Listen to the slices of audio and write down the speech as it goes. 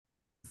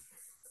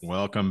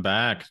Welcome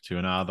back to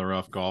another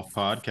Rough Golf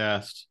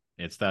podcast.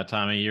 It's that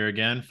time of year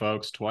again,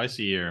 folks, twice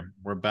a year.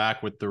 We're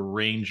back with the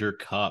Ryder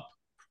Cup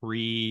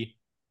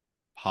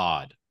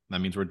pre-pod. That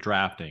means we're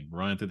drafting, we're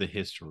running through the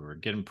history, we're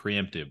getting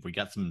preemptive. We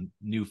got some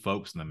new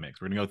folks in the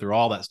mix. We're going to go through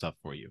all that stuff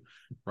for you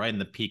right in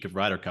the peak of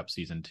Ryder Cup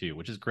season 2,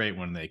 which is great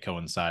when they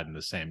coincide in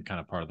the same kind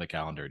of part of the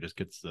calendar. It just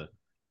gets the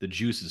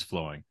juices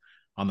flowing.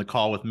 On the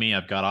call with me,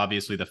 I've got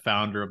obviously the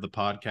founder of the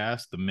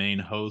podcast, the main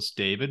host,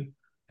 David.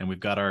 And we've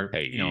got our,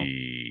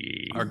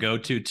 our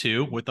go-to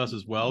two with us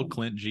as well,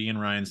 Clint G and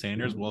Ryan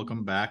Sanders.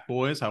 Welcome back,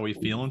 boys. How are we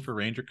feeling for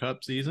Ryder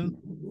Cup season?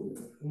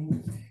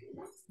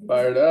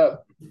 Fired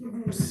up.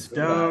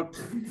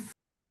 Stoked.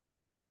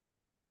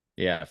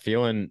 Yeah,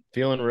 feeling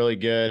really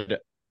good.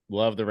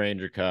 Love the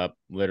Ryder Cup.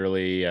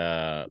 Literally,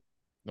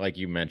 like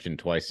you mentioned,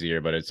 twice a year,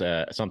 but it's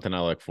something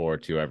I look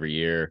forward to every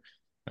year.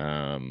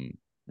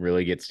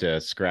 Really gets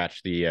to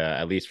scratch the,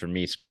 at least for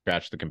me,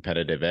 scratch the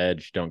competitive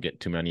edge. Don't get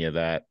too many of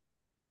that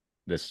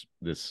this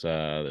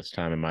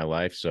time in my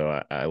life,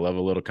 so I love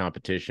a little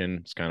competition.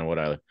 It's kind of what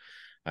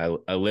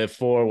I live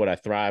for, what I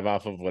thrive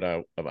off of, what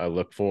I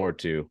look forward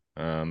to.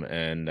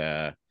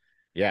 Yeah,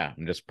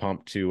 I'm just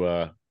pumped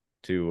to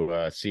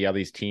see how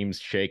these teams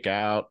shake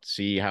out,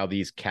 see how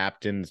these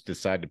captains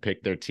decide to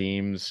pick their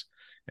teams,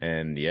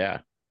 and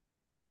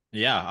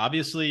Yeah,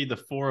 obviously the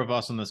four of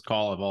us on this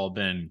call have all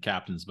been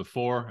captains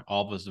before.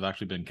 All of us have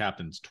actually been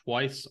captains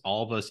twice.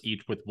 All of us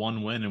each with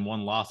one win and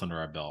one loss under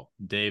our belt.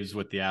 Dave's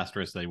with the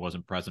asterisk that he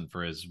wasn't present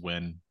for his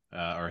win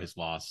or his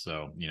loss.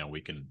 So, we don't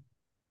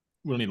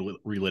need to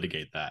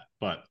relitigate that.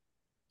 But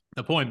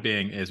the point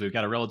being is we've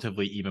got a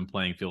relatively even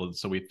playing field.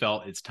 So we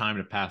felt it's time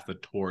to pass the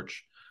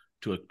torch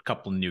to a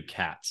couple new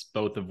cats,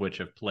 both of which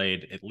have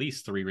played at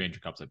least 3 Ryder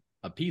Cups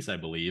a piece, I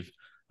believe.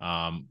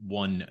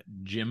 One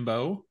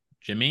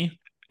Jimmy,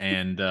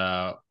 and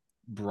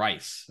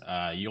Bryce.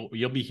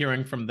 You'll be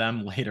hearing from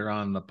them later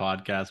on in the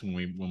podcast when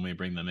we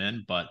bring them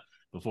in. But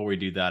before we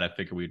do that, I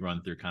figured we'd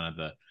run through kind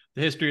of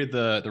the history of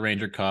the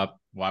Ryder Cup,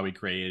 why we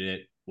created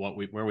it,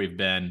 where we've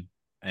been,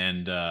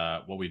 and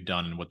what we've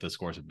done and what the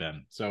scores have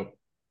been. So,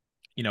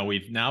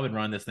 we've now been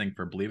running this thing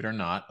for, believe it or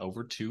not,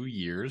 over 2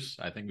 years.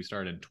 I think we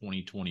started in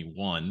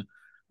 2021.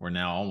 We're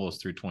now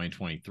almost through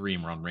 2023,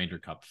 and we're on Ryder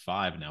Cup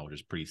 5 now, which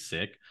is pretty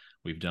sick.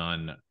 We've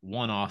done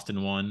one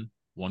Austin one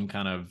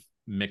kind of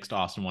mixed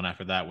Austin one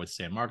after that with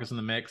San Marcos in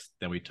the mix.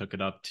 Then we took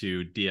it up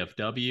to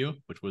DFW,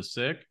 which was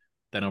sick.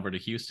 Then over to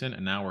Houston,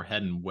 and now we're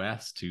heading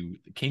west to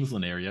the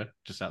Kingsland area,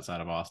 just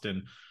outside of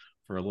Austin,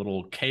 for a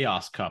little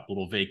Chaos Cup,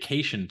 little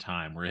vacation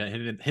time. We're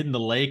hitting the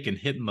lake and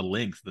hitting the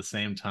links at the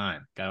same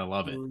time. Gotta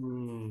love it.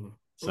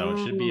 So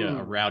it should be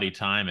a rowdy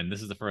time, and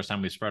this is the first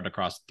time we spread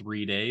across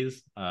 3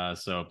 days.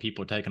 So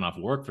people are taking off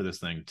work for this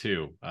thing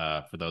too.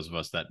 For those of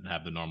us that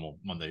have the normal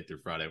Monday through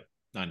Friday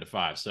 9 to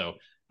 5. So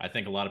I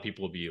think a lot of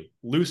people will be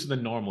looser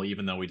than normal,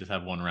 even though we just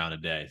have one round a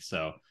day.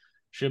 So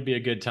should be a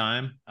good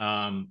time.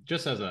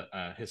 Just as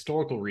a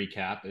historical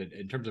recap,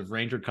 in terms of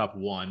Ryder Cup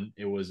 1,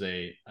 it was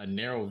a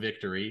narrow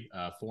victory,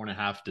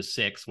 4.5 to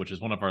 6, which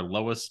is one of our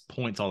lowest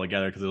points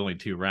altogether because there's only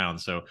 2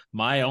 rounds. So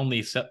my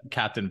only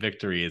captain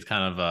victory is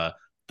kind of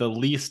the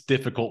least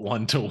difficult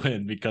one to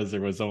win because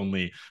there was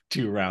only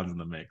 2 rounds in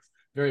the mix.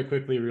 Very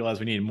quickly realized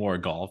we needed more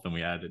golf, and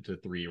we added it to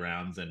 3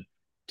 rounds. And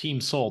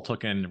Team Seoul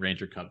took in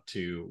Ryder Cup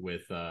 2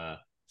 with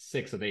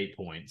 6 of 8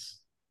 points.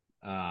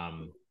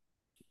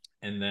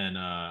 And then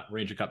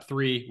Ryder Cup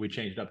 3, we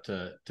changed up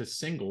to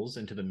singles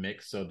into the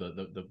mix. So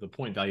the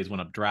point values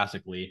went up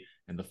drastically,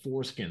 and the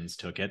Foreskins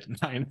took it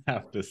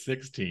 9.5 to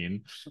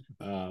 16.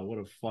 What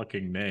a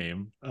fucking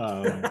name.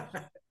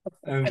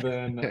 And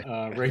then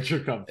Ryder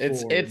Cup 4.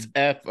 It's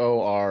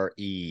FORE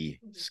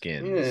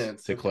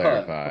skins, to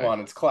clarify. Come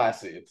on, it's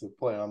classy. It's a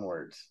play on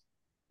words.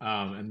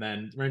 And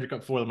then Ryder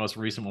Cup 4, the most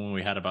recent one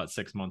we had about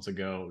 6 months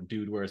ago,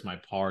 Dude Where's My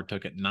Par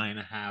took it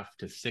 9.5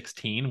 to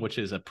 16, which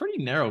is a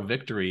pretty narrow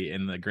victory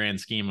in the grand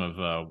scheme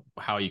of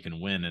how you can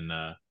win in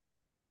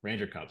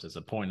Ryder Cups. It's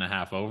a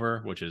 1.5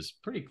 over, which is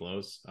pretty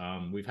close.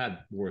 We've had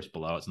worse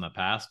blowouts in the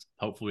past.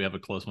 Hopefully we have a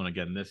close one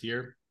again this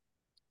year.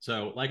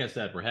 So like I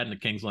said, we're heading to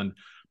Kingsland.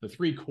 The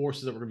 3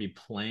 courses that we're going to be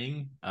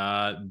playing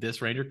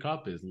this Ryder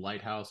Cup is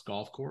Lighthouse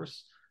Golf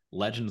Course,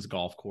 Legends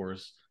Golf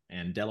Course,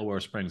 and Delaware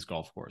Springs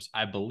Golf Course.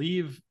 I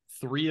believe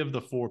 3 of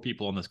the 4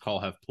 people on this call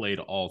have played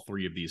all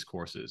 3 of these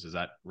courses. Is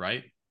that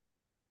right?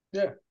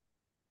 Yeah.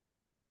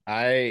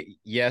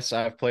 Yes,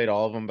 I've played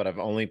all of them, but I've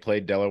only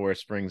played Delaware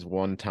Springs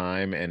one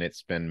time, and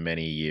it's been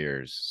many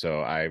years. So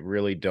I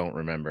really don't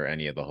remember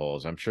any of the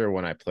holes. I'm sure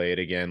when I play it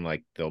again,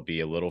 like they'll be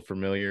a little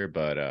familiar,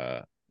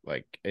 but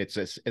like it's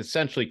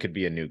essentially could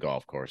be a new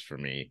golf course for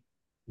me.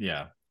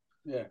 Yeah.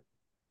 Yeah.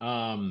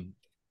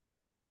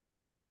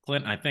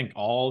 Clint, I think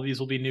all of these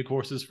will be new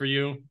courses for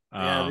you.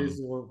 Yeah, these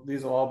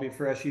will all be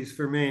freshies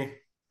for me.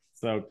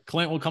 So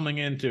Clint will coming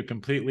into a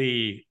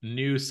completely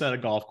new set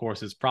of golf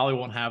courses. Probably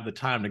won't have the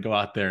time to go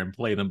out there and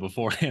play them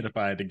beforehand, if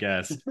I had to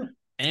guess.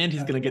 And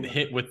he's going to get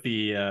hit with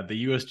the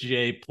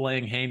USGA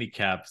playing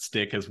handicap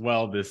stick as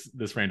well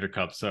this Ryder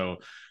Cup. So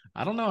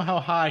I don't know how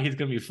high he's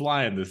going to be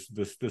flying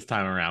this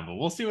time around, but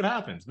we'll see what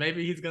happens.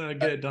 Maybe he's going to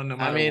get it done no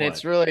matter I mean, what.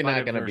 it's really Fight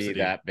not going to be adversity.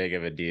 that big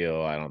of a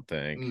deal, I don't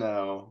think.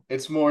 No,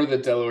 it's more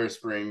that Delaware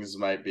Springs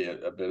might be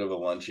a bit of a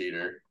lunch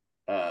eater.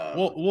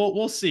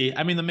 We'll see.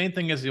 I mean, the main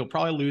thing is you'll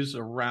probably lose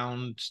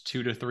around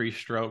 2 to 3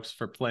 strokes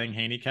for playing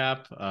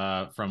handicap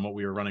from what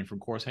we were running from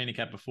course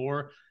handicap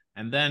before.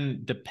 And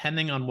then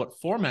depending on what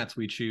formats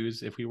we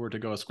choose, if we were to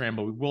go a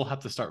scramble, we will have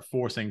to start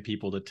forcing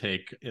people to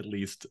take at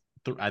least,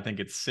 I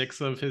think it's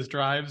 6 of his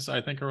drives,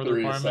 I think are the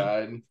 3 requirement.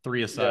 aside.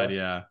 3 aside,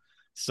 yeah.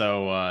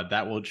 So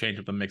that will change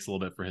up the mix a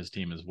little bit for his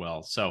team as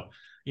well. So,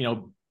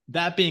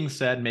 that being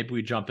said, maybe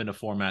we jump into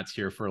formats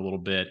here for a little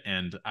bit.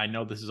 And I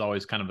know this is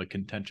always kind of a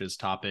contentious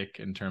topic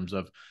in terms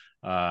of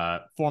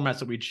formats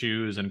that we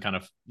choose and kind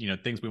of,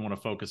 things we want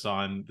to focus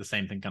on. The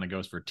same thing kind of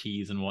goes for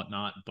tees and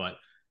whatnot. But,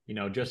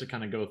 just to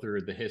kind of go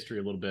through the history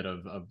a little bit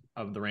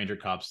of the Ranger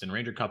Cups. In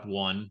Ranger Cup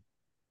 1,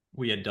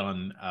 we had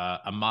done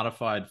a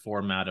modified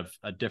format of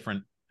a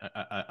different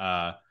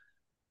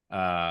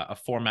a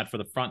format for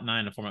the front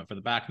 9, a format for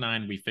the back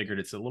 9. We figured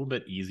it's a little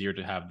bit easier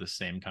to have the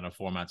same kind of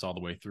formats all the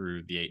way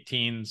through the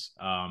 18s.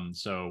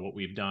 So what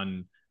we've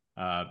done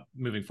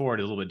moving forward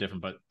is a little bit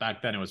different, but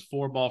back then it was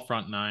 4-ball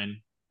front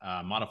 9,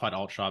 modified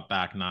alt shot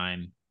back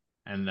 9,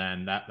 and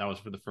then that was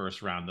for the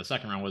first round. The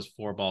second round was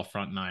 4-ball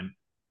front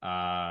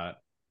 9,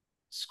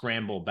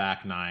 scramble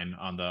back 9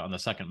 on the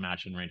second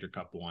match in Ranger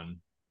Cup 1,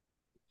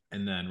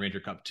 and then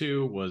Ranger Cup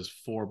 2 was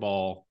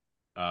 4-ball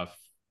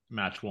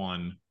match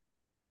 1,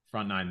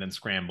 front 9, then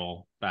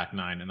scramble back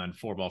 9, and then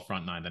 4-ball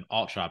front 9, then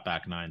alt shot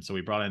back 9. So we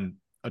brought in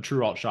a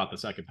true alt shot the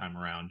second time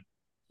around.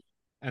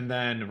 And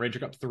then Ranger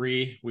Cup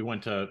 3, we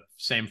went to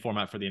same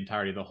format for the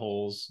entirety of the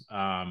holes.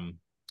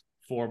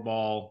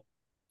 4-ball,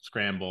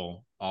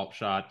 scramble, alt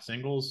shot,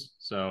 singles.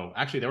 So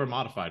actually they were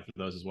modified for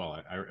those as well. I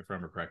if I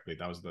remember correctly,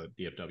 that was the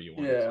DFW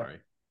one. Yeah. Sorry.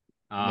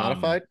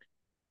 Modified?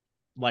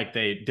 Like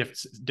they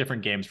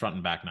different games front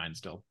and back 9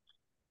 still.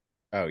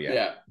 Oh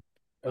yeah.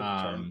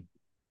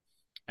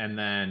 And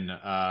then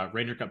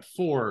Ranger Cup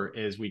 4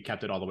 is we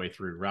kept it all the way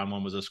through. Round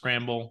 1 was a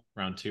scramble.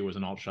 Round 2 was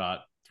an alt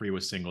shot. 3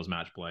 was singles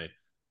match play.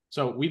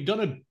 So we've done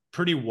a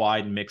pretty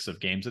wide mix of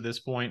games at this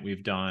point.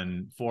 We've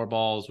done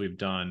 4-balls. We've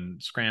done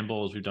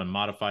scrambles. We've done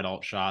modified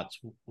alt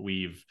shots.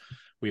 We've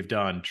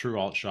done true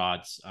alt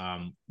shots.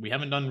 We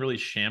haven't done really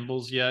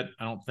shambles yet,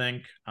 I don't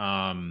think.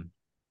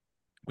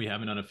 We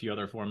haven't done a few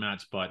other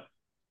formats, but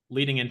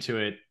leading into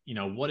it,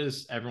 what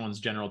is everyone's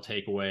general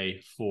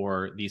takeaway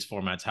for these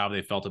formats? How have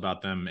they felt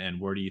about them, and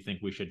where do you think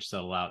we should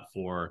settle out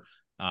for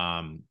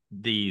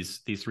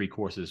these 3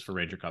 courses for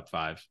Ranger Cup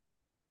 5?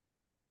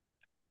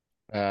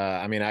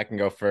 I mean, I can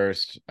go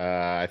first.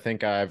 I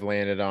think I've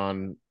landed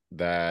on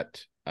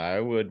that I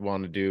would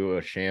want to do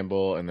a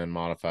shamble and then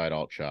modified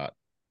alt shot.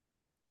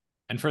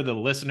 And for the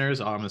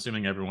listeners, I'm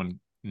assuming everyone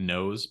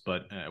knows,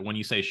 but when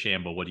you say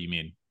shamble, what do you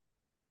mean?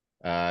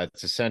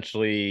 It's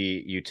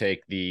essentially you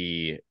take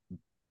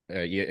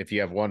if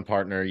you have one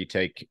partner,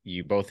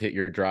 you both hit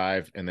your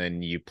drive and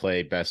then you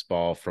play best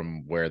ball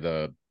from where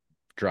the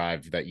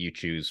drive that you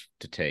choose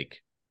to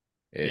take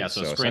is. Yeah,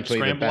 so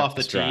scramble off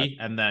the tee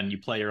and then you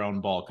play your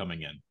own ball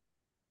coming in.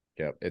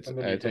 Yep, and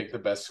then you take the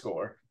best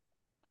score.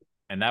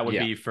 And that would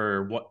be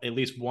for at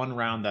least one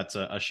round that's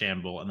a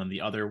shamble, and then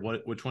the other,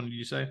 which one did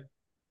you say?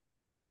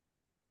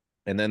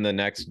 And then the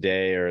next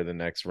day or the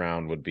next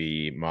round would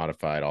be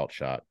modified alt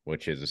shot,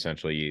 which is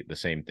essentially the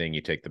same thing.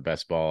 You take the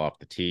best ball off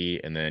the tee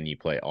and then you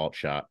play alt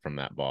shot from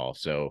that ball.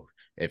 So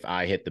if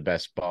I hit the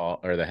best ball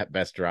or the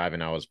best drive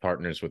and I was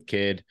partners with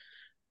Kid,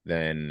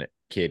 then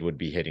Kid would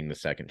be hitting the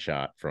second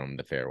shot from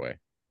the fairway.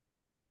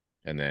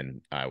 And then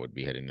I would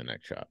be hitting the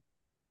next shot.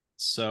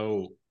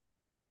 So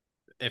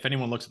if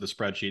anyone looks at the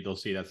spreadsheet, they'll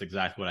see that's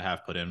exactly what I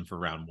have put in for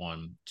round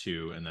 1,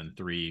 2, and then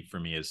 3 for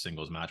me is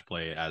singles match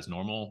play as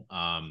normal.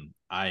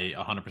 I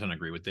 100%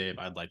 agree with Dave.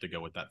 I'd like to go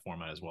with that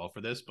format as well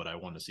for this, but I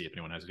want to see if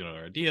anyone has good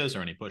other ideas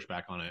or any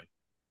pushback on it.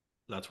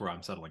 That's where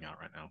I'm settling out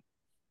right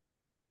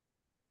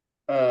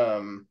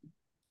now.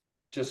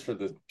 Just for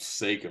the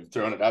sake of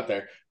throwing it out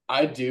there,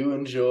 I do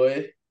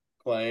enjoy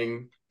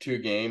playing 2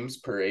 games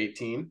per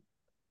 18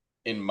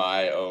 in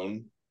my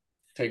own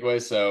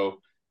takeaway.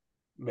 So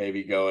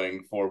maybe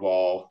going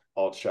 4-ball,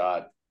 alt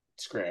shot,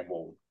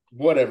 scramble,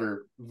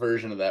 whatever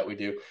version of that we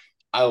do.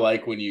 I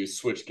like when you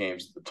switch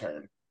games at the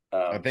turn.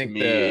 I think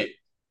go ahead.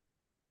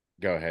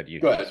 Go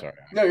ahead. Sorry.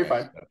 No, you're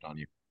fine. On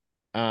you.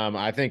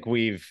 I think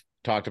we've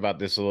talked about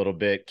this a little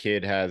bit.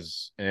 Kid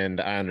has, and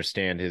I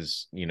understand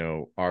his,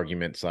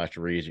 argument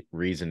 /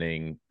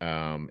 reasoning.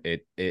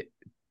 It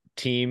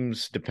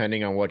teams,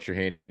 depending on what your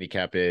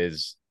handicap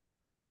is,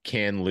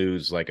 can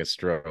lose like a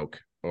stroke,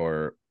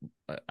 or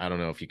I don't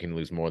know if you can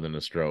lose more than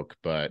a stroke,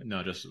 but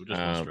no, just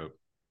one stroke.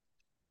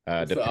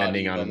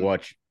 Depending on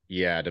what,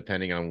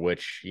 depending on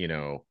which,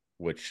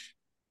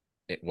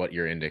 what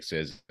your index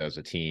is as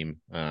a team.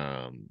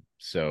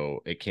 So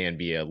it can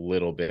be a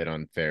little bit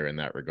unfair in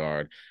that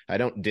regard. I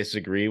don't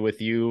disagree with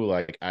you.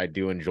 Like, I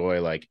do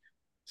enjoy like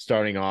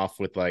starting off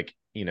with like,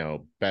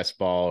 best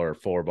ball or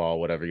four ball,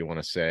 whatever you want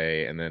to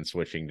say, and then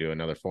switching to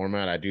another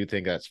format. I do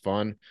think that's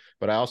fun,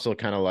 but I also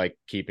kind of like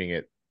keeping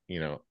it,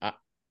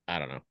 I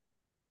don't know.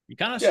 You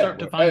kind of start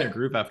to find your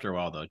group after a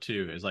while, though,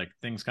 too. Is like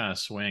things kind of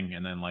swing,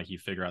 and then like you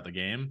figure out the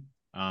game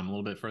a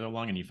little bit further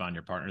along, and you find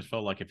your partners.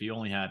 Feel like if you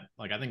only had,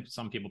 like, I think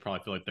some people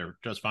probably feel like they're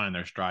just finding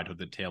their stride with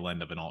the tail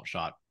end of an alt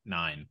shot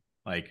 9,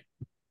 like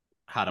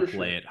how to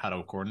play it, how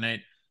to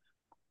coordinate.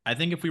 I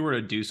think if we were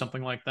to do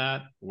something like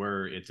that,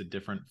 where it's a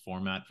different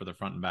format for the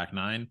front and back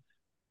 9,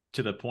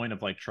 to the point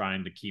of like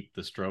trying to keep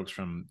the strokes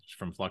from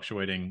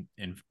fluctuating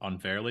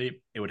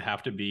unfairly, it would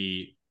have to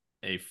be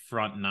a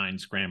front 9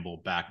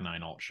 scramble, back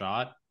 9 alt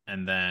shot,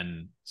 and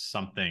then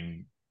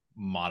something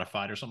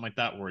modified or something like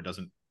that where it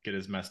doesn't get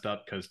as messed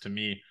up. Because to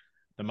me,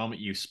 the moment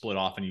you split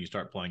off and you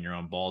start playing your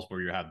own balls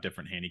where you have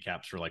different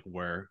handicaps for like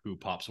who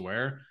pops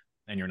where,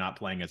 and you're not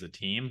playing as a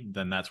team,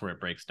 then that's where it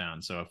breaks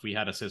down. So if we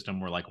had a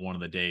system where like one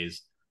of the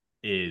days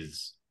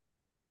is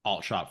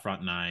alt shot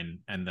front 9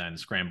 and then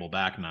scramble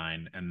back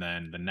 9, and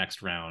then the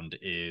next round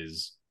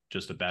is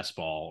just a best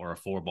ball or a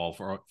 4 ball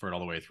for it all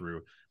the way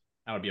through,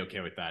 I would be okay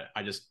with that.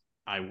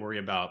 I worry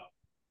about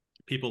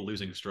people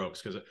losing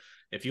strokes, because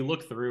if you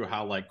look through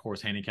how like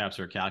course handicaps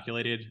are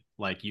calculated,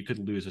 like you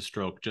could lose a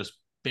stroke just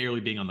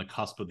barely being on the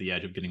cusp of the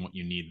edge of getting what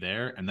you need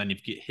there, and then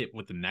if you get hit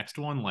with the next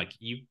one, like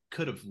you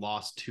could have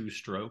lost 2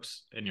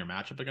 strokes in your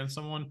matchup against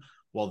someone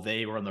while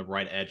they were on the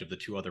right edge of the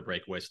 2 other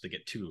breakaways, so they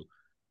get 2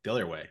 the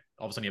other way.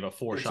 All of a sudden you have a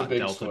 4-shot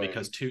delta swing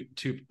because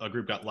a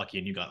group got lucky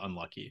and you got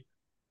unlucky.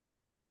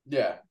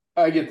 Yeah,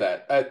 I get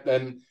that.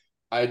 And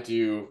I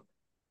do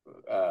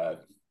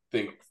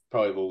think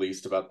probably the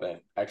least about the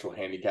actual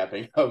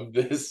handicapping of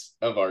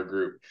our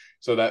group.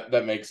 So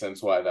that makes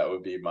sense why that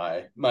would be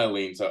my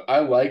lean. So I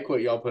like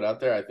what y'all put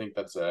out there. I think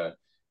that's a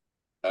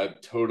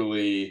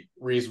totally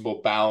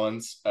reasonable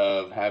balance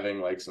of having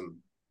like some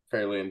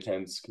fairly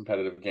intense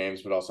competitive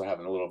games, but also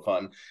having a little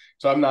fun.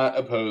 So I'm not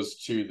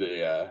opposed to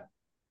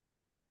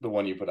the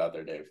one you put out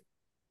there, Dave.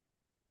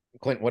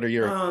 Clint, what are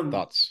your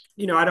thoughts?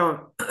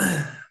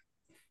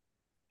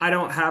 I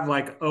don't have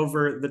like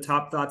over the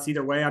top thoughts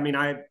either way. I mean,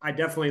 I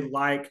definitely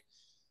like,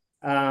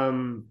 I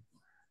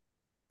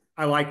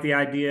like the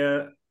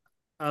idea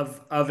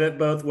of it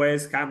both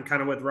ways. I'm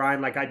kind of with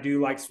Ryan. Like I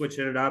do like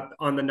switching it up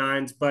on the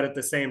 9s, but at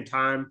the same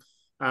time,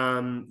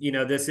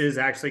 this is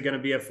actually going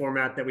to be a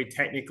format that we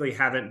technically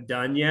haven't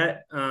done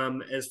yet.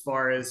 As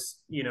far as,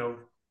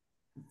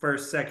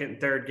 first, second,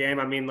 third game.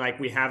 I mean, like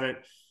we haven't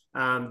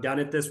done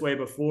it this way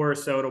before,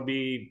 so it'll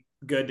be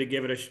good to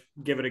give it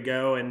a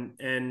go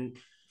and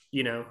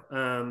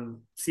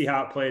see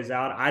how it plays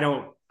out. I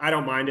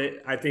don't mind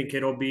it. I think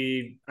it'll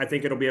be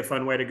a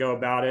fun way to go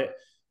about it.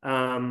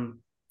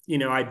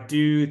 I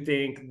do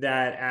think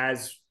that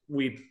as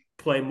we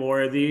play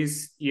more of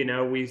these,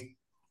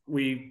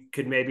 we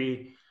could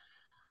maybe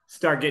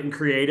start getting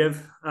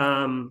creative,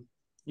 down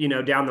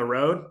the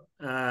road,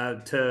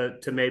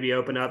 to maybe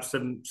open up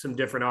some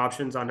different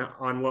options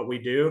on what we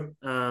do.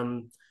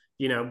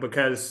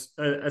 Because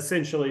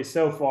essentially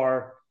so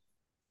far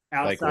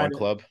outside like one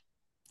club.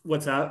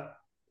 What's up?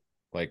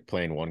 Like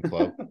playing one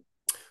club.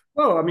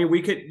 Well, I mean,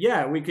 we could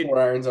 4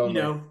 irons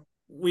only.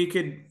 We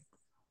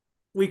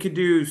could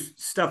do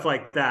stuff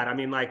like that. I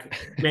mean, like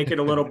make it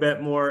a little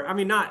bit more. I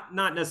mean, not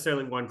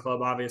necessarily one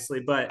club, obviously,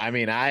 but I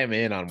mean, I am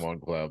in on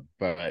one club,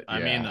 but I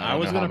mean, I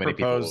was going to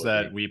propose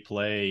that we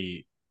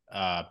play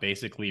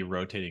basically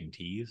rotating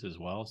tees as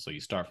well. So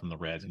you start from the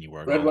reds and you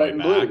work red, all the white, way and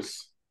back.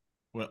 Blues.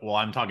 Well,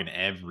 I'm talking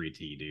every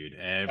tee, dude.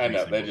 I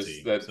know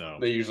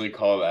they usually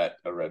call that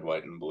a red,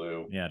 white, and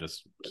blue. Yeah,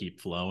 just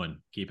keep flowing,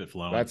 keep it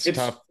flowing. That's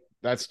tough.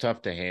 That's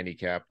tough to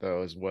handicap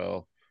though as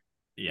well.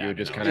 Yeah, you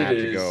just kind of have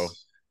to go.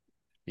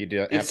 You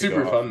do. It's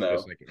super fun though.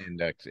 Just like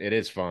index, it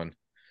is fun,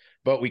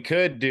 but we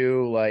could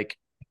do like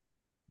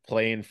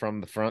playing from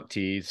the front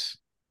tees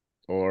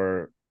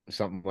or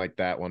something like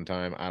that one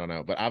time. I don't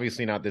know, but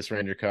obviously not this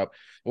Ranger Cup.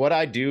 What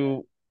I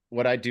do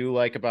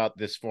like about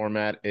this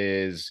format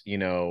is,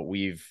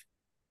 we've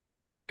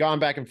gone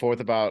back and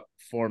forth about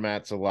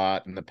formats a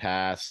lot in the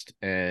past,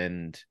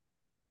 and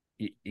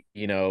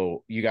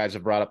you guys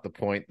have brought up the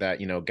point that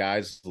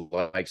guys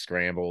like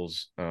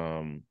scrambles,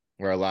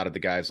 where a lot of the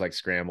guys like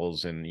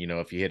scrambles, and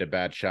if you hit a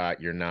bad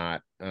shot, you're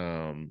not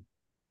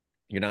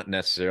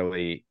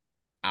necessarily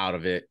out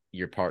of it.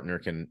 Your partner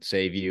can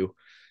save you.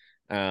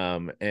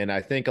 And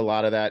I think a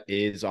lot of that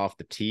is off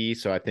the tee.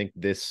 So I think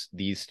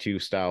these 2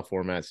 style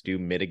formats do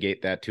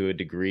mitigate that to a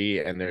degree.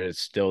 And there is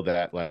still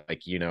that,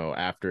 like,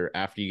 after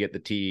you get the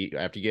tee,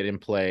 after you get in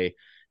play,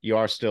 you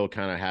are still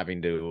kind of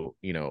having to,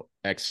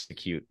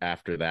 execute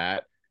after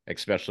that,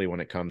 especially when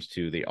it comes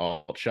to the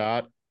alt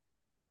shot,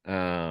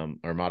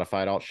 or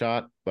modified alt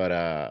shot. But,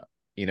 I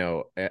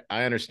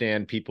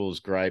understand people's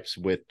gripes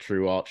with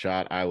true alt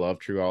shot. I love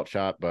true alt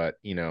shot, but,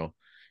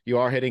 you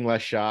are hitting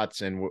less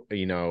shots, and,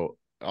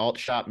 alt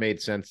shot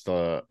made sense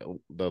the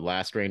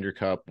last Ranger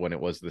Cup when it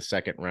was the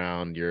second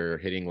round. You're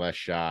hitting less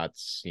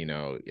shots.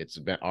 It's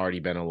already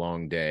been a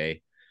long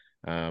day.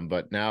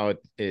 But now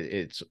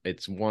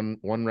it's one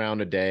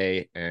round a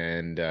day,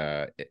 and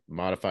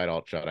modified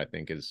alt shot I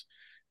think is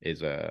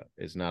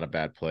not a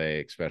bad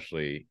play,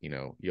 especially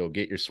you'll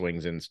get your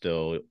swings in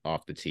still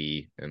off the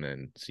tee and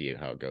then see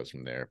how it goes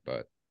from there.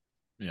 But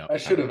yeah, I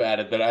should have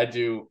added that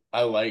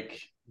I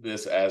like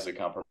this as a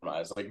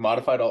compromise. Like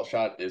modified alt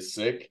shot is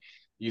sick.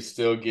 You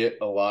still get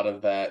a lot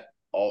of that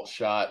alt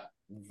shot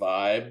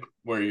vibe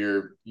where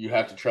you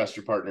have to trust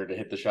your partner to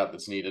hit the shot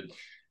that's needed,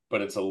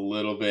 but it's a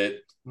little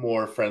bit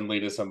more friendly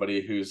to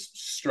somebody who's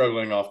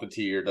struggling off the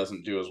tee or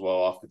doesn't do as well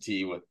off the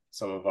tee with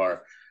some of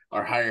our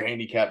higher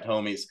handicapped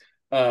homies.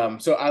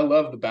 So I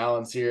love the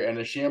balance here, and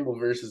a shamble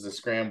versus a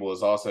scramble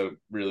is also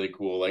really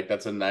cool. Like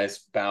that's a nice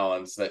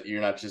balance that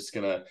you're not just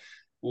gonna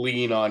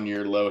lean on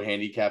your low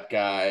handicap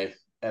guy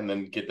and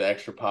then get the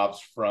extra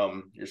pops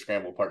from your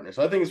scramble partner.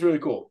 So I think it's really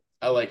cool.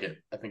 I like it.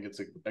 I think it's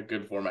a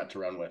good format to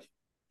run with.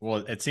 Well,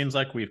 it seems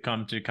like we've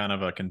come to kind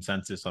of a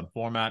consensus on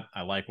format.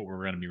 I like what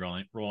we're going to be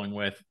rolling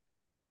with.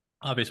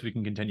 Obviously, we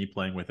can continue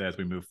playing with it as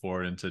we move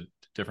forward into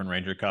different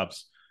Ranger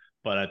Cups.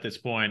 But at this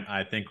point,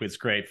 I think it's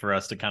great for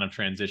us to kind of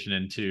transition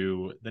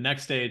into the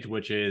next stage,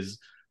 which is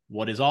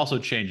what is also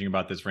changing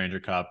about this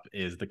Ranger Cup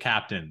is the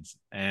captains.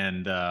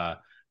 And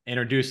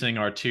introducing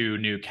our two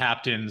new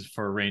captains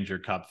for Ranger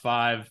Cup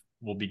 5.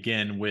 We'll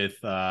begin with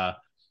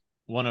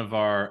one of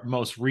our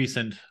most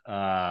recent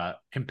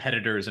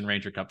competitors in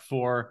Ranger Cup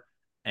 4.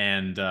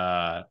 And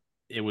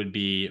it would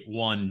be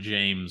one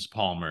Jimmy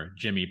Palmer.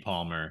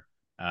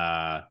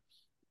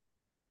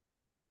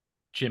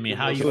 Jimmy,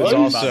 how you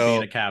feel about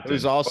being a captain?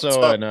 Who's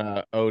also an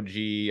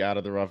OG Out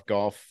of the Rough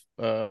Golf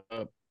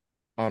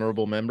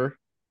honorable member.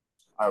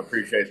 I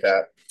appreciate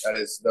that.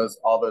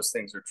 All those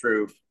things are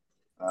true.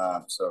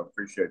 So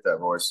appreciate that,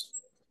 boys.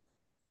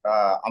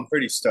 I'm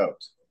pretty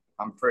stoked.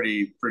 I'm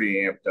pretty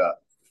amped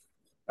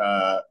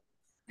up.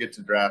 Get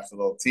to draft a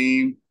little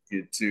team.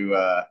 Get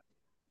to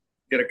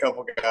get a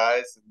couple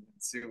guys and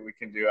see what we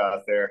can do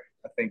out there.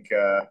 I think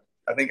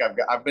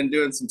I've been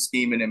doing some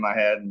scheming in my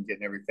head and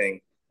getting everything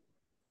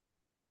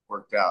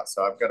worked out.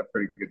 So I've got a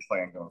pretty good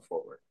plan going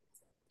forward.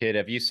 Kid,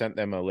 have you sent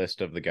them a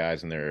list of the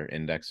guys and their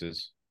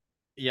indexes?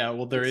 Yeah,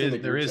 well, there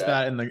is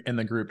that in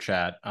the group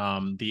chat.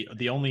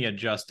 The only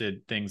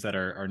adjusted things that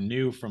are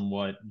new from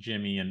what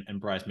Jimmy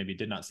and Bryce maybe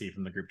did not see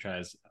from the group chat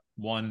is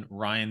one,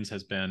 Ryan Jones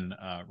has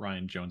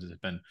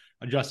been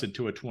adjusted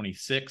to a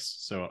 26,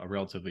 so a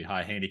relatively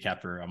high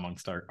handicapper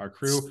amongst our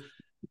crew.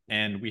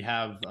 And we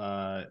have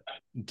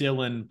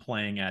Dylan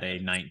playing at a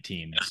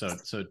 19.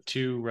 So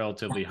two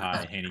relatively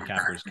high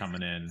handicappers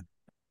coming in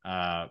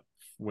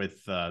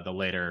with the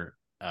later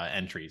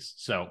entries.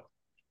 So,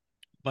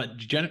 but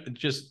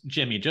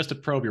Jimmy, just to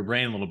probe your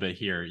brain a little bit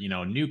here,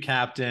 new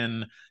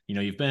captain,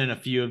 you've been in a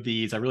few of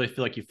these. I really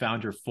feel like you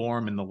found your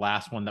form in the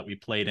last one that we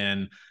played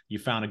in. You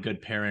found a good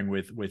pairing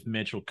with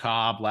Mitchell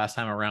Cobb last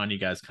time around. You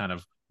guys kind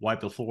of wiped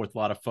the floor with a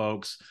lot of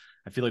folks.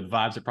 I feel like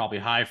vibes are probably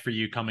high for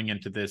you coming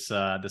into this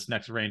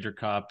next Ranger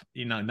Cup,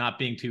 not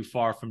being too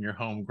far from your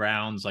home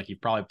grounds. Like you've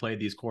probably played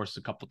these courses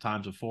a couple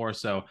times before.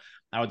 So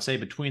I would say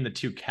between the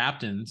two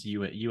captains,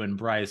 you and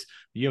Bryce,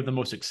 you have the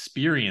most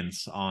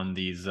experience on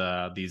these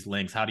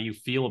links. How do you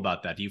feel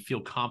about that? Do you feel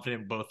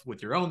confident both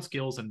with your own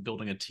skills and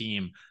building a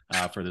team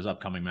for this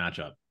upcoming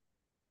matchup?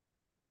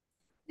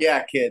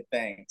 Yeah, kid,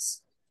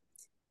 thanks.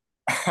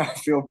 I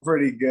feel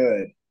pretty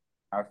good.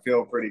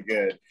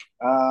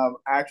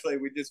 Actually,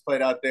 we just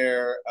played out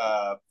there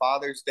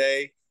Father's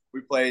Day.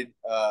 We played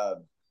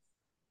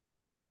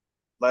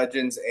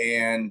Legends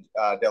and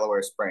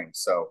Delaware Springs.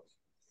 So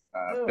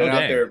been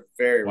out there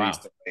very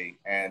recently,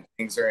 and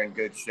things are in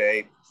good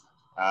shape.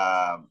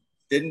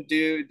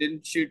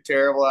 Didn't shoot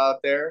terrible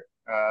out there,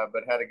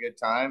 but had a good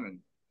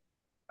time.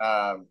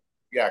 And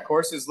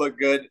courses look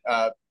good.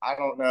 I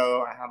don't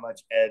know how much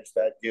edge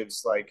that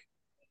gives like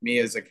me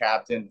as a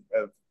captain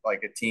of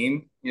like a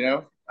team,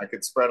 I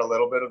could spread a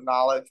little bit of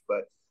knowledge,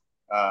 but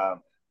I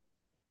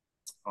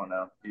don't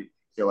know. I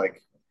feel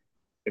like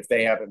if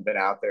they haven't been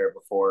out there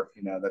before,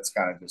 that's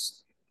kind of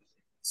just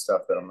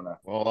stuff that I'm gonna.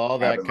 Well, all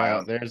that kind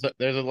of there's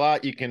a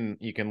lot you can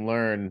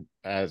learn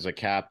as a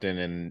captain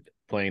and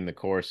playing the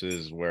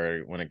courses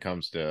when it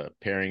comes to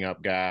pairing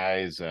up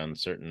guys on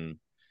certain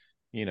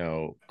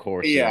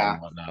courses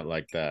and whatnot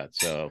like that.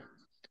 So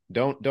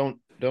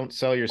don't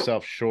sell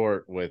yourself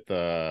short with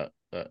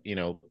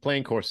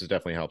playing courses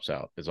definitely helps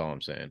out is all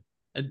I'm saying.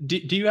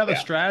 Do you have a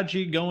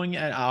strategy going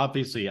at,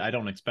 obviously I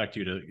don't expect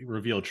you to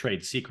reveal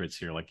trade secrets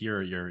here. Like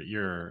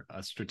you're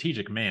a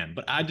strategic man,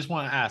 but I just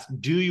want to ask,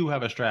 do you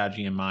have a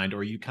strategy in mind, or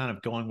are you kind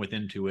of going with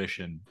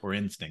intuition or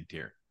instinct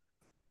here?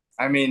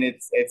 I mean,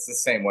 it's the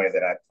same way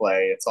that I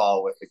play. It's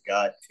all with the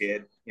gut,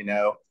 kid,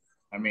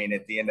 I mean,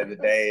 at the end of the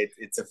day,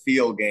 it's a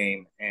feel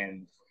game,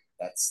 and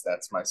that's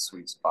my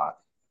sweet spot.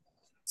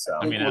 So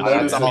I mean,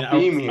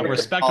 a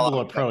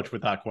respectable approach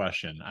without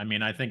question. I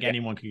mean, I think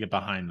anyone can get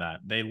behind that.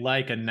 They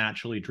like a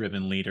naturally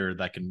driven leader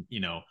that can,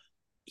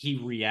 he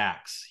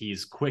reacts.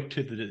 He's quick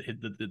to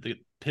the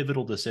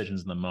pivotal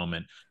decisions in the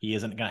moment. He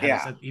isn't gonna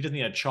have he doesn't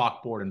need a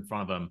chalkboard in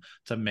front of him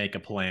to make a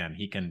plan.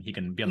 He can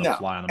be on the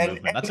fly on the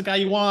movement. That's a guy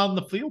you want out on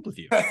the field with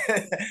you.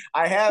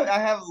 I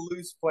have a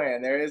loose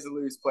plan. There is a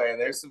loose plan.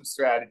 There's some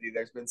strategy.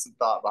 There's been some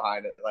thought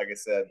behind it, like I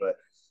said, but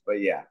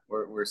yeah,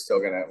 we're still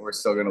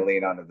gonna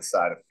lean onto the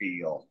side of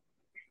feel.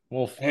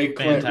 Well, hey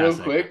Clint, real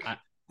quick,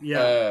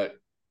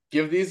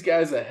 give these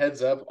guys a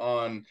heads up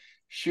on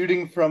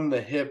shooting from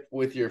the hip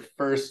with your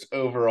first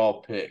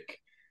overall pick.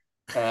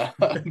 Do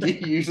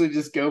you usually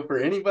just go for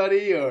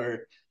anybody,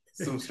 or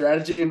some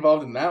strategy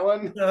involved in that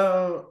one?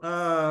 So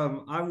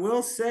I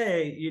will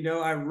say,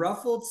 I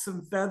ruffled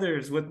some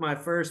feathers with my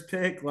first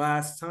pick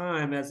last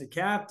time as a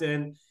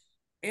captain,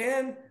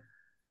 and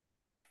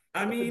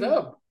I mean,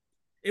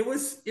 it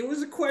was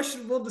a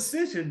questionable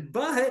decision,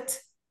 but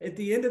at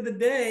the end of the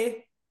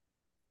day,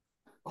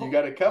 you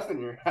got a cup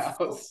in your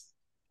house.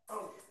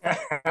 Let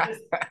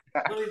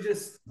me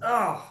just,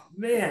 oh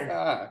man,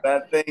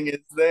 that thing is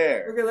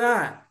there. Look at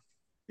that.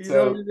 You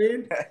know what I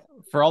mean?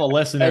 For all the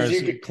listeners,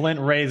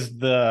 Clint raised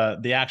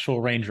the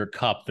actual Ranger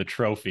Cup, the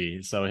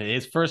trophy. So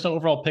his first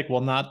overall pick,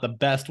 while not the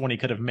best one he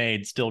could have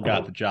made, still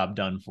got the job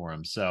done for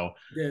him. So,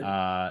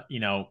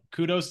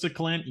 kudos to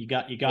Clint. You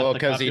got the cup.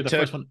 Because he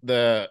took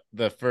the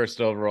first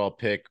overall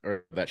pick,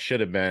 or that should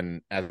have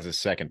been as his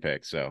second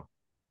pick. So,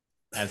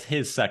 as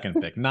his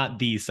second pick, not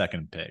the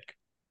second pick.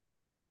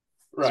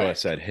 Right. So I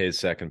said his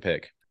second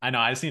pick. I know.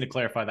 I just need to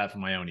clarify that for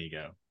my own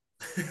ego.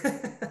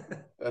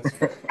 That's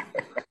fair.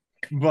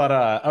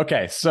 But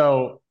okay,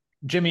 so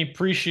Jimmy,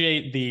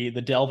 appreciate the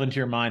delve into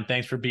your mind.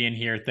 Thanks for being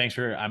here.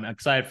 I'm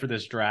excited for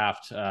this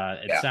draft.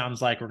 It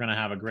sounds like we're gonna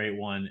have a great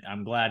one.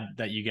 I'm glad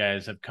that you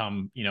guys have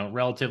come,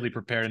 relatively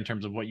prepared in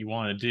terms of what you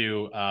want to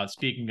do.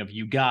 Speaking of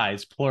you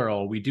guys,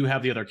 plural, we do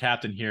have the other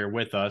captain here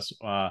with us.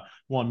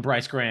 One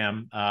Bryce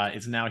Graham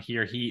is now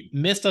here. He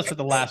missed us at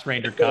the last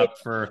Ranger Cup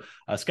for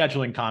a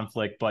scheduling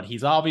conflict, but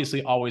he's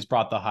obviously always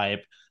brought the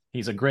hype.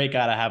 He's a great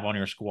guy to have on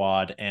your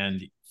squad,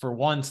 and for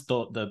once,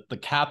 the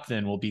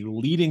captain will be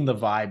leading the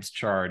vibes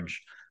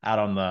charge out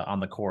on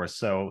the course.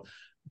 So,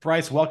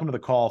 Bryce, welcome to the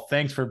call.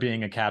 Thanks for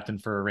being a captain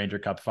for Ranger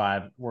Cup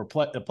 5. We're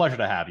a pleasure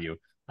to have you.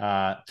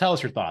 Tell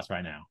us your thoughts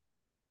right now.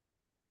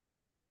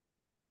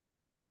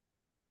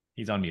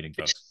 He's unmuting,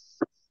 folks.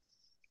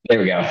 There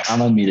we go.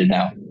 I'm unmuted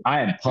now. I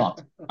am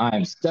pumped. I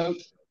am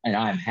stoked, and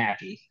I am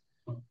happy.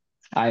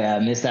 I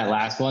missed that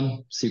last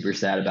one. Super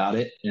sad about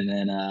it. And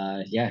then,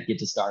 get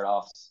to start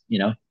off,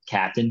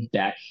 captain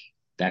back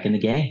in the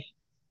game.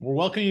 We're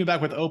welcoming you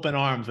back with open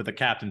arms with the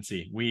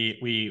captaincy.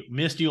 We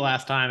missed you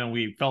last time, and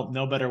we felt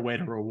no better way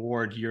to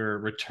reward your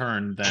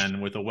return than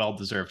with a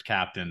well-deserved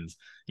captains.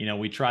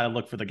 We try to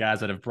look for the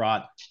guys that have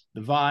brought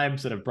the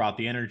vibes, that have brought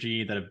the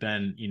energy, that have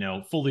been,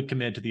 fully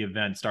committed to the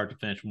event, start to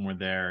finish when we're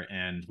there,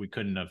 and we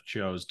couldn't have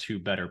chose two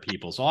better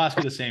people. So I'll ask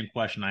you the same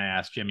question I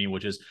asked Jimmy,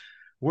 which is,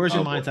 where's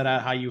your mindset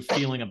at? How are you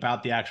feeling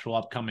about the actual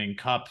upcoming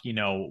cup?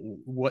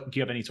 What do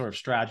you have any sort of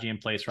strategy in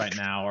place right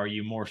now? Are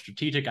you more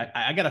strategic?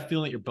 I got a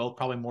feeling that you're both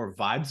probably more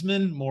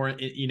vibesmen, more,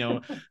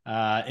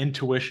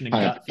 intuition and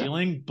gut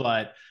feeling,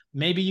 but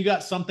maybe you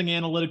got something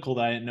analytical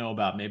that I didn't know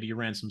about. Maybe you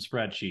ran some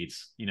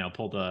spreadsheets,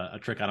 pulled a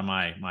trick out of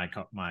my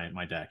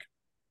deck.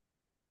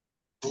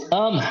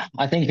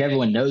 I think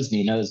everyone knows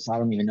I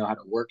don't even know how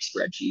to work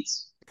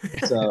spreadsheets.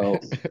 So,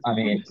 I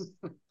mean,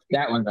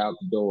 that one's out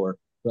the door,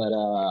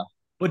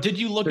 but did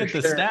you look at the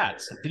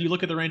stats? Did you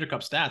look at the Ranger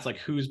Cup stats? Like,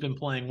 who's been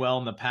playing well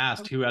in the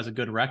past? Who has a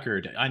good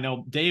record? I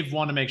know Dave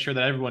wanted to make sure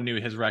that everyone knew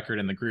his record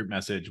in the group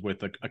message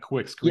with a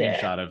quick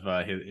screenshot of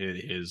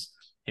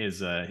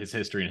his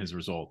history and his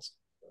results.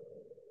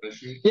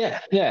 Yeah.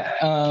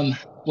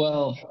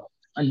 Well,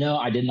 no,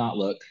 I did not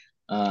look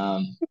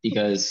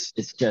because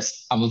it's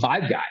just I'm a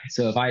vibe guy.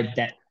 So if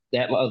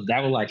that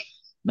will like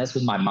mess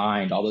with my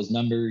mind, all those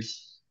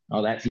numbers,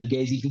 all that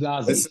fugazi.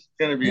 This is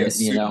going to be a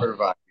super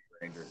vibey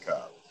Ranger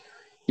Cup.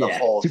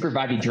 Super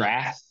vibey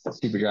draft,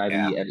 super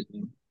vibey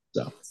everything.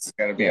 So it's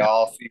gonna be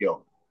all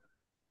feel.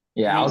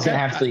 Yeah, I was gonna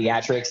have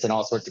theatrics and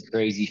all sorts of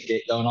crazy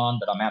shit going on,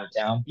 but I'm out of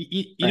town.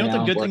 You know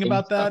what the good thing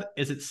about that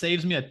is? It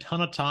saves me a ton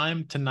of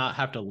time to not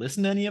have to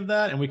listen to any of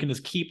that, and we can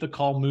just keep the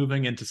call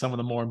moving into some of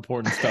the more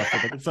important stuff.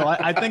 So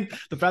I think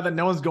the fact that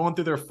no one's going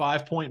through their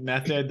 5-point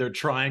method, their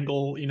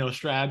triangle,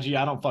 strategy,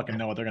 I don't fucking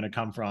know what they're gonna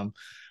come from.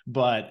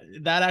 But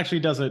that actually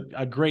does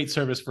a great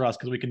service for us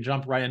because we can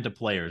jump right into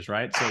players,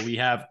 right? So we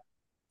have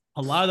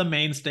a lot of the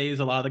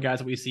mainstays, a lot of the guys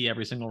that we see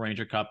every single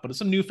Ranger Cup, but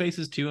some new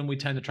faces too. And we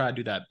tend to try to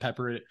do that,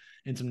 pepper it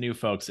in some new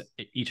folks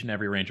each and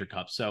every Ranger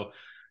Cup. So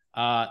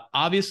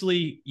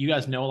obviously you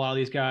guys know a lot of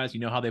these guys,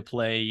 how they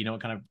play,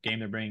 what kind of game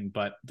they're bringing,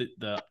 but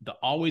the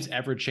always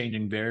ever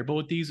changing variable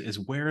with these is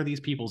where are these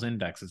people's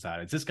indexes at?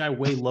 Is this guy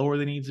way lower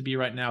than he needs to be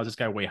right now? Is this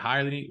guy way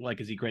higher than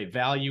is he great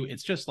value?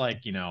 It's just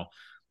like,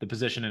 the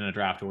position in a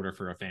draft order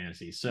for a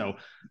fantasy. So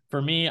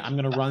for me, I'm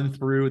going to run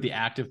through the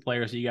active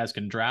players that you guys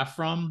can draft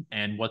from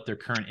and what their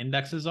current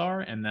indexes are.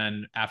 And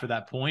then after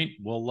that point,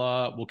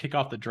 we'll kick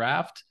off the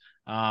draft.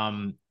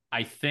 I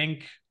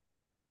think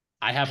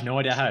I have no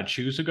idea how to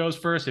choose who goes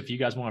first. If you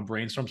guys want to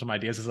brainstorm some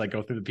ideas as I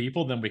go through the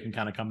people, then we can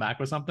kind of come back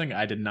with something.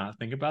 I did not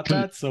think about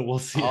that, so we'll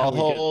see. I'll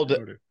hold.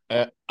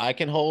 I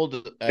can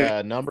hold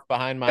a number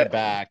behind my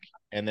back,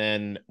 and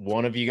then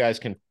one of you guys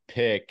can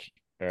pick,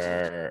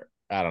 or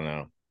I don't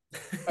know.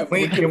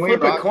 We can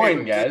flip a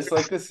coin, guys.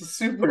 Like, this is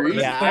super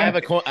easy. Yeah, I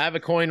have a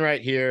coin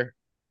right here.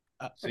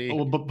 See,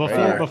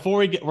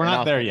 before we're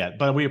not there yet,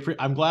 but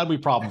I'm glad we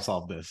problem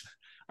solved this.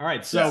 All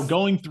right, so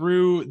going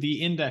through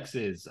the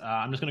indexes,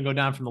 I'm just going to go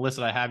down from the list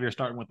that I have here,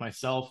 starting with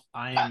myself.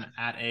 I am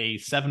at a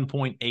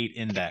 7.8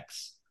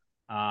 index.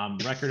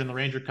 Record in the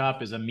Ranger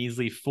Cup is a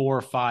measly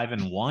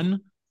 4-5-1.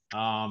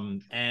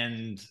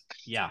 And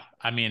yeah,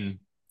 I mean,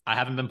 I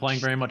haven't been playing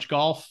very much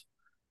golf.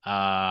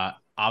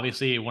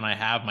 Obviously, when I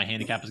have, my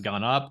handicap has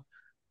gone up.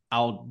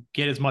 I'll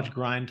get as much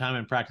grind time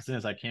and practice in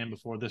as I can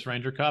before this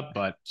Ranger Cup,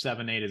 but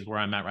 7-8 is where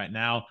I'm at right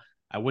now.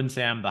 I wouldn't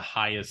say I'm the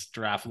highest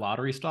draft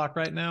lottery stock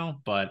right now,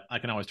 but I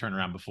can always turn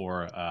around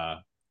before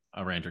a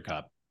Ranger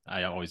Cup.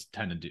 I always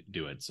tend to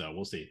do it, so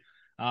we'll see.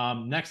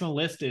 Next on the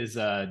list is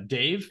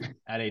Dave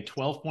at a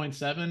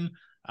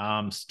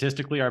 12.7.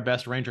 Statistically, our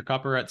best Ranger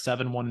Cupper at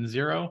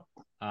 7-1-0.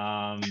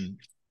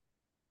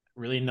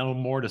 Really no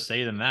more to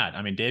say than that.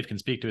 I mean, Dave can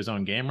speak to his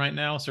own game right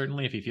now,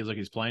 certainly, if he feels like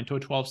he's playing to a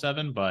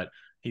 12-7, but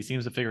he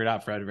seems to figure it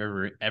out for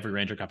every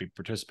Ranger Cup he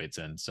participates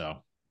in, so.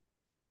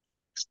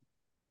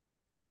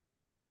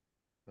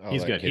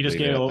 He's good. He just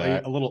gave a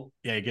little,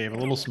 he gave a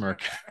little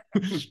smirk.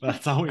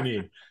 That's all we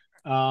need.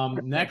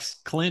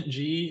 Next, Clint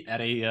G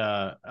at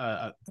a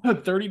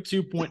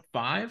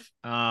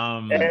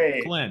 32.5.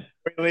 Hey, Clint,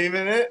 are we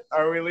leaving it?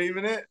 Are we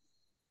leaving it?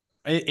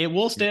 It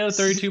will stay at a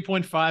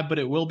 32.5, but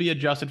it will be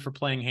adjusted for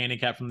playing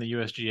handicap from the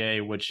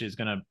USGA, which is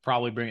going to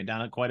probably bring it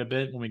down quite a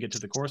bit when we get to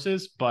the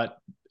courses. But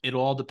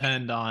it'll all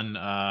depend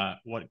on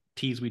what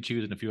tees we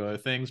choose and a few other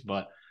things.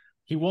 But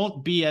he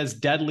won't be as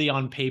deadly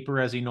on paper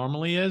as he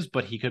normally is,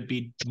 but he could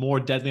be more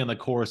deadly on the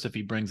course if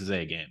he brings his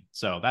A game.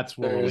 So that's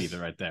where we'll leave it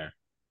right there.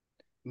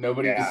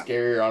 Nobody is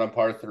scarier on a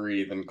par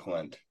 3 than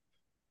Clint.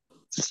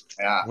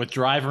 Yeah, with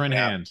driver in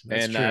hand.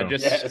 That's and true.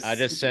 I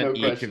just sent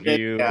each of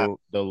you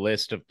the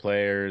list of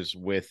players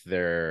with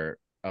their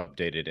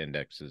updated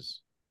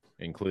indexes,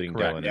 including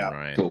Dylan and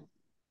Ryan. Cool.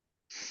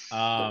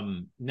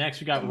 Next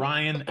we got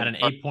Ryan at an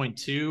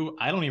 8.2.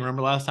 I don't even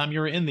remember last time you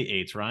were in the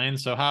 8s, Ryan.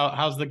 So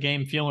how's the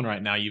game feeling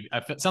right now?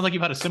 It sounds like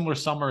you've had a similar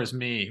summer as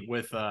me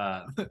with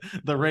the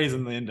raise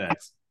in the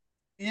index.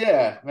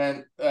 Yeah,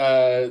 man.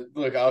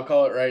 Look, I'll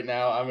call it right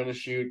now. I'm gonna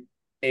shoot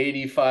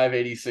 85,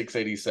 86,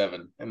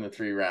 87 in the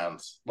 3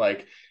 rounds.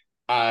 Like,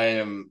 I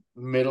am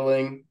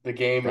middling. The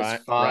game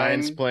is fine.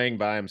 Ryan's playing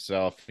by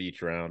himself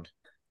each round.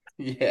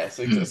 Yes,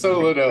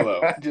 solo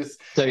dolo.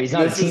 So he's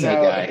not a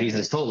teammate guy. He's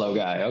a solo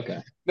guy. Okay.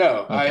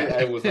 No, okay.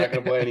 I was not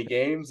going to play any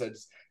games.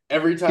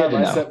 Every time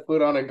I set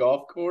foot on a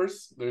golf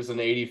course, there's an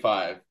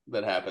 85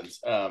 that happens.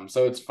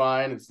 So it's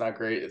fine. It's not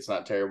great. It's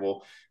not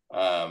terrible.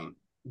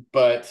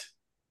 But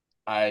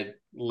I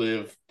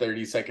live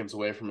 30 seconds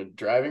away from a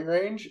driving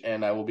range,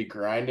 and I will be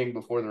grinding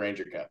before the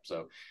Ranger Cup.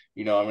 So,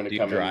 I'm going to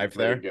come drive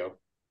there. Go.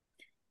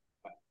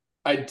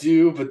 I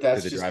do, but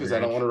that's just because I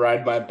don't want to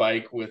ride my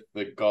bike with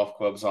the golf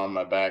clubs on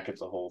my back.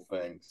 It's a whole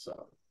thing.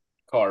 So,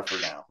 car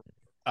for now.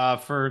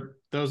 For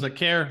those that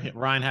care,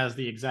 Ryan has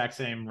the exact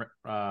same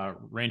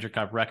Ranger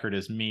Cup record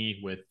as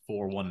me with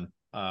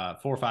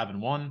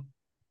 4-5-1.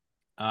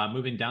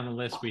 Moving down the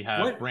list, we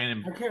have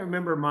Brandon. I can't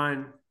remember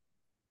mine.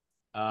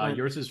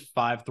 Yours is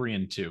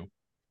 5-3-2.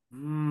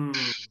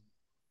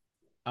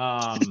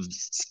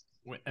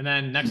 And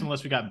then next on the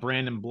list, we got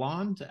Brandon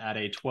Blonde at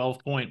a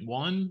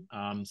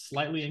 12.1,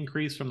 slightly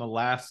increased from the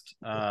last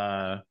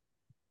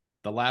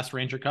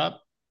Ranger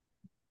Cup.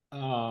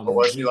 What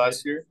was he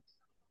last year?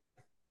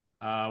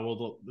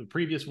 Well, the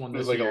previous one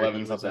this year,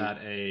 11 was at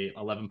a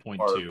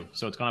 11.2,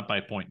 so it's gone up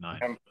by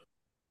 0.9.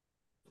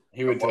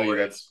 He would tell you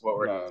that's what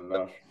we're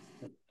no.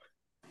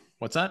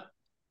 What's that?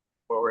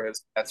 What were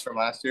his stats from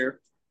last year?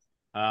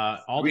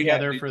 All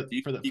together for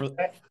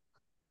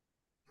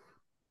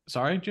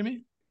Sorry,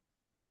 Jimmy?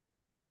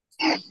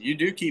 You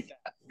do keep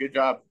that. Good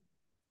job.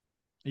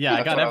 Yeah,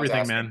 I got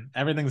everything, man.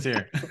 Everything's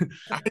here.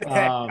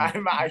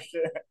 I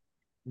should.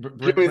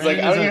 Jimmy's like,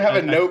 I don't even have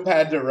a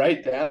notepad to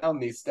write down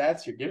these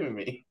stats you're giving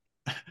me.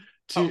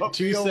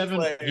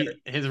 2-7.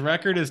 His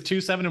record is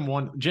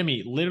 2-7-1.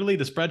 Jimmy, literally,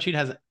 the spreadsheet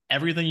has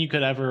everything you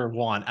could ever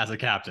want as a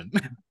captain.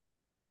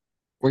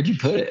 Where'd you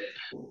put it?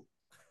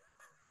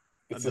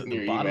 It's in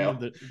your email.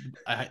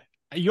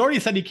 You already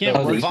said you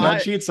can't work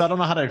spreadsheets, so I don't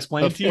know how to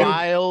explain it to you.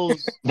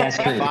 That's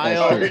true.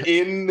 Files are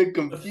in the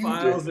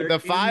computer. The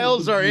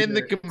files are in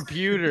the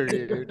computer,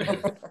 dude.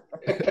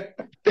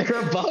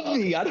 They're above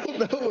me. I don't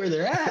know where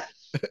they're at.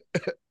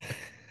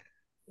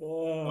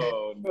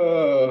 Oh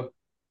no.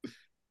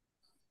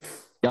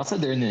 Y'all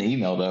said they're in the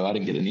email, though. I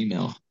didn't get an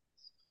email.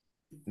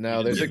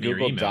 No, there's a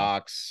Google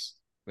Docs.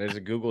 There's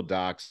a Google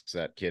Docs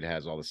that kid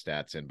has all the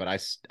stats in. But I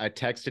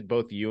texted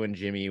both you and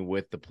Jimmy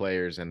with the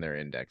players and their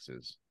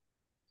indexes.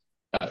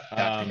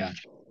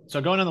 So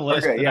going on the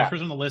list, Okay, the yeah. next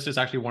person on the list is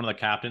actually one of the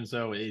captains,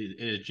 though. It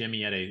is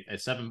Jimmy at a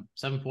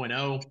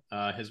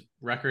 7.0. His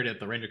record at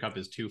the Ranger Cup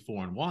is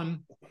 2-4-1.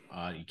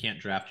 You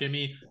can't draft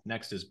Jimmy.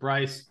 Next is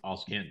Bryce.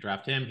 Also can't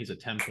draft him. He's a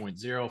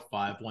 10.0,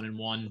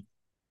 5-1-1.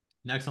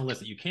 Next on the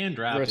list that you can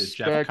draft is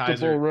Jeff Respectable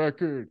Kaiser.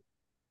 record.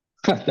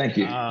 Thank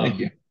you. Thank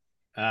you.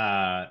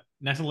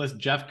 Next on the list,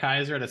 Jeff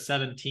Kaiser at a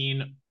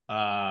 17.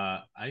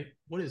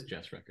 What is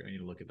Jeff's record? I need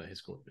to look at his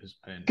score.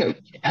 Go.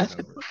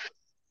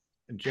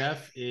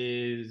 Jeff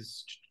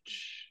is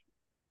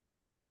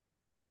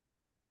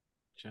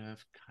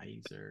Jeff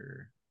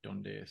Kaiser.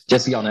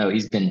 Just so y'all know,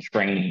 he's been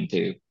training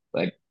too.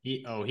 Like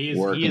he is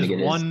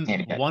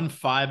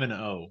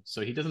 1-5-0.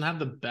 So he doesn't have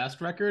the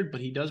best record,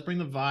 but he does bring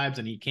the vibes,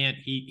 and he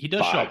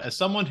does show up as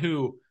someone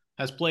who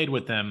has played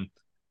with them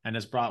and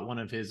has brought one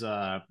of his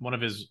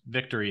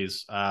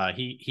victories.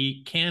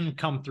 He can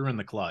come through in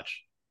the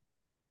clutch.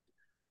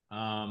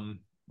 1-5-0.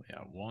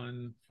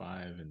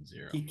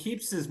 He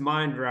keeps his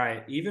mind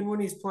right, even when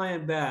he's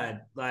playing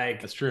bad.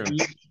 Like that's true.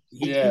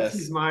 He keeps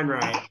his mind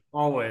right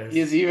always. He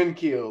is even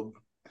keeled.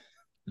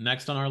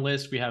 Next on our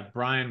list, we have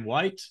Brian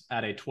White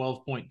at a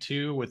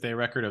 12.2 with a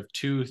record of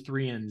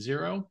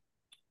 2-3-0.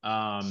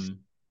 I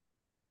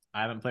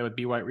haven't played with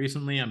B White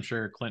recently. I'm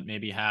sure Clint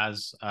maybe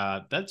has.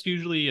 That's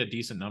usually a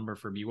decent number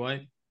for B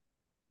White.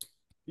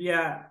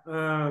 Yeah.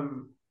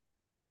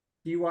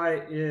 B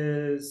White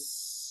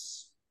is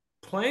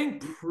playing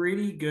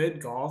pretty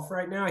good golf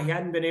right now. He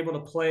hadn't been able to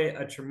play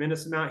a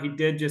tremendous amount. He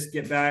did just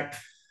get back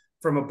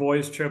from a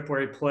boys trip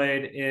where he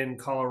played in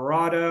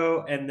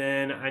Colorado. And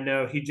then I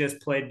know he just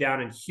played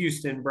down in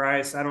Houston.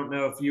 Bryce, I don't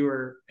know if you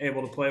were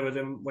able to play with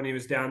him when he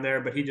was down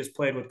there, but he just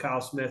played with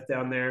Kyle Smith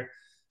down there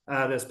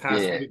this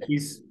past week.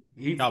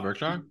 Kyle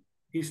Berkshire?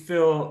 He's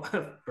Phil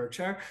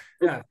Berkshire.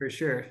 Yeah, for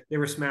sure. They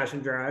were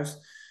smashing drives.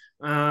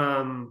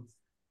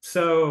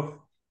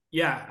 So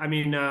yeah, I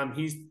mean,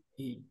 he's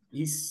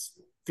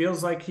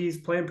feels like he's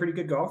playing pretty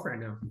good golf right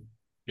now.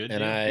 Good.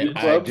 And new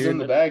clubs in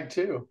the bag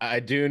too. I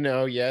do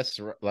know, yes,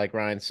 like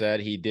Ryan said,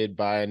 he did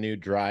buy a new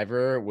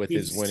driver with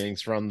his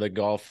winnings from the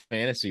Golf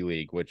Fantasy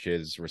League, which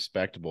is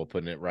respectable,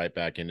 putting it right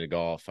back into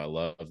golf. I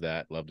love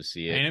that. Love to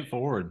see it. Paying it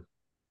forward.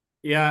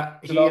 Yeah,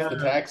 he off the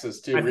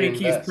taxes too. I think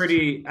he's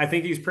pretty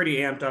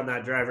amped on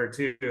that driver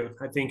too.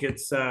 I think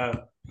it's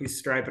he's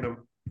striping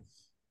him.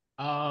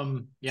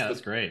 Yeah,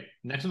 that's great.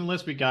 Next on the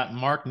list, we got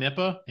Mark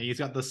Nippa. He's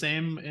got the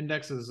same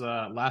index as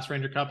last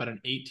Ranger Cup at an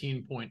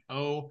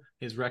 18.0.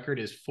 His record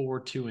is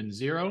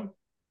 4-2-0.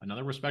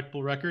 Another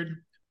respectable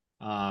record.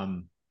 I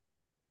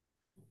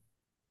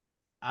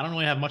don't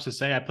really have much to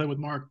say. I played with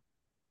Mark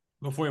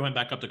before he went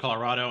back up to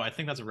Colorado. I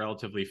think that's a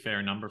relatively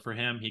fair number for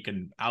him. He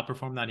can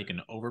outperform that. He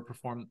can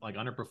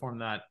underperform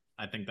that.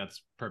 I think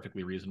that's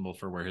perfectly reasonable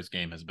for where his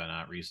game has been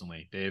at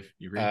recently. Dave,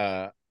 you agree?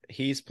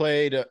 He's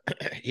played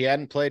he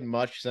hadn't played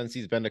much since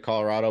he's been to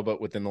Colorado, but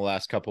within the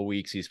last couple of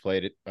weeks he's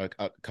played it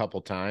a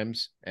couple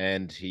times,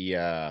 and he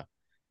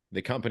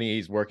the company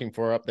he's working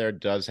for up there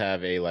does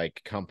have a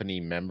like company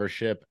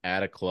membership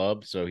at a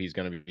club, so he's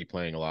going to be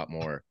playing a lot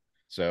more.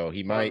 So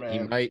he might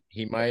you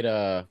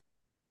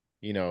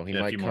know, he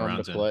might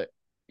come to play.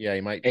 Yeah,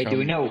 he might. Hey, do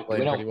we know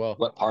well.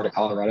 what part of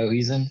Colorado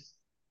he's in?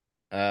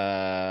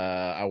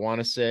 I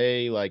want to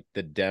say like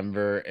the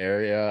Denver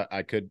area.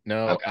 Okay.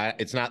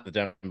 It's not the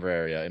Denver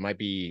area. It might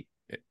be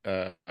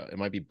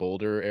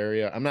Boulder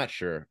area. I'm not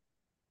sure.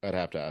 I'd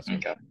have to ask him.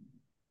 Okay.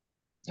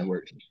 That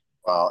works.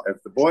 Well,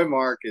 if the boy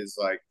Mark is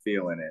like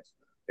feeling it,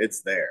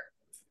 it's there.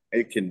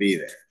 It can be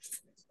there.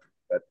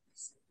 But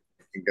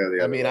it can go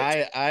the other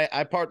way.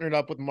 I partnered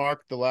up with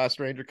Mark the last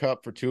Ranger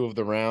Cup for 2 of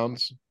the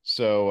rounds.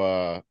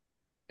 So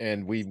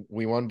and we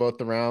won both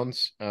the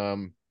rounds.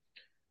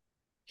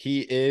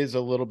 He is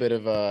a little bit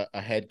of a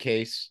head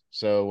case.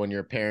 So when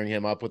you're pairing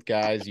him up with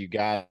guys, you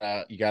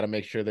gotta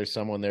make sure there's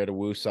someone there to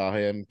woo-saw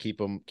him, keep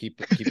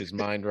his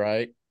mind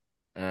right.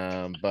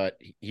 But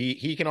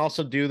he can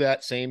also do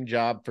that same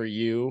job for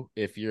you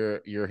if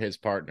you're his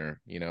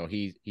partner. You know,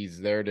 he's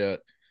there to,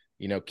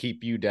 you know,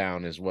 keep you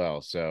down as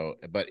well. So,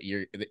 but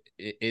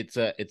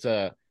it's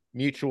a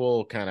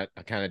mutual kind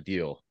of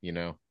deal, you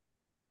know.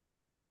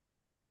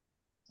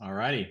 All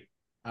righty.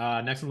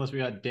 Next on the list, we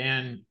got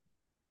Dan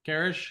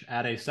Karish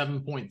at a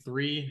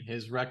 7.3.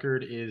 His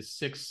record is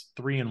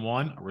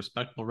 6-3-1, a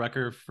respectable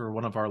record for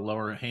one of our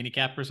lower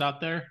handicappers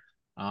out there.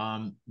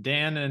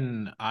 Dan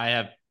and I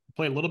have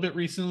played a little bit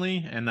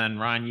recently, and then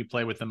Ryan, you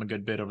played with them a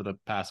good bit over the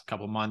past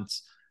couple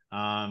months.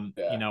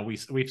 You know,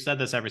 we've said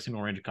this every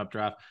single Ranger Cup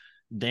draft.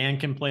 Dan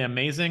can play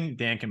amazing.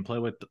 Dan can play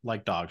with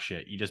like dog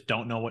shit. You just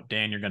don't know what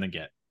Dan you're gonna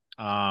get.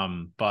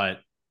 But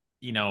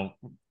you know,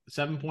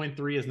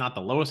 7.3 is not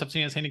the lowest I've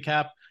seen his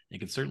handicap. It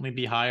could certainly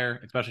be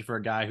higher, especially for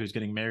a guy who's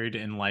getting married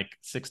in like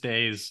 6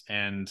 days.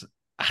 And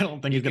I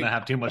don't think he's going to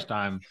have too much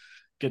time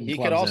getting He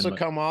could also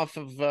come off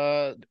of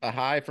a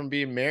high from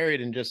being married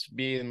and just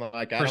being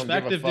like, I don't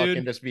give a fuck,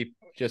 and just be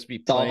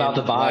It's all about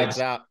the vibes.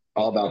 Out.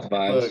 All about the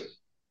vibes. Look,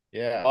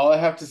 yeah. All I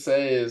have to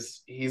say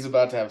is he's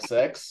about to have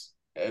sex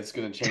it's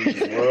going to change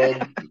his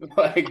world.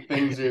 Like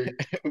things are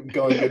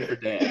going good for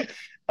Dan.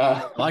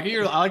 I like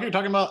you're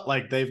talking about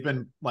like they've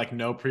been like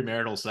no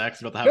premarital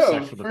sex, about to have No,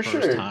 sex for the first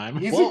sure. time.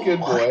 He's a good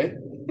boy.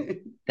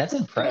 That's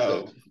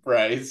impressive. No,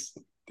 Bryce.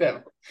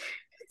 Damn.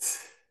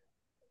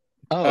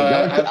 Oh,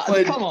 I've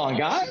played. come on,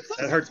 guys.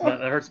 That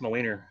hurts my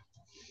wiener.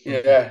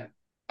 Yeah,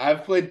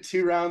 I've played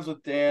 2 rounds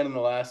with Dan in the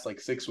last like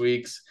 6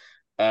 weeks.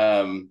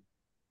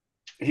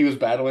 He was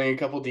battling a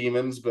couple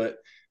demons, but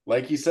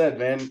like you said,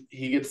 man,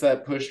 he gets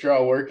that push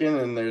draw working,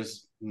 and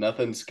there's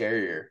nothing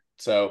scarier.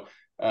 So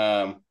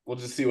we'll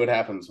just see what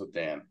happens with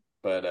Dan.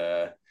 But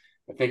I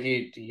think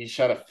he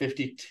shot a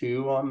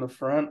 52 on the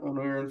front when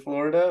we were in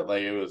Florida.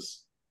 Like it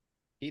was.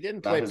 He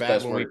didn't play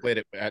bad when we played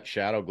it at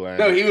Shadow Glen.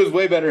 No, he was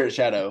way better at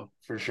Shadow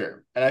for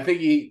sure. And I think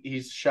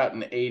he's shot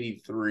an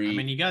 83. I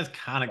mean, you guys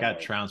kind of got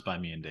trounced by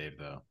me and Dave,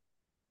 though.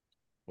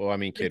 Well, I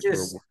mean, kid,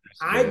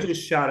 I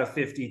just shot a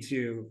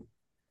 52.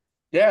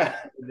 Yeah.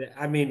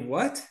 I mean,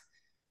 what?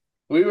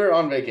 We were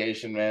on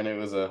vacation, man. It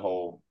was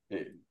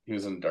he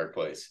was in a dark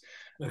place.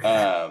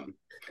 Okay.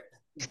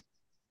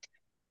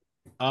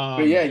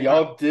 But yeah,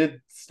 y'all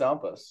did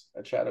stomp us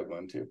at Shadow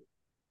Glen too.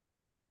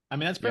 I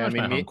mean, that's pretty much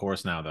my home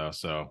course now, though.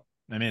 So,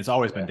 I mean, it's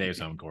always been Dave's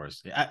home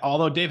course.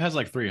 Although Dave has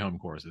like 3 home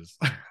courses.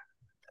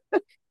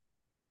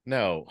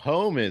 No,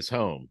 home is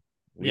home.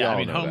 I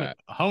mean,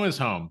 home is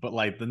home, but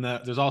like then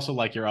there's also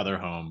like your other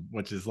home,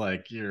 which is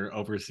like your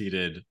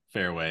overseeded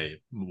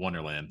fairway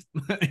Wonderland.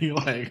 You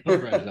like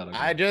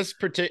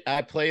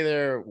I play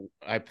there.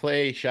 I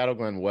play Shadow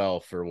Glen well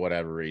for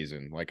whatever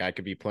reason. Like I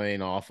could be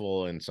playing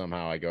awful, and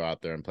somehow I go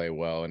out there and play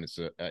well, and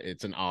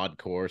it's an odd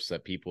course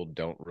that people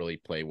don't really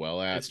play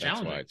well at.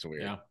 That's why it's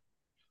weird. Yeah.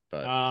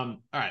 But all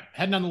right,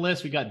 heading on the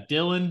list, we got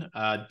Dylan.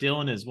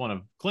 Dylan is one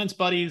of Clint's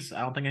buddies.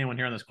 I don't think anyone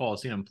here on this call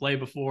has seen him play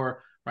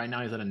before. Right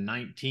now he's at a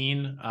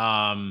 19.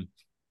 I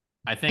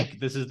think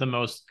this is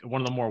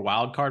one of the more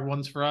wild card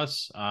ones for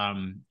us.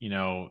 You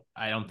know,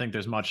 I don't think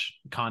there's much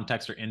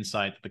context or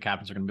insight that the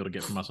captains are going to be able to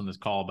get from us on this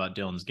call about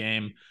Dylan's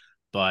game,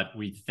 but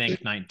we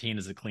think 19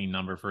 is a clean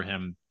number for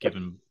him,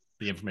 given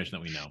the information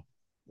that we know.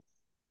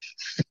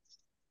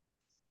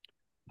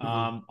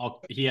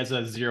 He has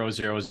a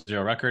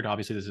 0-0-0 record.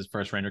 Obviously, this is his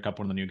first Ryder Cup,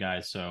 one of the new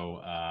guys.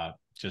 So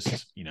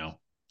just, you know,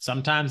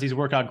 sometimes these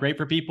work out great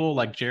for people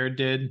like Jared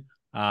did,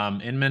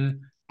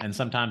 Inman, and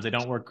sometimes they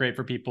don't work great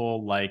for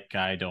people like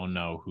I don't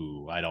know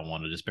who. I don't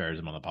want to disparage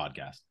them on the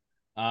podcast.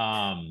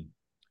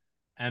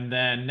 And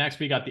then next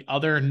we got the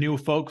other new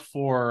folk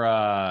for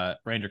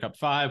Ryder Cup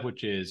 5,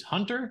 which is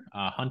Hunter.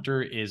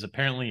 Hunter is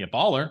apparently a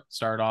baller.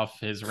 Started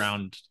off his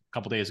round a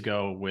couple days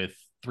ago with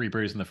 3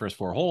 birdies in the first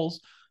 4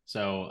 holes.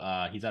 So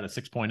he's at a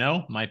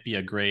 6.0. Might be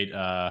a great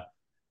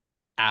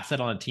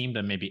asset on a team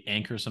to maybe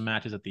anchor some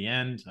matches at the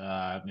end,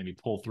 maybe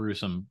pull through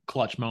some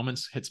clutch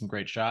moments, hit some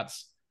great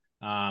shots.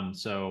 Clint,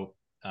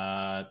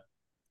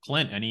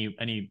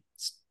 any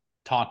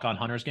talk on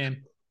Hunter's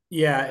game?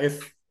 Yeah,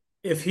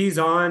 if he's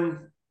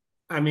on,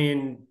 I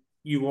mean,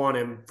 you want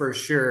him for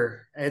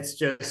sure. It's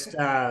just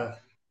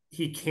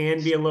he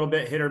can be a little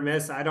bit hit or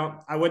miss.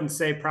 I wouldn't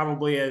say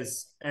probably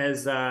as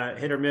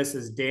hit or miss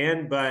as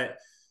Dan, but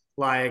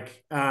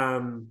like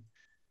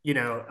you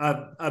know,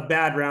 a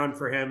bad round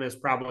for him is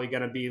probably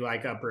going to be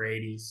like upper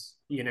 80s.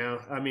 You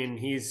know, I mean,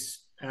 he's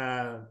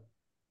a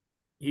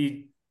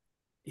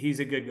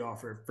good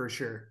golfer for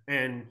sure,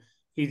 and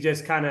he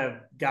just kind of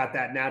got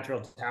that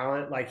natural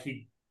talent. Like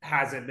he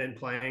hasn't been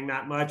playing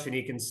that much, and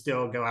he can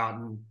still go out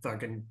and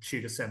fucking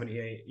shoot a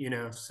 78. You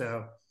know,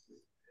 so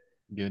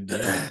good deal.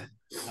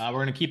 We're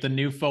going to keep the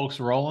new folks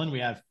rolling. We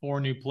have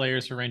 4 new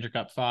players for Ryder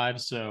Cup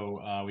 5,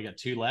 so we got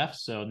 2 left.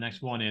 So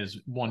next one is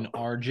one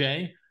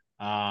RJ,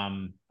 a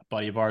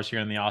buddy of ours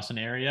here in the Austin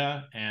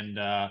area, and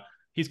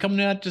he's coming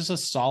in at just a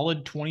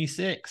solid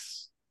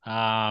 26.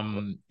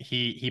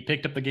 He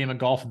picked up the game of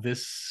golf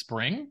this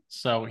spring,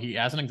 so he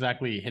hasn't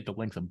exactly hit the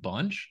links a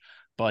bunch,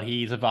 but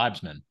he's a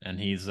vibesman, and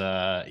he's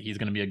going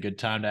to be a good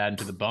time to add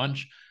into the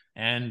bunch.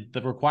 And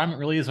the requirement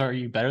really is, are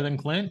you better than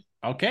Clint?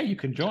 Okay, you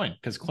can join,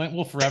 because Clint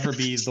will forever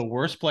be the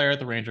worst player at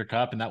the Ryder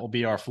Cup, and that will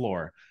be our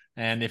floor.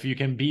 And if you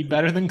can be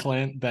better than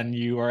Clint, then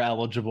you are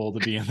eligible to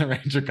be in the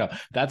Ryder Cup.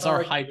 That's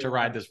our height to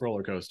ride this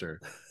roller coaster.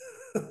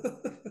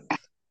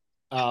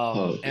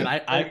 And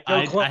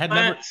I had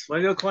never. Way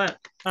to go, Clint.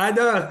 I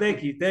know.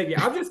 Thank you.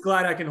 I'm just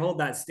glad I can hold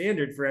that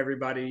standard for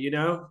everybody. You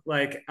know,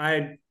 like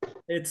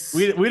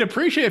we'd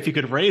appreciate if you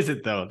could raise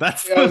it though.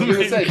 That's I was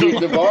gonna say,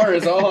 dude, the bar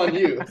is all on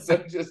you. So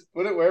just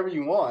put it wherever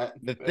you want.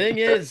 The thing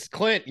is,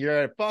 Clint,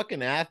 you're a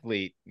fucking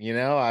athlete. You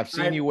know, I've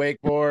seen you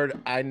wakeboard.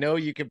 I know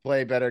you can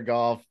play better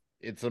golf.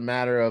 It's a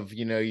matter of,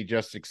 you know, you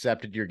just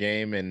accepted your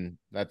game, and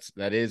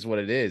that is what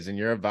it is. And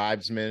you're a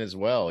vibesman as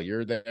well.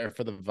 You're there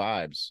for the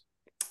vibes.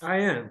 I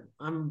am.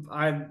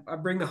 I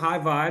bring the high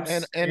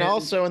vibes, and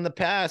also in the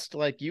past,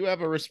 like you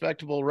have a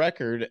respectable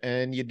record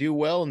and you do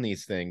well in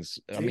these things.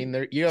 I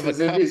mean, you have a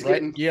cup,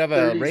 right? You have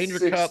a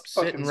Ryder Cup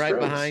sitting right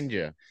behind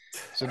you.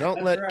 So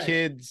don't let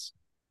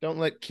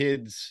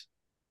kids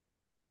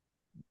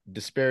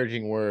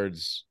disparaging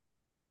words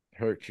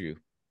hurt you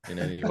in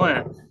any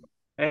way.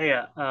 Hey,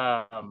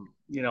 I'm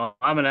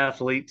an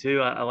athlete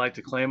too. I like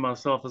to claim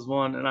myself as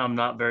one, and I'm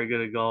not very good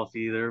at golf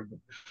either.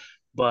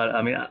 But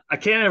I mean, I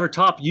can't ever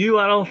top you,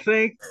 I don't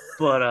think.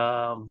 But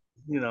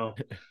you know,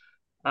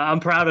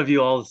 I'm proud of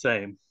you all the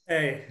same.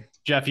 Hey,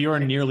 Jeff, you are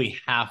nearly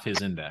half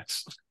his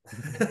index.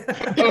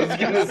 I was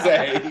gonna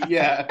say,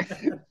 yeah.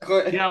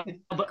 Yeah,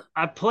 but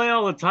I play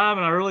all the time,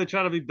 and I really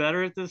try to be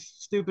better at this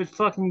stupid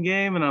fucking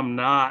game, and I'm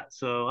not.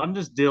 So I'm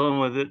just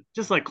dealing with it,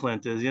 just like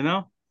Clint is, you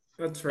know.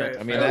 that's right.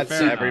 I mean, Fair- that's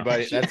fair enough.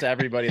 everybody. That's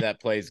everybody that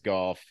plays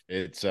golf.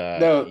 It's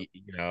No.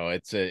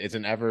 it's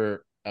an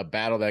ever a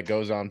battle that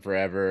goes on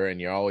forever,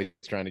 and you're always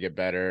trying to get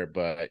better,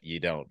 but you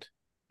don't.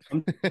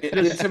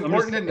 It's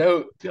important to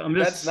note I'm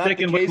that's just not the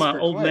sticking with case my for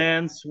old Clint.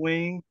 man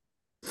swing.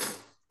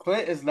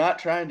 Clint is not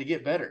trying to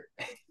get better.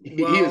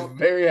 He Well- is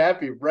very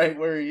happy right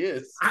where he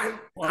is. I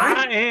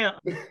am.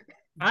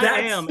 I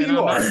That's- am, and You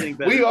I'm not are. getting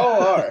better. We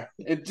all are.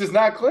 It's just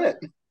not Clint.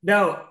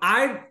 No,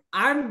 I'm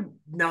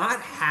not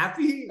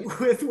happy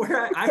with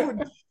where I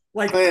would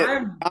like.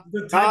 Clint, I'm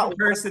the type of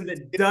person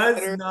that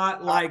does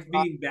not like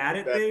being bad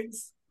at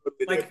things.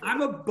 Like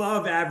I'm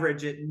above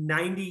average at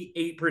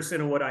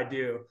 98% of what I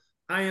do.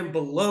 I am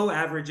below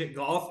average at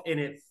golf, and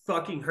it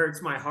fucking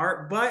hurts my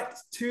heart. But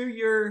to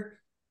your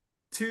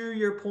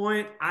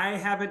point, I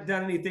haven't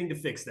done anything to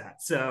fix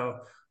that. So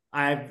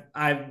I've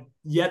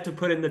yet to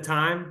put in the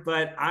time,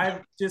 but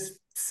I've just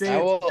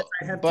said I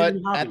have too but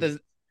many hobbies.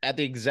 at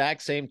the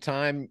exact same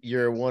time,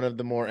 you're one of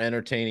the more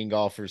entertaining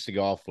golfers to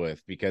golf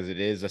with because it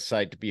is a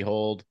sight to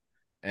behold,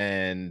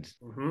 and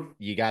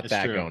you got It's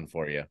that true. going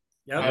for you.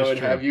 Yep. I would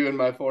true. have you in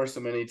my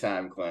foursome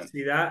anytime, Clint.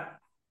 See that?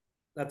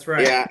 That's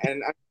right. Yeah, and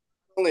not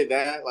only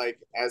that, like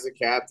as a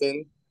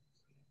captain,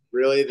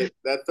 really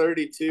that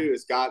 32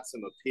 has got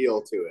some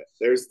appeal to it.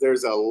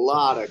 There's a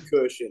lot of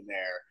cushion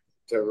there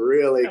to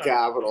really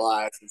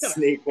capitalize and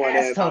sneak one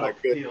in on a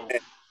good day.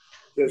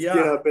 Just get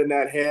up in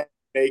that head,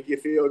 make you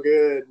feel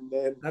good, and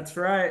then That's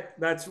right.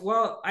 That's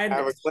well.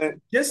 have a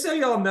Clint. Just so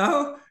y'all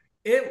know,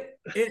 it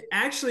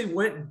actually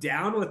went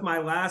down with my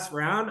last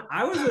round.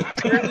 I was a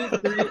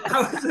 33.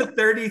 I was a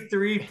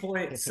 33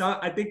 point.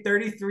 I think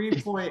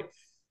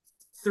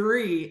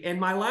 33.3, and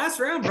my last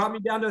round brought me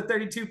down to a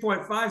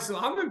 32.5. So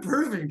I'm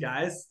improving,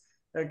 guys.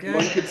 Okay.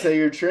 One could say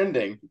you're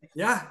trending.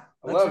 Yeah.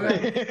 I love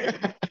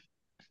it.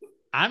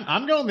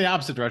 I'm going the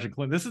opposite direction,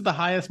 Clint. This is the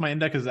highest my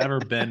index has ever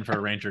been for a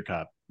Ranger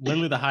Cup.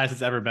 Literally the highest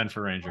it's ever been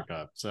for Ranger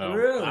Cup. So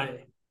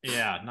really,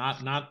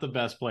 not the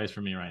best place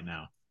for me right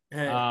now.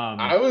 hey.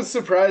 I was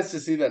surprised to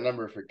see that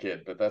number for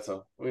Kid, but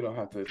we don't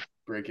have to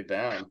break it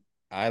down.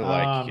 I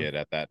like Kid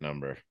at that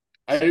number.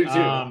 I do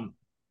too.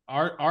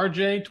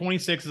 RJ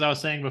 26, as I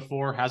was saying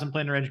before, hasn't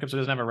played in a Ranger Cup, so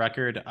doesn't have a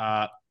record.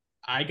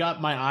 I got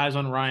my eyes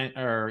on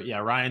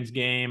Ryan's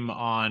game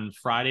on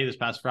Friday, this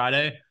past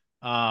Friday.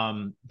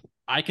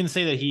 I can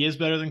say that he is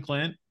better than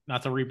Clint.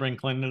 Not to rebring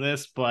Clint into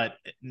this, but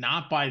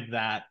not by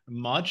that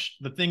much.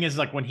 The thing is,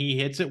 like when he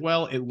hits it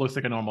well, it looks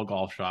like a normal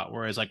golf shot.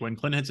 Whereas, like when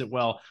Clint hits it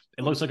well,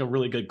 it looks like a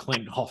really good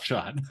Clint golf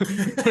shot.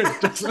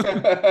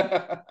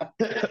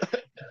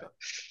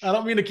 I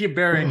don't mean to keep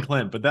burying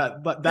Clint, but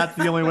that's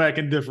the only way I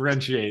can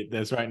differentiate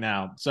this right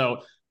now.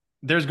 So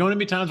there's going to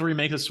be times where he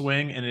makes a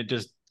swing and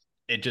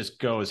it just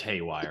goes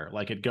haywire.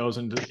 Like it goes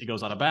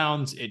out of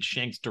bounds. It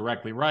shanks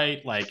directly right.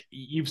 Like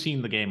you've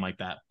seen the game like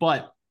that.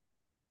 But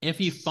if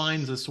he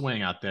finds a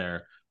swing out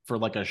there for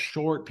like a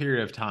short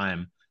period of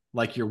time,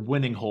 like you're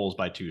winning holes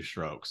by 2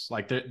 strokes.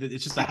 Like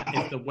it's just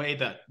it's the way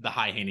that the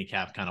high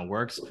handicap kind of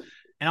works.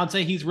 And I'd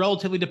say he's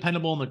relatively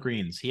dependable on the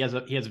greens. He has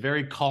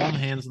very calm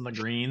hands on the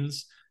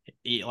greens.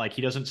 He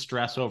doesn't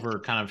stress over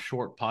kind of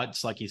short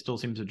putts. Like he still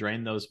seems to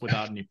drain those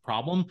without any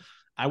problem.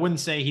 I wouldn't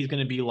say he's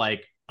going to be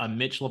like a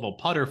Mitch level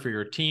putter for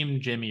your team,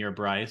 Jimmy or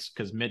Bryce,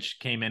 because Mitch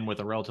came in with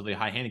a relatively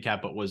high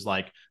handicap, but was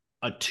like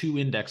a 2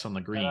 index on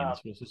the greens,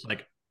 which is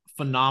like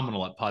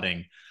phenomenal at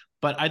putting.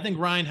 But I think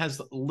Ryan has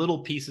little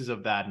pieces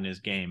of that in his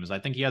games. I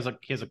think he has a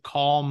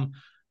calm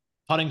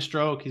putting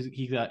stroke.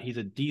 He's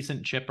a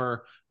decent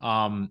chipper.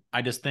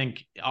 I just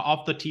think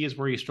off the tee is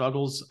where he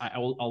struggles.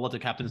 I'll let the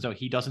captains know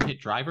he doesn't hit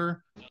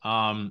driver.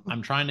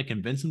 I'm trying to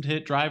convince him to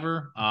hit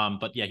driver.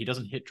 But yeah, he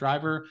doesn't hit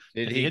driver.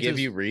 Did he give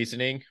you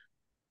reasoning?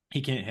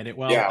 He can't hit it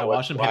well. Yeah, I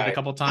watched him hit it a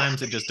couple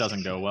times. It just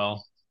doesn't go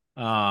well.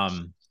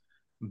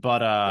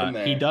 But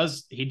he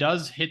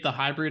does hit the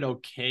hybrid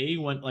okay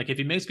when like if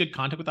he makes good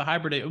contact with the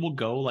hybrid, it will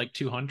go like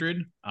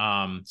 200.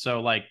 So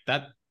like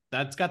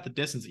that's got the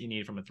distance that you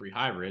need from a 3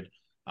 hybrid.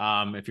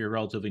 If you're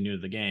relatively new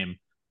to the game.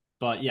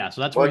 But yeah, so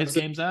that's where his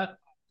game's at.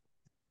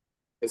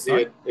 Does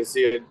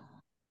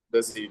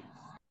he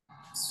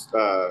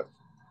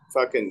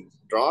fucking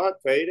draw it,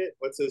 fade it?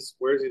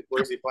 Where's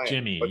he playing?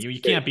 Jimmy, you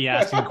can't be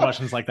asking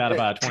questions like that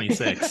about a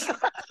 26.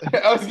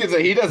 I was gonna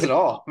say he does it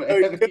all,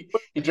 man.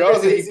 He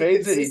draws it, he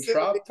fades it, he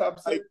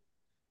tops it.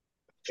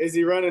 Is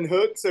he running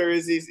hooks or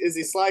is he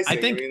slicing? I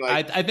think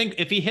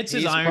if he hits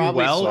his he's iron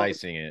probably well,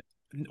 slicing it.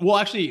 Well,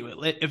 actually,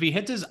 if he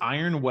hits his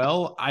iron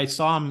well, I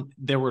saw him.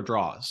 There were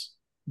draws,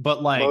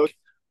 but like,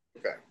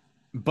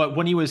 but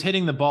when he was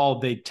hitting the ball,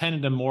 they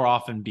tended to more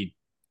often be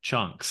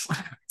chunks,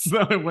 so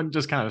it wasn't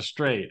just kind of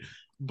straight.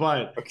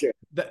 but Okay.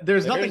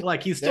 there's nothing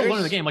like he's still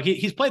learning the game. Like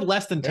he's played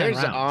less than 10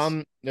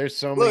 rounds. There's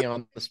so many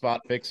on the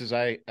spot fixes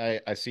I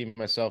see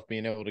myself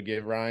being able to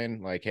give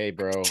Ryan. Like, hey,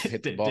 bro,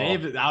 hit the ball.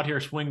 Dave is out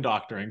here swing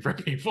doctoring for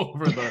people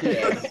for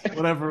the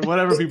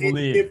whatever people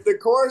need. If the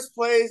course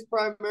plays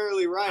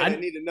primarily right, I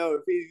need to know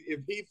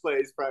if he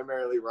plays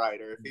primarily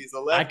right, or if he's a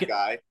left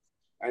guy.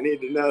 I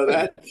need to know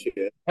that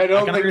shit. I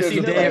don't think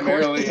there's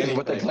primarily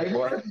what they play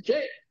for.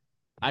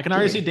 I can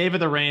already see Dave at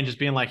the range just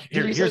being like,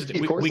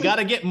 we got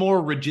to get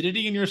more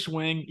rigidity in your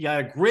swing. You got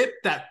to grip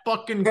that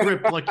fucking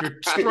grip like you're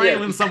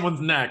strangling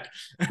someone's neck.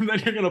 And then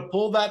you're going to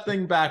pull that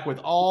thing back with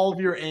all of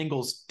your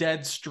angles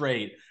dead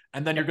straight.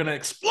 And then you're going to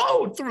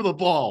explode through the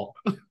ball.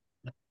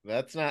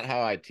 That's not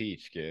how I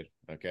teach, kid.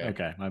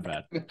 Okay, my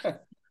bad.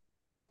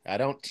 I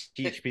don't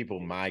teach people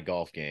my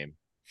golf game.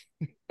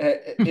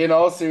 In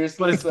all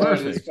seriousness, though,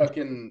 it is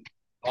fucking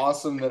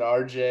awesome that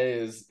RJ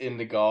is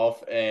into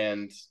golf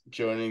and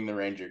joining the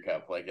Ranger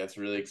Cup. Like, that's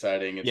really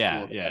exciting. It's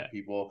cool to have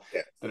people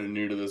that are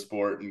new to the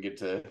sport and get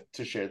to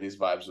share these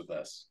vibes with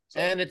us.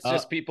 So, and it's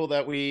just people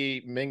that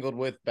we mingled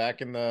with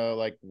back in the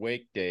like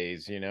wake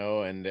days,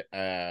 and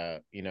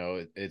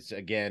it's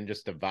again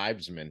just the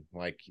vibesmen.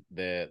 Like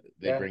they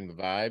bring the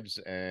vibes,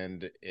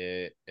 and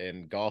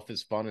golf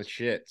is fun as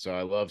shit. So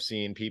I love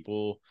seeing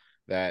people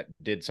that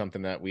did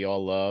something that we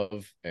all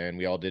love and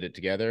we all did it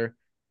together,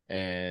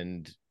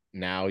 and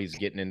now he's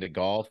getting into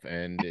golf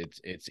and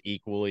it's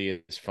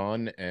equally as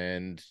fun,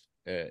 and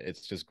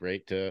it's just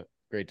great to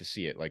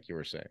see it, like you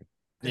were saying.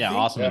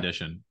 Awesome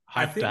addition.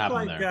 I think to have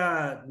like him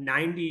there.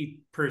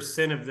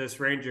 90% of this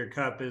Ranger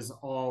Cup is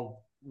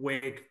all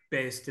wake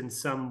based in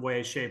some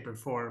way, shape, or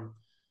form.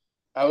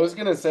 I was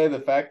gonna say the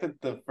fact that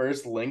the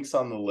first links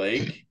on the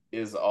lake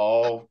is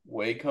all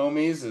wake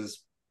homies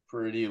is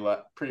pretty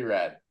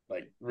rad.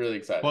 Like, really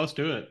excited. Close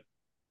to it.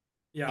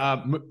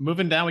 Yeah.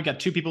 Moving down, we got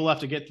 2 people left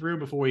to get through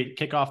before we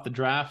kick off the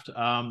draft.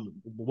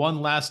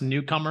 One last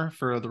newcomer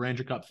for the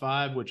Ranger Cup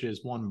 5, which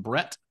is one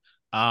Brett.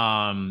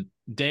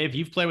 Dave,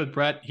 you've played with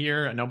Brett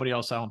here, and nobody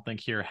else I don't think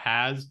here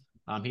has.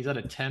 He's at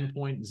a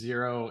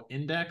 10.0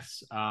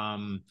 index.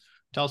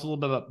 Tell us a little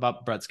bit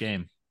about Brett's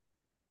game.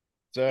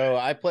 So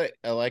I play,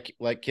 like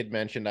Kid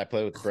mentioned, I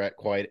play with Brett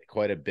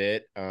quite a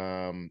bit.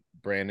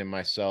 Brandon,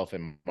 myself,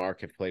 and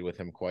Mark have played with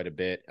him quite a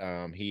bit.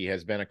 He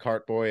has been a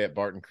cart boy at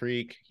Barton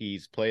Creek.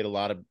 He's played a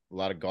lot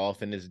of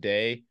golf in his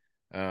day.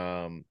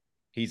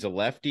 He's a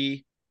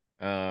lefty.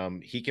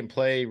 He can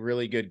play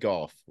really good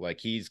golf. Like,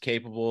 he's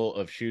capable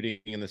of shooting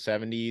in the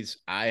 70s.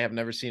 I have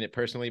never seen it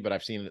personally, but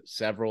I've seen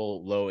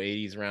several low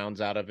 80s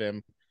rounds out of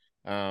him.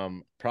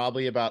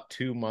 Probably about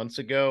 2 months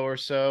ago or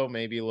so,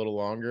 maybe a little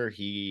longer,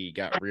 he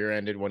got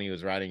rear-ended when he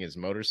was riding his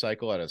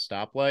motorcycle at a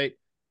stoplight.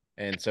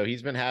 And so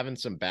he's been having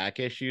some back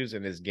issues,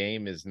 and his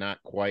game is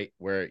not quite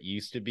where it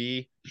used to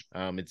be.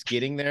 It's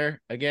getting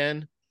there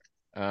again.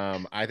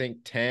 I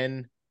think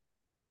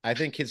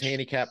his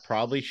handicap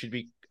probably should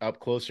be up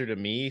closer to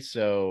me.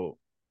 So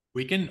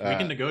we can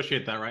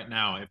negotiate that right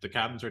now if the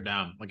captains are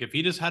down. Like, if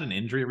he just had an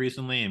injury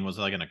recently and was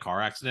like in a car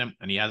accident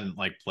and he hasn't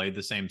like played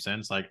the same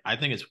since, like, I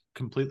think it's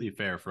completely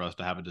fair for us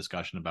to have a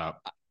discussion about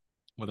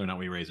whether or not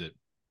we raise it.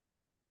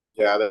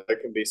 Yeah, there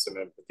can be some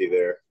empathy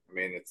there. I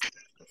mean, it's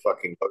a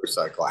fucking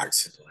motorcycle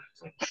accident,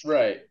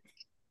 right?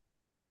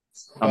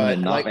 But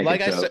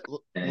like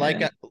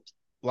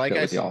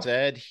I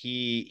said,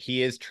 he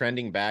is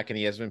trending back, and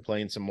he has been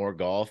playing some more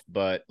golf.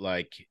 But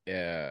like,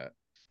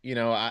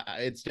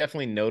 it's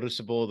definitely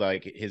noticeable.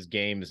 Like, his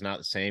game is not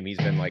the same. He's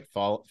been like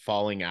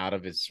falling out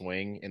of his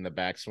swing in the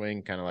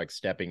backswing, kind of like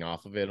stepping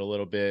off of it a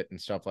little bit and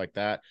stuff like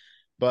that.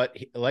 But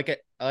like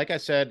I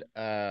said,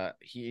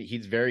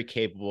 he's very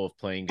capable of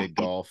playing good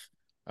golf.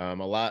 A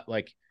lot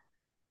like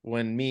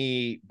when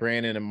me,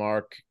 Brandon, and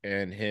Mark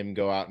and him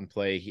go out and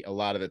play, a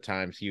lot of the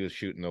times he was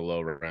shooting the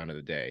low round of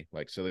the day.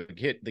 Like, so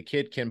the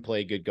kid can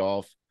play good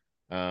golf.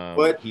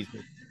 What?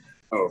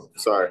 Oh,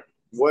 sorry.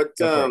 What?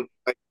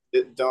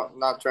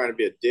 Not trying to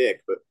be a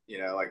dick, but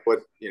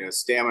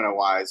stamina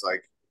wise,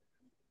 like,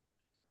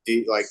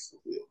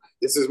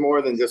 this is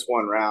more than just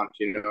one round.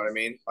 You know what I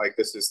mean? Like,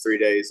 this is 3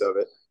 days of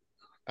it.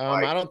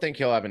 I don't think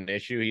he'll have an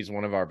issue. He's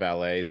one of our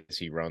valets.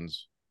 He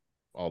runs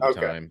all the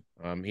time.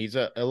 He's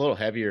a little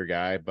heavier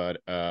guy,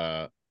 but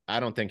I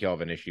don't think he'll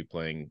have an issue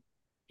playing,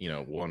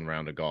 one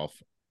round of golf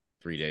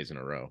 3 days in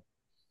a row.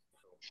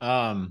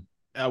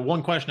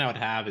 One question I would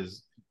have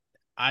is,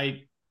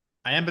 I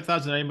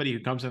empathize with anybody who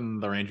comes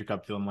in the Ranger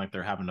Cup feeling like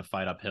they're having to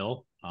fight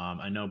uphill.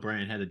 I know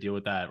Brandon had to deal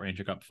with that at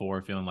Ranger Cup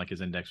 4, feeling like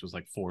his index was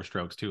like 4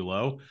 strokes too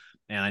low.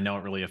 And I know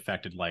it really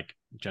affected like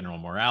general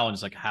morale and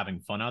just like having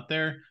fun out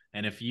there.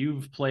 And if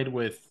you've played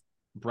with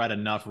Brett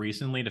enough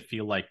recently to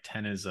feel like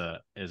 10 is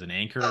an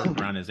anchor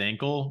around his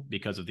ankle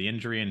because of the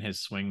injury and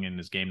his swing and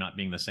his game not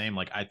being the same,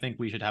 like, I think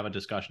we should have a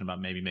discussion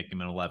about maybe making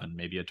him an 11,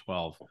 maybe a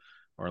 12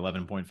 or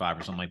 11.5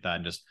 or something like that,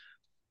 and just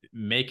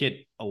make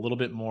it a little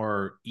bit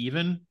more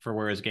even for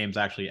where his game's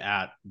actually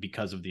at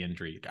because of the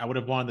injury. I would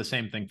have wanted the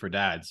same thing for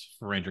Dads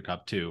for Ranger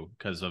Cup 2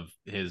 because of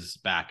his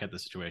back at the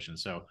situation.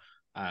 So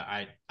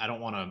I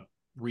don't want to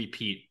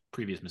repeat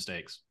previous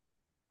mistakes.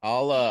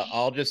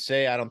 I'll just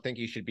say I don't think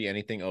you should be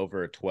anything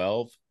over a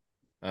 12.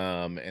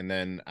 And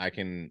then I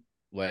can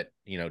let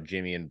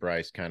Jimmy and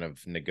Bryce kind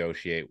of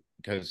negotiate,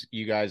 because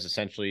you guys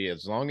essentially,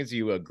 as long as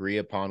you agree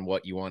upon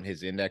what you want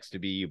his index to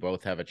be, you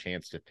both have a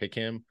chance to pick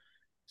him.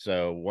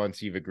 So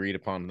once you've agreed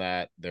upon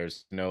that,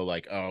 there's no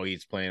like, oh,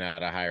 he's playing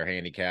at a higher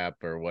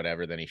handicap or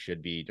whatever than he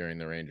should be during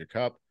the Ranger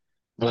Cup.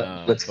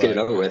 Let's get it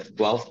over with.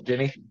 12,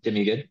 Jimmy? Jimmy,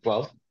 you good?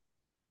 12?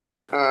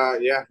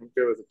 Yeah, I'm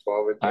good with the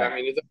 12. Right. I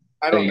mean,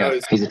 I don't know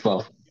He's a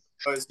 12.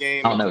 his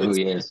game. I don't know who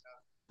he is.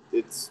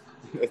 It's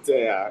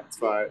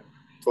fine.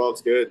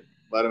 12's good.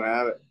 Let him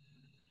have it.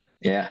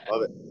 Yeah.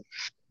 Love it.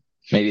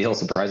 Maybe he'll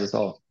surprise us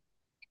all.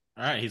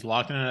 All right, he's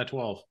locked in at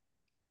 12.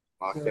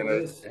 Locked in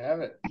it.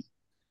 Have it.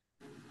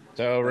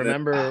 So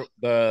remember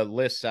the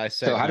list I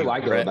said. So how do I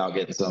go about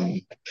getting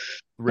some?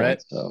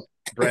 Brett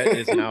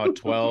is now a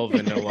 12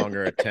 and no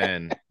longer a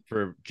 10.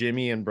 For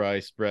Jimmy and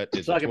Bryce, Brett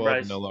is a 12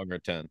 and no longer a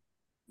 10.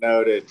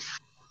 Noted.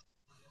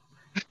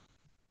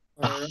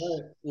 All right.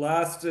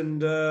 Last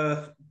and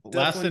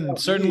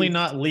certainly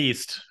not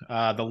least,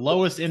 the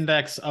lowest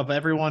index of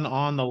everyone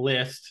on the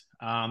list,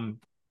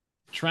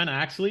 Trent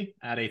Axley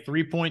at a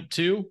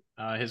 3.2.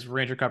 His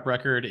Ranger Cup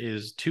record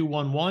is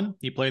 2-1-1.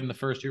 He played in the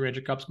first 2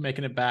 Ranger Cups,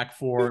 making it back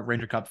for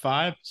Ranger Cup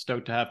 5.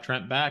 Stoked to have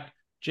Trent back.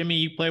 Jimmy,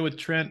 you play with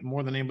Trent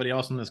more than anybody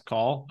else on this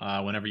call,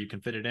 whenever you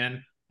can fit it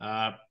in.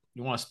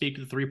 You want to speak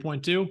to the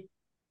 3.2?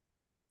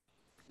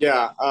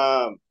 Yeah.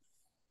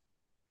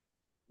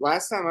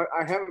 Last time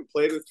I haven't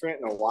played with Trent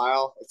in a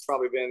while. It's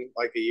probably been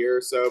like a year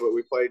or so, but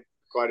we played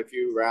quite a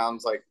few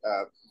rounds like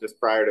just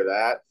prior to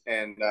that.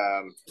 And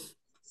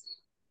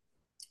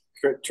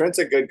Trent's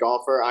a good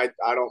golfer. I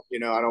don't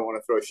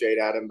want to throw shade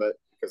at him, but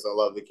because I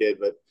love the kid,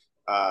 but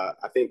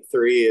I think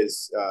 3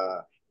 is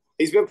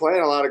he's been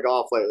playing a lot of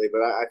golf lately,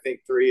 but I think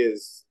 3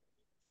 is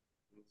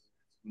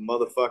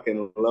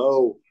motherfucking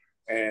low.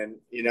 And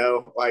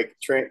like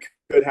Trent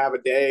could have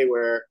a day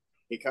where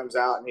he comes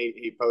out and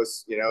he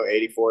posts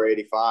 84,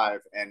 85,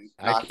 and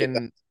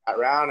that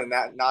round, and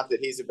that not that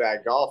he's a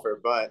bad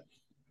golfer, but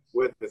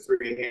with the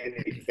 3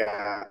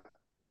 handicap,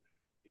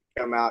 you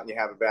come out and you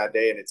have a bad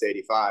day and it's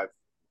 85.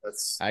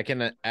 I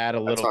can add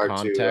a little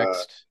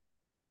context.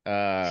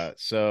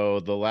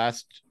 So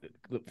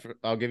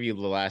I'll give you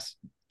the last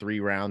 3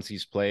 rounds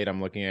he's played. I'm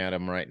looking at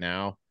him right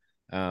now.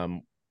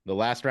 The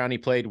last round he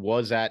played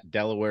was at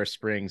Delaware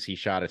Springs. He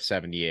shot a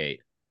 78.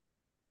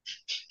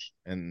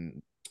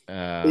 And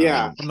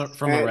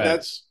from the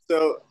Reds.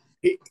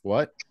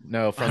 What?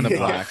 No, from the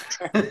Black.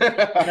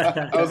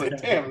 I was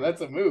like, damn,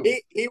 that's a move.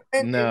 He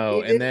went,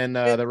 no, and then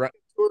the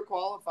tour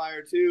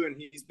qualifier too, and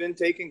he's been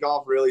taking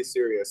golf really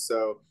serious.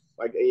 So,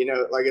 like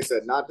I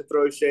said, not to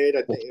throw shade.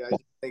 I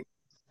think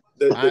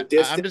the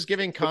distance. I'm just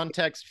giving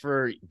context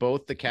for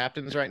both the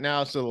captains right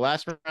now. So the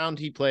last round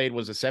he played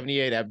was a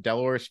 78 at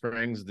Delaware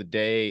Springs.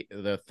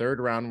 The third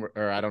round,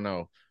 or I don't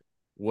know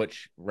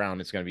which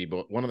round it's going to be,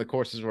 but one of the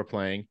courses we're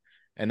playing.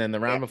 And then the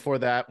round before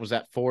that was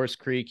at Forest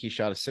Creek. He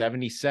shot a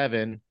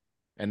 77.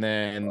 And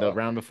then the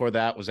round before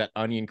that was at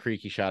Onion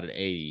Creek. He shot an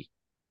 80.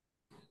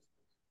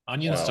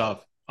 Onion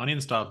stuff.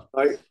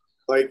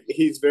 Like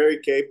he's very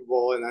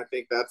capable, and I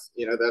think that's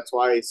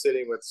why he's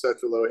sitting with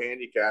such a low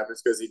handicap,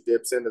 is because he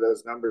dips into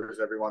those numbers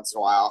every once in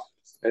a while,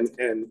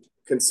 and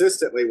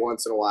consistently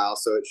once in a while,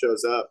 so it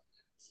shows up,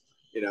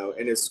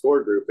 in his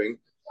score grouping.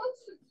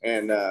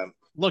 And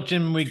look,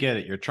 Jim, we get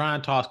it. You're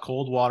trying to toss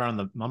cold water on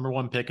the number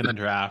 1 pick in the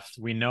draft.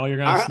 We know you're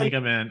going to sneak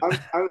him in.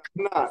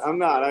 I'm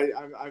not.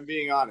 I'm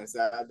being honest.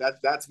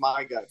 That's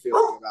my gut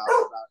feeling about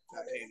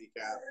that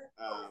handicap.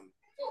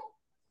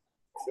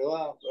 Chill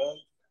out, bro.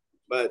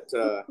 But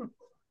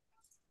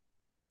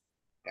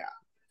yeah,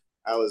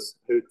 I was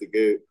Hoot the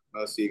Goot.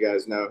 Most of you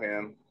guys know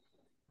him.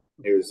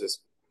 He was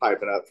just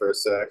piping up for a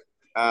sec.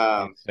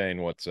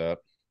 Saying what's up.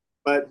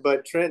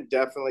 But Trent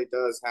definitely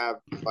does have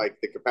like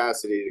the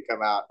capacity to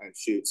come out and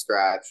shoot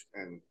scratch,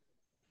 and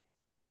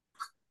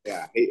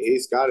yeah,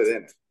 he's got it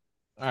in it.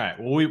 All right.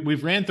 Well,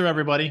 we've ran through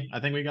everybody. I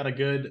think we got a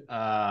good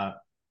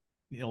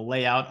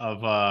layout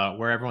of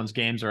where everyone's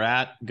games are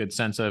at. Good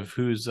sense of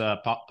who's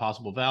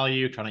possible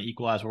value. Trying to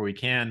equalize where we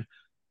can.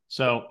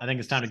 So I think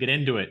it's time to get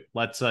into it.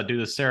 Let's do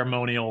the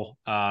ceremonial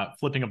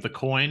flipping of the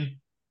coin.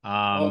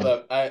 Hold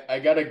up. I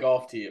got a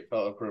golf tee. It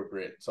felt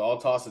appropriate. So I'll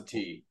toss a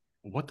tee.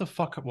 What the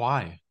fuck?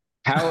 Why?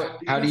 How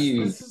do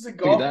you? This is a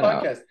golf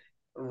podcast. Out?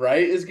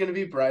 Right is going to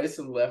be Bryce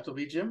and left will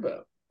be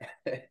Jimbo.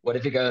 What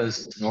if it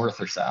goes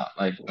north or south?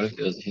 Like, what if it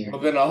goes here?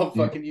 Well, then I'll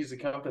fucking use the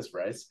compass,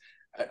 Bryce.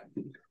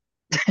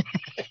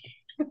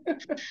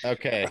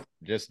 Okay.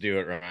 Just do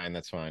it, Ryan.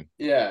 That's fine.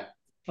 Yeah.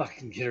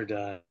 Fucking get her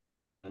done.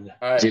 All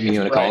right, Jimmy, you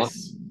want to call it?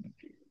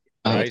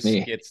 Bryce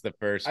gets the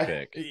first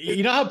pick.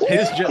 You know how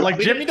pissed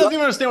Jimmy doesn't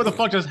even understand what the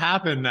fuck just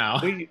happened now.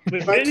 We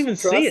didn't even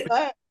see it.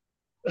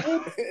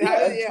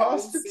 I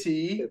tossed the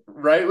tee.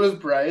 Right was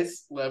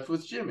Bryce, left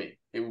was Jimmy.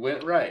 It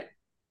went right.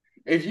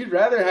 If you'd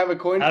rather have a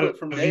coin flip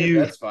from Dave,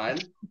 that's fine.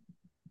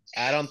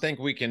 I don't think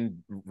we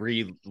can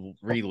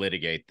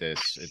relitigate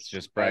this. It's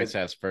just Bryce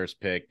has first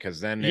pick, because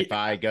then if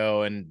I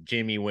go and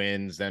Jimmy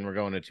wins, then we're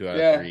going to 2 out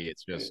of 3.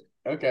 It's just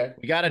Okay.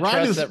 We gotta Ryan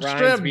trust is that straight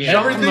Ryan's up being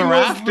jumping from the Everything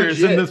was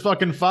rafters in legit. this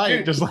fucking fight.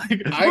 Dude, just like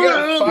I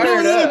got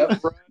fired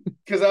up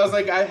because I was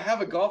like, I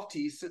have a golf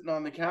tee sitting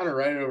on the counter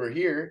right over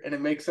here, and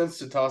it makes sense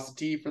to toss a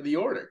tee for the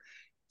order.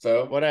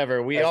 So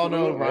whatever. We that's all what we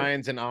know went with.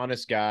 Ryan's an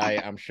honest guy.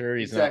 I'm sure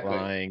he's Exactly.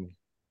 not lying.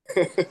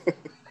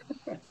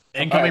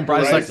 Incoming All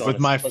right, Bryce Bryce, with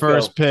my let's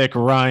first go. pick,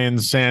 Ryan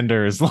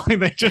Sanders. Like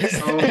they just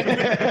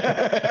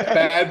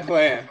Bad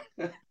plan.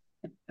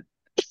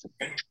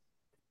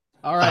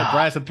 All right,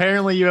 Bryce.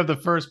 Apparently you have the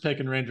first pick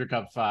in Ranger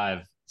Cup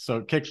 5.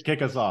 So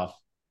kick us off.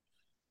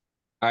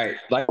 All right,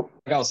 like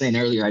I was saying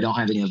earlier, I don't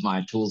have any of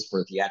my tools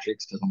for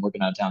theatrics because I'm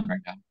working out of town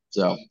right now.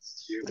 So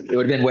it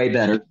would have been way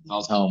better if I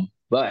was home.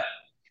 But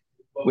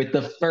with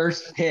the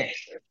first pick,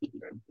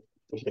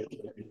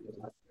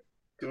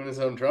 Doing his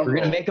own drum we're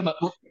roll. gonna make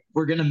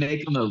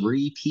him a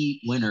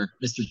repeat winner,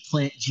 Mr.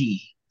 Clint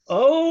G.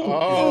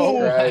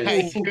 Oh my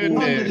Jesus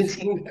goodness.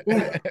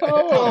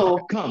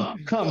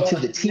 Come to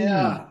the team.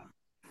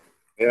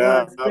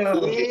 Yeah.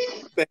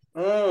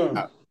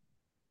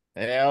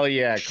 Hell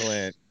yeah,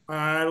 Clint.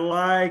 I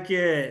like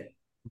it.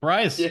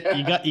 Bryce,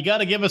 Yeah. you got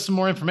to give us some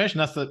more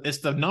information. It's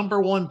the number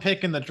 1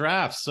 pick in the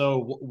draft.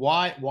 So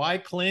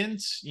why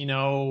Clint?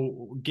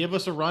 Give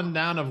us a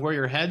rundown of where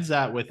your head's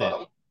at with it.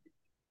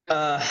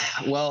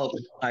 Well,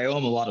 I owe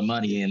him a lot of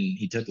money, and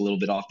he took a little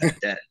bit off that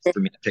debt for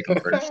me to pick him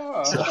first.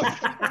 So.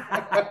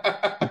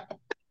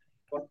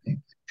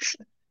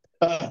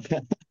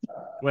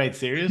 Wait,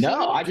 seriously?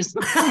 No, I just.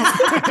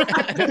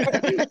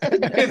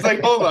 It's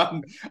like, hold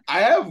on. I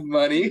have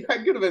money. I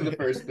could have been the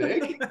first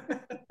pick.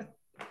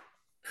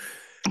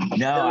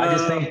 No, I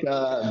just think.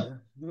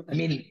 I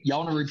mean, y'all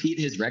want to repeat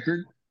his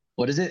record?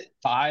 What is it?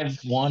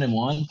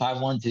 5-1-1,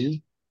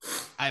 5-1-2.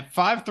 I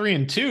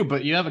 5-3-2,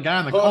 but you have a guy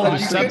on the Hold call on,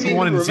 who's you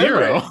couldn't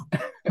 7-1-0.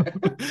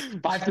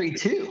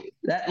 5-3-2.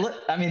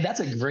 That's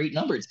a great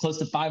number. It's close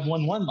to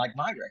 5-1-1, like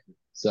my record.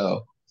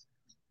 So,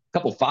 a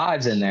couple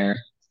fives in there.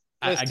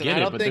 Listen, I get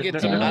it, but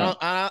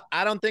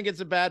I don't think it's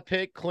a bad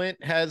pick.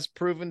 Clint has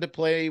proven to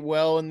play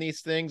well in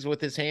these things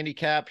with his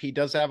handicap. He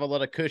does have a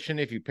lot of cushion.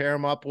 If you pair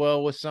him up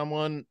well with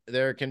someone,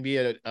 there can be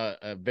a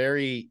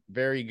very,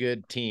 very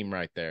good team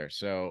right there.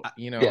 So,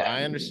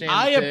 I understand.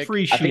 I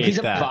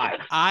appreciate that.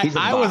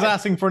 I was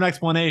asking for an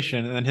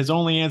explanation, and his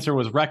only answer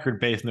was record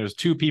based. And there's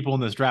 2 people in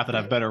this draft that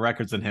have better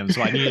records than him,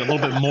 so I need a little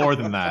bit more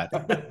than that.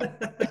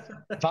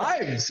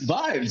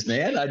 Vibes,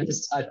 man. I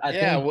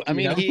think, I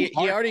mean, he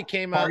already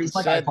came out and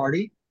like said, party.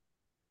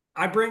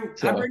 I bring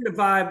the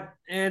vibe,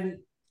 and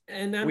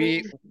I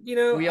mean,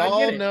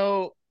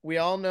 we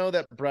all know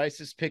that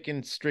Bryce is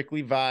picking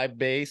strictly vibe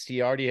based.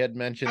 He already had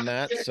mentioned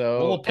that.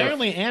 So well,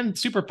 apparently, and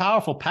super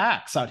powerful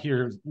packs out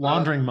here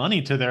laundering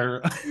money to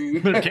their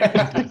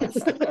camping teams.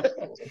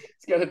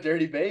 It's got a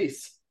dirty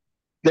base.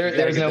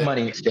 There's no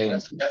money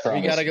exchange.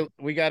 We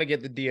gotta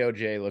get the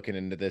DOJ looking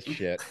into this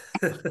shit.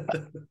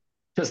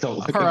 Just don't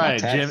look all at my right,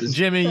 taxes.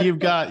 Jimmy, you've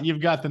got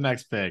the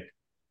next pick.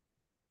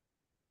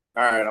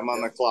 All right, I'm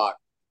on the clock.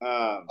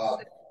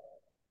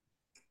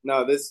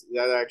 No,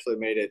 that actually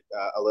made it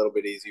a little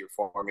bit easier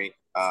for me.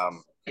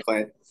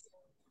 Clint,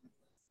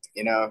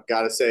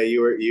 gotta say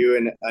you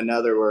and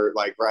another were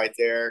like right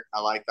there.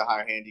 I like the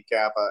high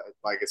handicap.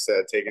 Like I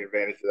said, taking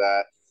advantage of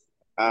that.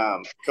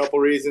 Couple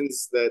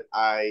reasons that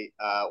I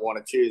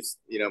want to choose,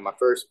 my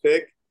first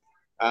pick.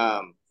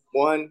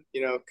 One,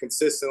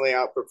 consistently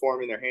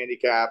outperforming their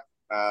handicap.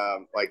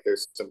 Like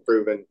there's some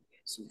proven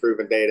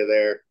data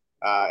there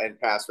in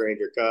past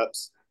Ranger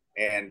Cups,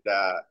 and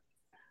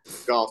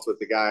golfed with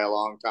the guy a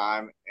long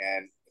time,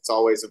 and it's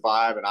always a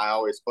vibe, and I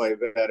always play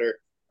better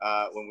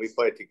when we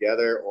play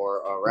together or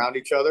around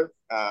each other.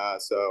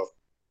 So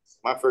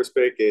my first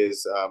pick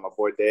is my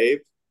boy Dave.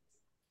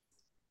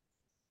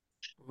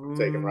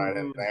 Take him right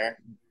in there.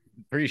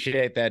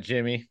 Appreciate that,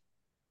 Jimmy.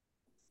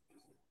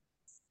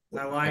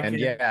 I like and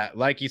it. Yeah,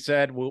 like you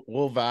said,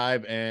 we'll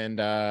vibe,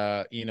 and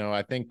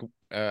I think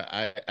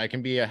I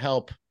can be a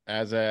help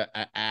as a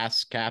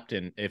ass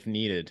captain if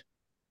needed.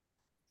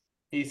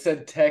 He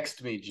said,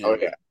 "Text me, Jimmy." Oh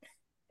yeah.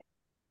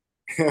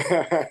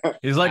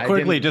 He's like,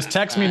 quickly, just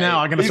text me now.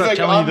 I'm gonna start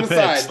telling you the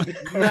picks.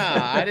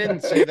 Nah, I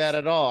didn't say that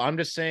at all. I'm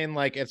just saying,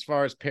 like, as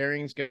far as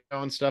pairings go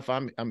and stuff,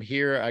 I'm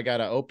here. I got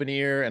an open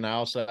ear, and I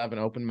also have an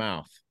open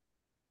mouth.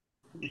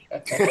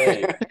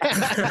 Hey.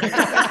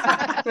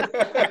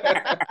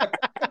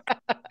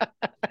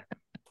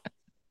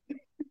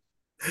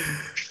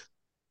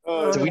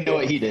 So we know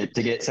what he did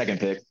to get second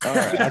pick. All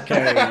right.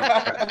 Okay.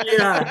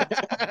 Yeah.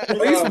 At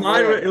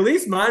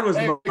least mine was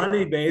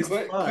money based.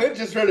 Clint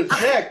just wrote a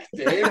check,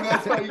 Dave.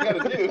 That's all you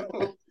got to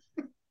do.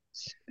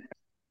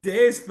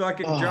 Dave's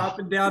fucking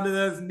dropping down to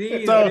those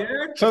knees,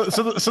 dude. So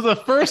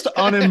the first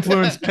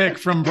uninfluenced pick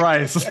from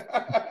Bryce.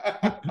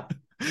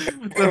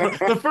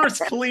 the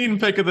first clean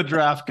pick of the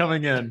draft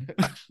coming in.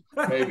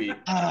 Maybe.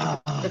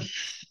 All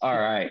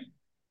right.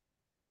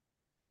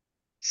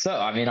 So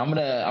I mean, I'm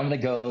gonna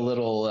go a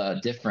little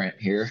different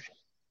here,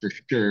 for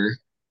sure,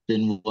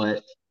 than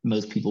what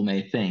most people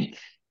may think.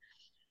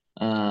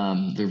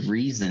 The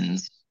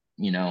reasons,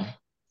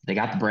 they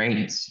got the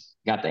brains,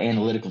 got the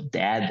analytical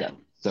dad though.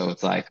 So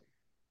it's like,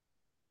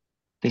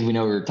 think we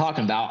know what we're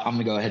talking about. I'm going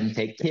to go ahead and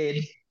take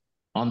Kid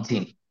on the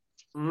team.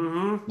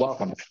 Mm-hmm.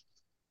 Welcome.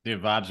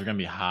 Dude, vibes are going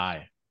to be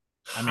high.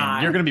 I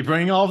mean, you're going to be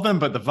bringing all of them,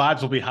 but the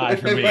vibes will be high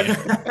for me.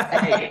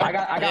 Hey, I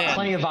got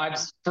plenty of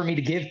vibes for me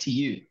to give to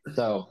you.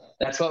 So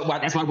that's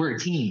why we're a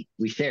team.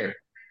 We share.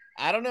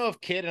 I don't know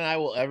if Kid and I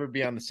will ever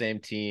be on the same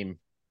team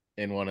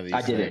in one of these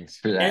I did things.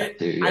 it for that,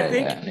 too.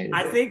 Yeah,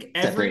 I think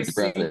every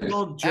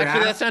single draft.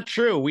 Actually, that's not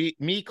true.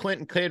 Me, Clint,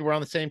 and Kid were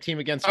on the same team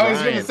against I was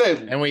Ryan, going to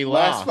say, and we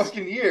last lost.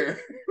 fucking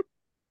year.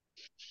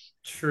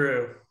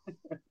 True.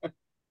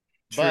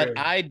 But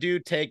I do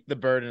take the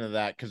burden of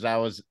that because I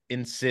was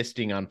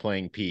insisting on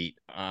playing Pete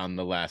on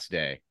the last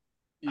day.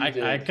 I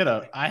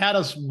had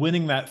us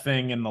winning that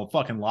thing in the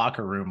fucking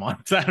locker room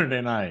on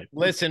Saturday night.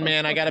 Listen,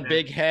 man, I got a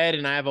big head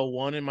and I have a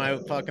 1 in my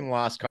fucking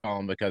loss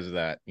column because of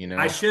that. You know,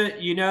 I should,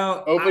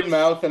 open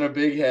mouth and a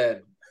big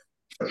head.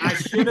 I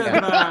should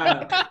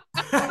have.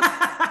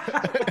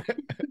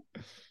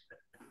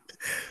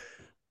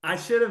 I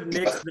should have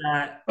nixed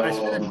that. I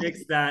should have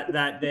nixed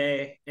that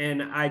day,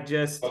 and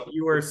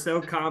you were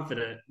so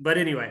confident. But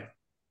anyway,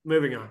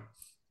 moving on.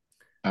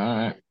 All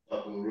right.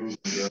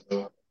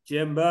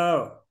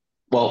 Jimbo.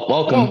 Well,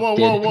 welcome. Whoa.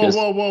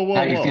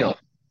 How do you feel?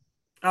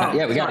 Oh,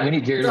 we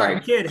need your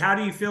Kid, how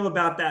do you feel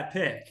about that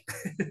pick?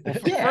 Well,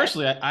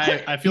 firstly,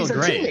 I feel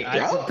great.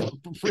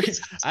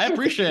 I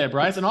appreciate it,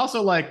 Bryce. And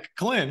also, like,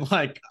 Clint,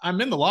 like, I'm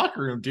in the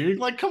locker room, dude.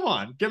 Like, come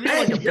on. Give me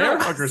like a bear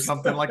hug or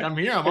something. Like, I'm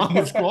here. I'm on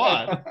the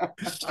squad.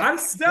 I'm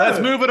stoked. Let's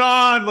move it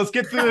on. Let's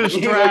get through this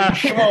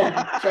trash. Come on,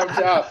 jump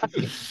out.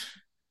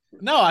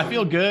 No, I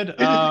feel good.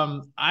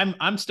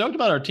 I'm stoked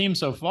about our team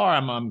so far.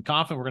 I'm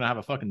confident we're gonna have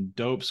a fucking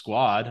dope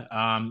squad.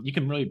 You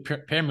can really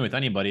pair me with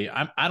anybody.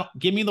 I don't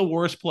give me the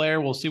worst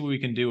player. We'll see what we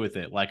can do with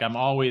it. Like I'm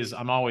always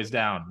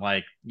down.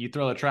 Like you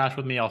throw the trash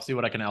with me, I'll see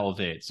what I can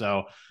elevate.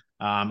 So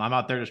I'm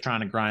out there just trying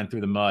to grind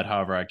through the mud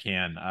however I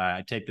can.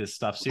 I take this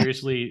stuff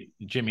seriously.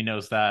 Jimmy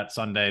knows that.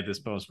 Sunday,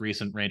 this most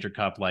recent Ranger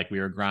Cup, like we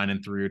were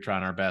grinding through,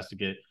 trying our best to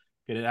get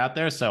it out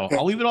there. So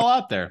I'll leave it all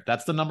out there.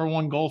 That's the number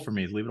one goal for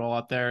me, is leave it all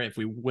out there. If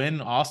we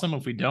win, awesome.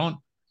 If we don't,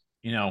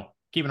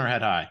 keeping our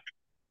head high.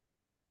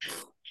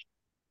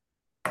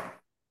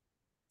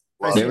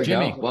 There we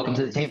go. Welcome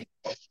to the team.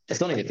 I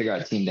still need to figure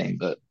out a team name,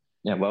 but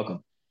yeah,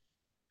 welcome.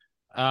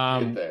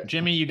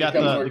 Jimmy, you got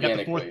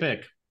the fourth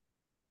pick.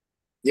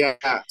 Yeah.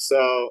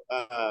 So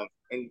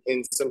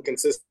in some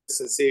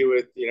consistency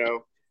with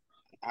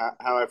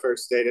how I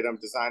first stated, I'm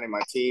designing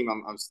my team.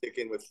 I'm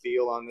sticking with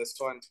feel on this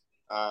one.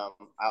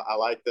 I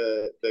like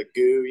the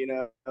goo,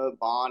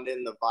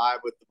 bonding, the vibe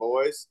with the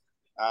boys,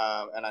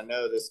 and I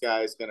know this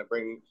guy is going to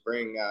bring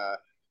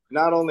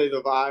not only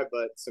the vibe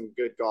but some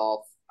good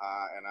golf.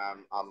 And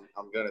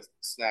I'm going to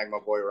snag my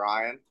boy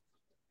Ryan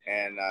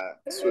and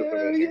swoop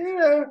him in.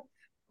 Yeah,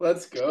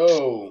 let's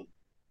go.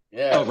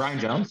 Yeah. Oh, Ryan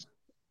Jones.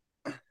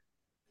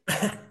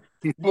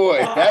 Boy,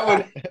 that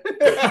would.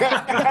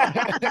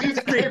 He's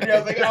creepy. I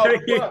was like, oh,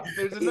 fuck,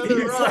 there's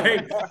another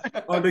Ryan.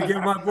 I'm to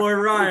give my boy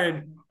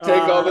Ryan.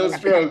 Take all those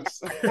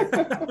strokes.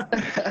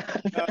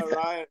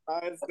 Ryan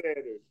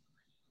standard.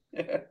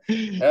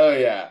 Hell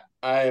yeah.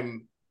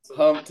 I'm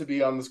pumped to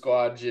be on the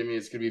squad, Jimmy.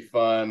 It's going to be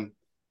fun.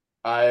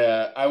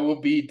 I will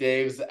be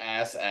Dave's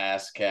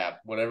ass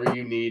cap. Whatever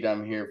you need,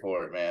 I'm here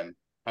for it, man.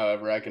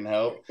 However I can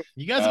help.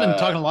 You guys have been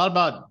talking a lot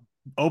about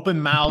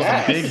open mouths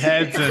and big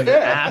heads and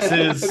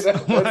asses.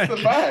 That's the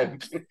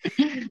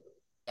vibe.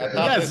 I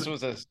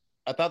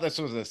thought this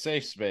was a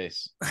safe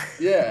space.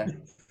 Yeah.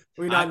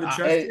 We're not in the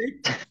trust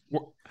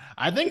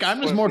I think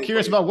I'm just more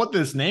curious about what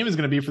this name is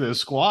going to be for this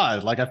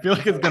squad. Like, I feel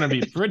like it's going to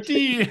be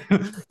pretty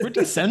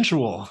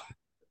sensual.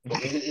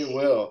 It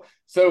will.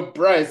 So,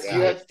 Bryce,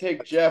 you have to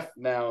take Jeff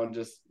now and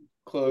just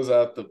close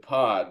out the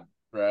pod,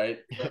 right?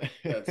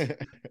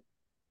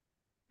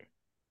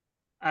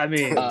 I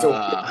mean, I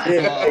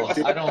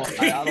don't know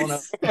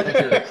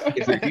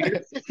if you're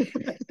here.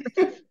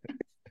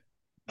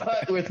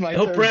 But with my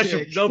no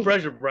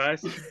pressure,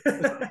 Bryce. No,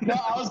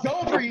 I was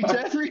going for you,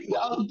 Jeffrey.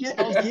 I was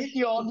getting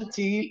you on the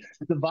team.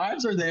 The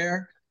vibes are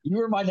there. You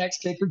were my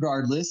next pick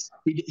regardless.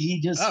 He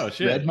just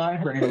read my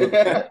brain a little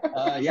bit.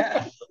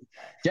 Yeah.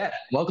 Jeff,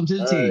 welcome to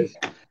the team.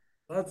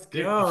 Let's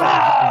go.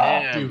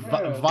 Dude,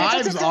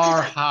 vibes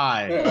are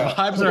high.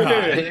 Vibes are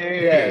high.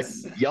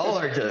 Yes. Y'all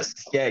are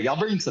just, y'all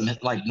bring some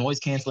like noise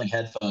canceling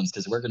headphones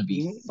because we're going to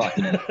be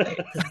fucking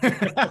entertained.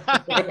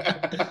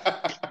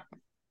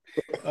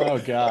 Oh,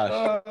 gosh.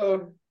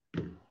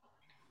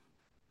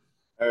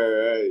 All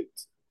right.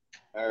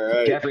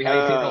 Jeffrey,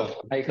 how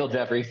you feel,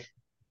 Jeffrey?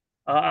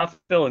 I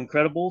feel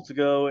incredible to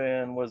go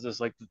and was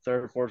this like the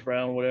third, fourth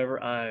round,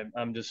 whatever.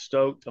 I'm just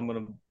stoked. I'm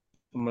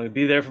gonna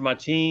be there for my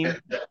team.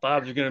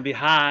 Vibes are gonna be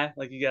high,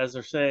 like you guys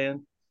are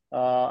saying.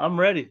 I'm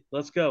ready.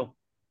 Let's go.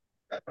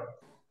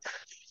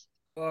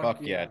 Fuck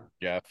yeah,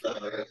 Jeff.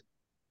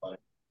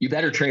 You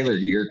better trailer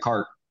your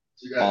cart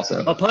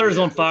also. My putter's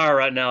on fire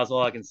right now. Is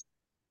all I can say.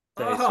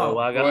 So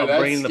I'm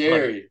bringing the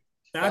putter.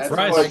 That's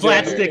Bryce,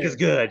 flat stick is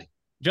good.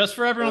 Just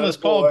for everyone on this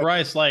call,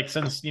 Bryce, like,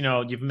 since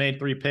you've made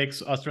 3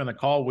 picks, us during the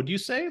call, would you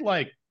say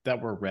like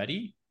that we're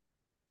ready?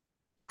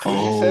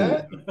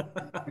 Oh,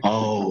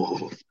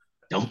 oh,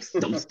 don't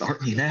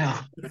start me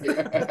now.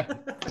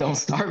 Don't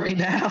start me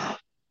now.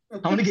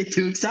 I'm gonna get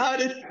too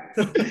excited.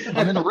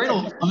 I'm in a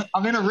rental.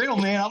 I'm in a rental,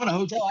 man. I'm in a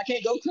hotel. I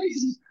can't go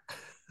crazy.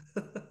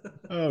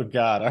 Oh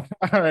God!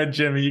 All right,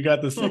 Jimmy, you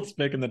got the 6th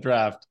pick in the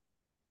draft.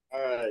 All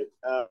right.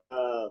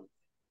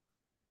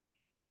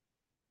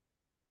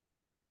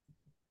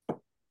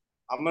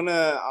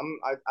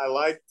 I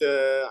like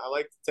the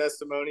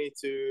testimony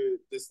to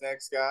this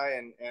next guy,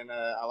 and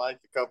I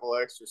like the couple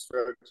extra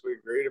strokes we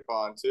agreed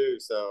upon too.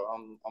 So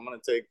I'm gonna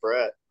take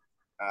Brett.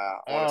 I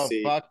want to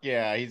see. Fuck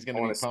yeah, he's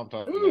gonna be pumped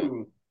on that.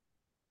 Ooh,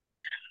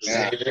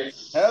 Yeah.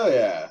 hell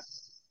yeah.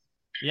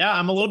 Yeah,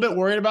 I'm a little bit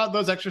worried about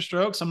those extra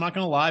strokes. I'm not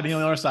going to lie, being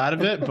on the other side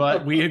of it,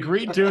 but we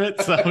agreed to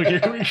it, so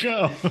here we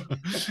go.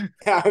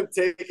 I'm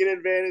taking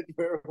advantage.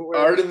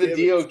 Art of the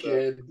deal,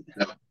 kid.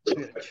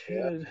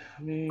 Kid,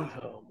 me,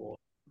 oh boy.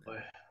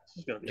 This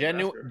is gonna be a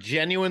mess.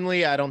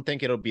 Genuinely, I don't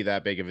think it'll be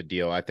that big of a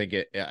deal. I think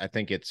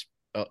it's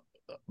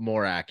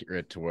more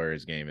accurate to where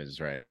his game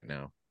is right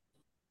now.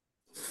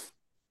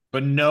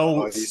 But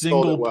no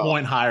single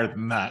point higher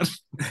than that.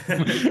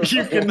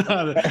 You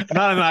cannot,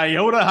 not an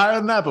iota higher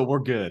than that, but we're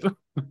good.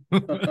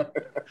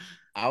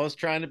 I was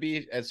trying to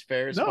be as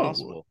fair as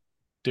possible.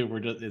 Dude,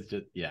 we're just,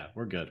 yeah,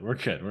 we're good. We're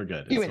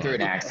good. You went through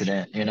an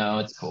accident,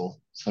 it's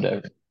cool. It's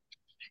whatever.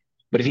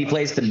 But if he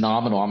plays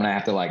phenomenal, I'm gonna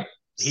have to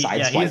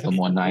sideswipe him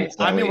one night.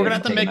 I mean, we're gonna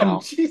have to make him.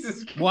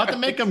 We'll have to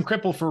make him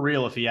cripple for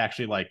real if he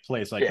actually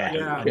plays like that.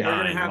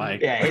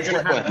 His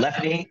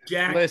left knee.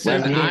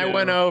 Listen, I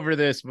went over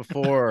this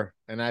before,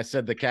 and I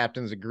said the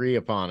captains agree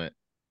upon it.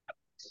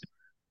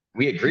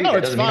 We agree. No,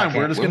 it's fine.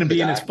 We're just gonna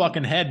be in his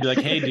fucking head, be like,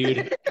 "Hey,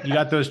 dude, you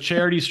got those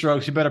charity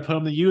strokes. You better put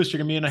them to use. You're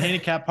gonna be in a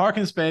handicap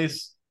parking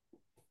space."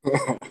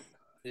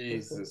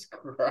 Jesus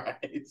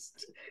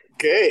Christ.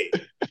 Okay.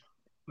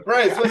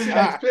 Bryce, what's your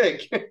next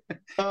pick?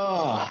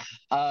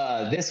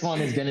 This one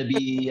is going to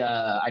be.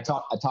 I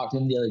talked to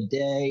him the other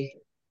day.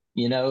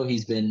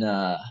 He's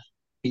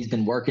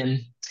been working.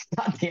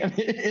 God damn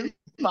it, in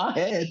my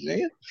head,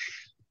 man.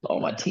 All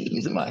my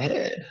teams in my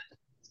head.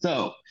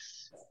 So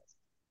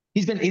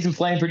he's been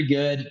playing pretty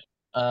good,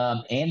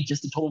 and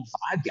just a total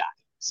 5 guy.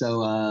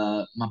 So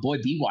my boy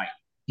B White,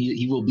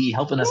 he will be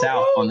helping us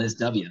out on this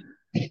W.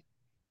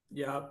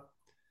 Yep.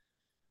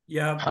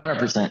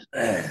 100%.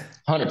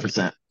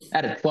 100%.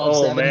 At a 12-7.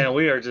 Oh man,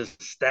 we are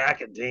just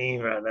stacking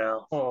team right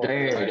now.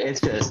 Dude, it's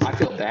just I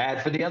feel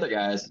bad for the other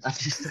guys.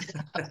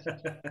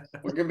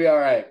 We're gonna be all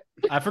right.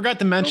 I forgot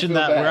to mention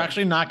that we're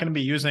actually not going to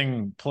be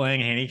using playing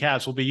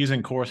handicaps. We'll be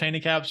using course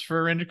handicaps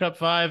for Ryder Cup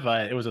 5.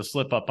 It was a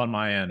slip up on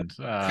my end.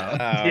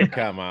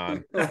 Come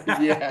on.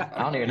 Yeah.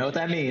 I don't even know what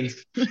that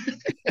means.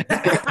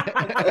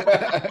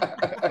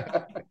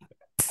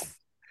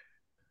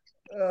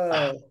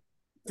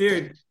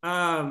 Dude,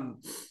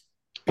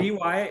 B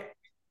White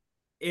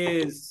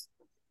is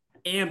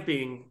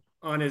amping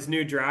on his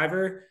new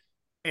driver,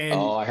 and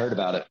I heard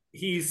about it.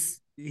 He's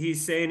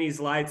saying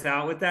he's lights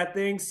out with that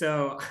thing.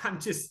 So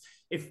I'm just,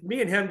 if me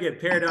and him get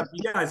paired up,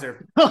 you guys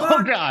are.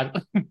 Oh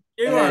God!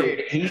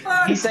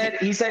 He said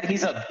he's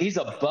a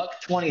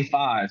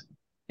 $125, and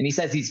he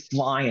says he's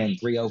flying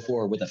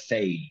 304 with a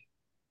fade.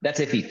 That's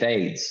if he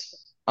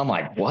fades. I'm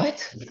like,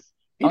 what?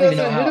 He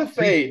doesn't hit a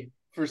fade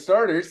for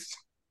starters.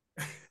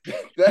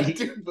 He's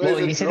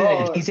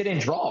hitting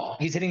draw.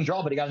 He's hitting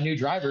draw, but he got a new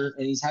driver,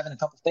 and he's having a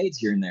couple fades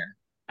here and there.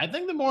 I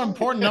think the more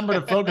important number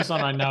to focus on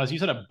right now is you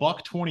said a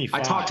 $125. I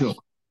talked to him.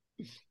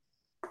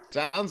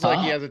 Sounds like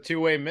he has a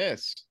 2-way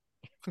miss.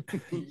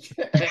 And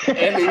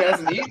he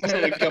hasn't eaten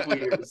in a couple of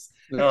years.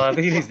 No, I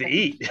think he needs to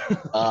eat.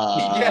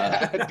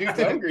 Yeah,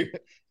 dude's hungry.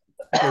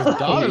 His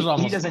daughter's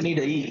almost. He doesn't need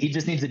to eat. He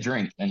just needs to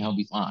drink, and he'll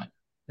be fine.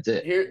 That's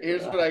it.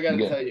 Here's what I got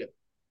to tell you.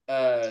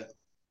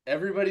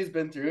 Everybody's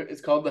been through it.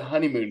 It's called the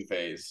honeymoon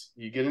phase.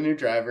 You get a new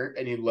driver,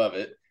 and you love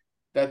it.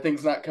 That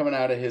thing's not coming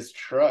out of his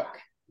truck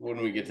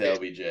when we get to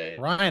LBJ.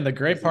 Ryan, the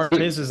great part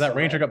is that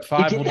Ryder Cup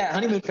 5 will that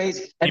honeymoon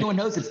phase. Everyone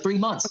knows it's 3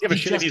 months. Give a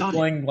shit if he's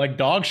playing like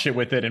dog shit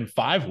with it in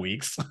 5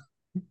 weeks.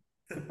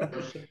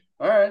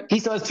 All right. He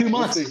still has 2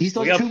 months. He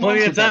still has 2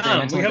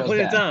 months. We got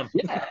plenty of time.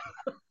 Yeah.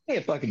 He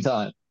had fucking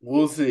time.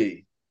 We'll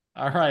see.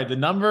 All right. The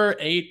number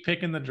 8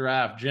 pick in the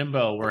draft,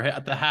 Jimbo. We're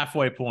at the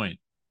halfway point.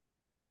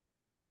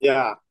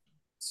 Yeah.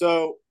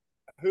 So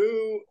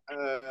who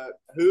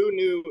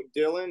knew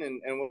Dylan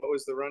and what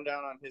was the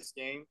rundown on his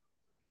game?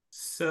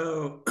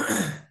 So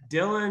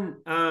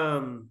Dylan's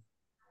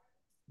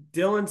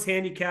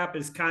handicap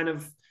is kind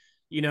of,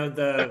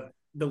 the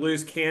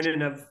loose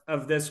cannon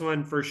of this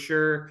one for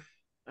sure.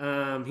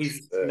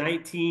 He's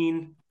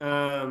 19.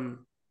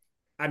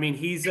 I mean,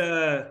 he's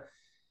a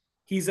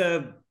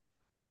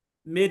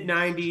mid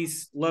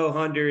 90s, low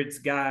hundreds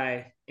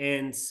guy.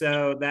 And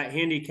so that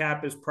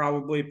handicap is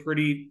probably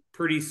pretty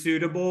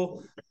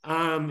suitable.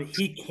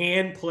 He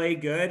can play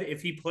good.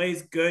 If he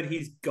plays good,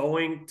 he's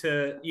going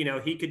to,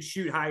 he could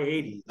shoot high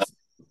 80s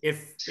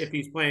if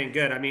he's playing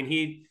good. I mean,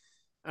 he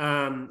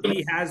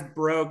has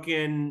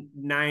broken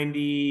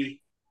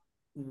 90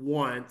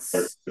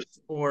 once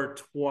or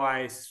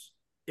twice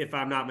if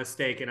I'm not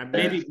mistaken.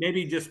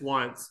 Maybe just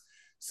once.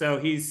 So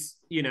he's,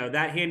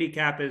 that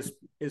handicap is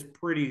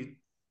pretty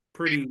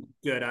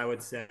good, I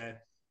would say.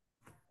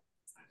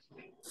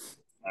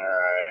 All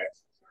right.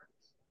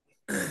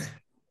 All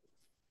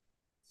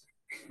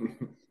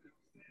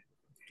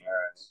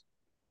right.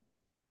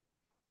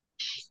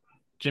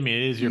 Jimmy,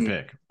 it is your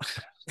pick.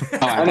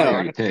 I know.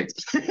 Already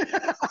picked.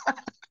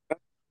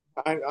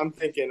 I'm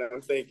thinking.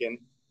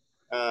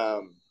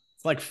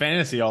 It's like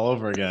fantasy all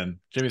over again.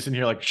 Jimmy's in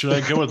here like, should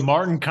I go with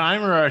Martin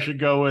Keimer or I should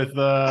go with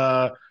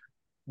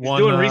He's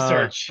doing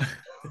research.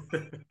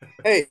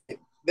 Hey,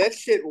 that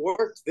shit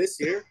worked this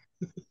year.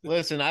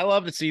 Listen, I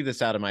love to see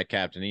this out of my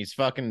captain. He's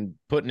fucking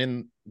putting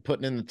in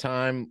the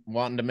time,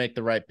 wanting to make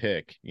the right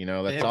pick.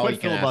 That's all you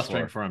can ask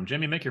for him.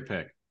 Jimmy, make your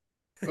pick.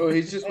 Oh,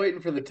 he's just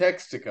waiting for the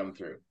text to come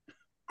through.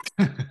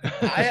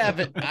 I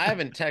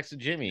haven't texted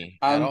Jimmy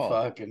at all.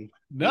 Fucking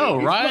no.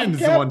 He's Ryan's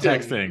the one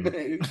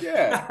texting.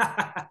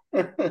 Yeah.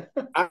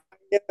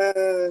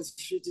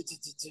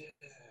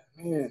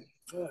 Man,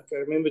 fuck!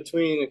 I'm in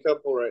between a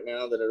couple right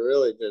now that are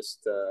really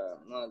just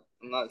I'm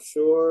not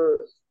sure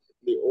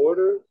the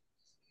order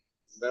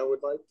that I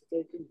would like to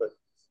take him, but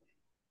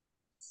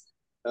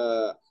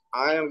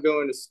I am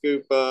going to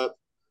scoop up.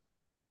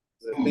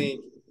 I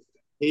think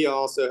he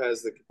also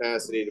has the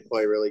capacity to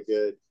play really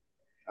good.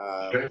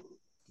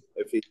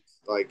 If he's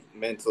like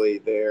mentally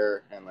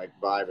there and like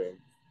vibing.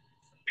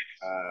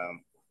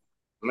 I'm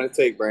gonna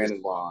take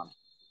Brandon Bond.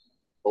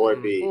 Boy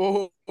B.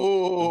 Boy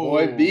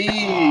B.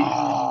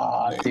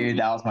 Oh, dude,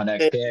 that was my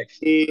next pick.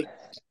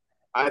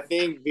 I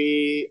think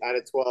B at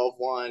a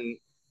 12-1.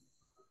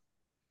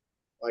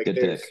 Like good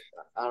there's pick.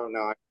 I don't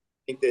know. I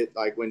think that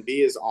like when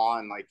B is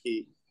on, like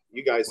you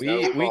guys know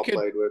we've all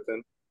played with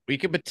him. We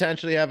could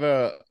potentially have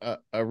a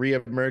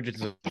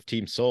reemergence of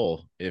Team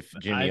Soul if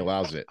Jimmy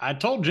allows it. I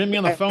told Jimmy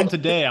on the phone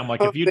today, I'm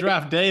like, if you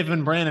draft Dave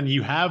and Brandon,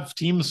 you have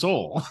Team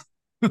Soul.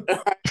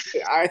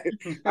 I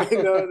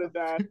know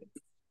that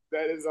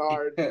is a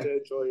hard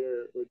potential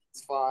here, which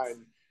is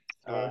fine.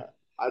 I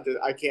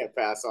can't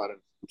pass on him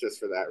just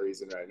for that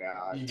reason right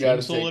now. You got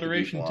Team Soul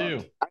iteration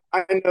too.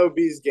 I know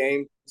B's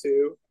game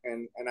too,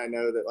 and I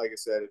know that, like I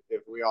said,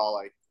 if we all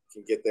like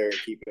can get there and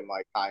keep him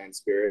like high in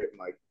spirit and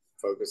like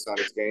focused on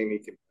his game, he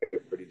can play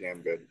pretty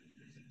damn good.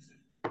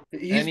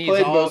 He's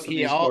played most of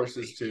these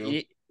courses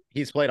too.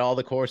 He's played all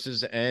the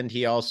courses, and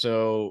he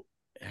also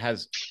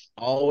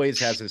always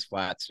has his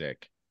flat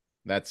stick.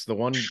 That's the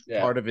one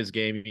part of his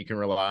game you can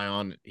rely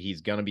on. He's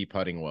gonna be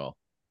putting well.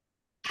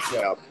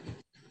 Yeah.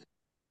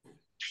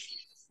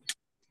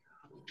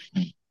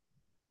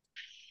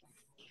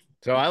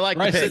 So I like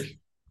Bryce, the pick.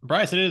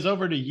 Bryce, it is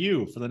over to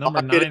you for the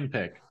number 9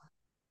 pick.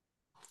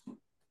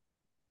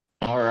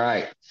 All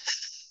right.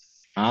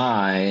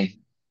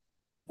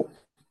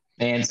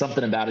 Man,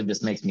 something about it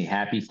just makes me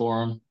happy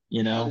for him,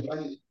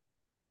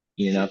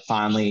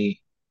 finally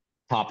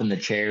popping the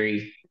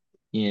cherry,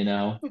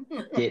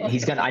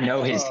 I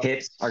know his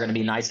hips are going to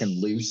be nice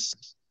and loose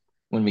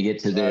when we get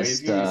to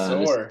this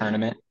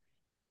tournament.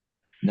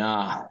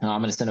 I'm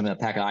going to send him a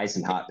pack of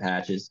icy hot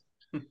patches.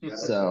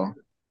 So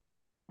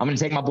I'm going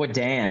to take my boy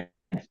Dan.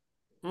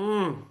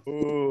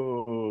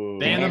 Ooh.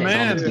 Dan the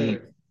man.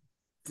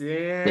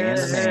 Dan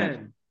the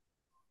man.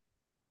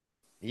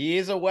 He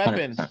is a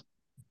weapon. 100%.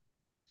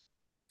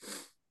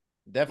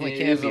 Definitely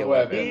can be a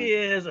weapon. He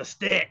is a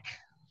stick.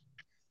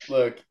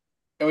 Look,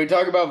 and we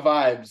talk about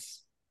vibes.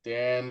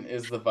 Dan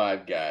is the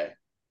vibe guy.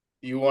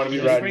 You want to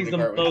be riding the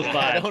cart with those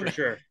vibes for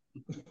sure.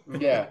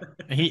 Yeah.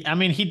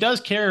 He does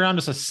carry around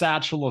just a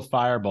satchel of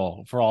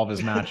Fireball for all of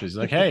his matches.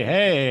 Like,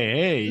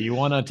 hey, you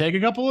want to take a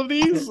couple of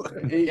these?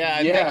 Yeah,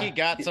 I think he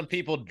got some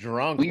people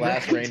drunk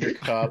last Ryder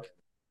Cup.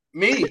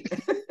 Me.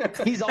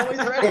 He's always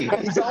ready.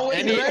 He's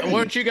always ready.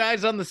 Weren't you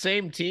guys on the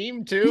same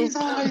team too? He's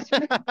always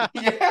ready.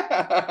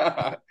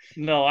 Yeah.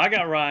 No, I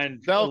got Ryan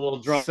a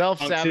little drunk.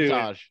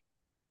 Self-sabotage.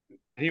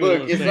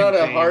 Look, it's not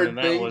a hard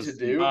thing to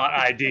do. Not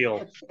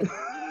ideal.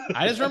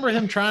 I just remember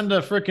him trying to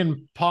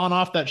freaking pawn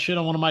off that shit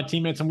on one of my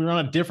teammates, and we were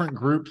on a different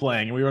group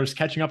playing, and we were just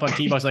catching up on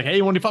T-Ball. I was like, hey,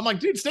 you want to fight? I'm like,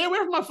 dude, stay away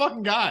from my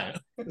fucking guy.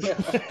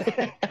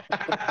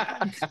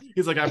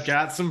 He's like, I've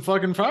got some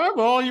fucking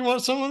Fireball. You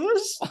want some of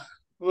this?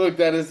 Look,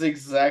 that is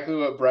exactly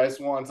what Bryce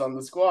wants on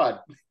the squad.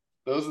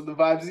 Those are the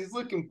vibes he's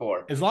looking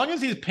for. As long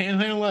as he's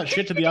panhandling that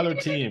shit to the other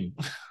team.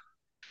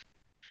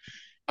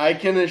 I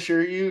can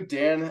assure you,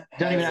 Dan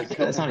has a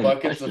couple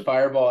buckets of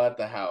Fireball at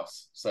the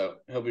house, so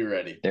he'll be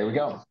ready. There we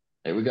go.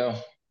 He's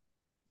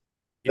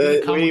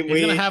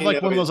gonna have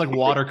like one of those like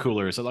water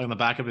coolers, so like on the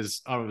back of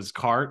his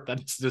cart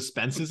that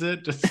dispenses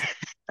it.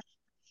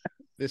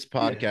 This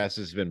podcast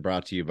has been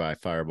brought to you by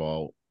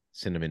Fireball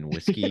Cinnamon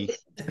Whiskey.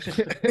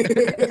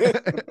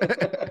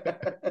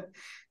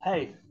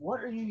 Hey,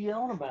 what are you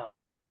yelling about,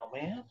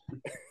 man?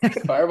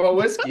 Fireball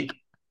Whiskey.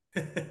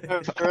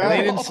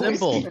 Plain and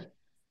simple.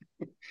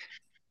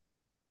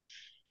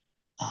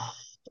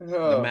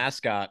 The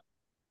mascot.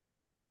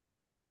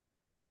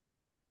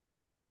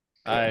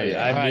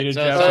 I muted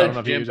Jeff. I don't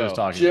know if you were just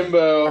talking.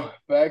 Jimbo,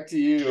 back to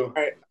you. All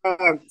right,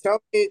 Tell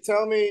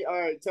me. All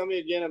right, tell me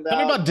again about. Tell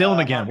me about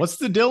Dylan again. What's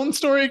the Dylan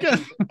story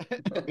again?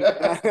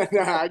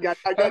 I got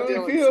How do we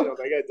Dylan feel? sealed.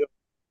 I got Dylan.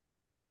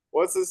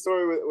 What's the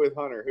story with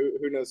Hunter?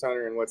 Who knows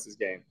Hunter and what's his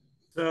game?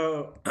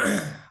 So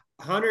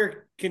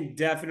Hunter can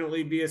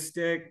definitely be a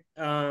stick.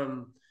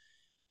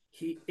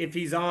 If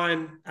he's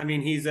on, I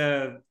mean, he's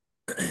a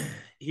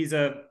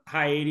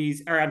high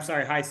 80s, or I'm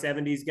sorry, high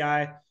 70s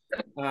guy.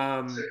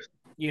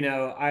 You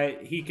know,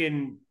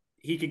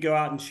 he could go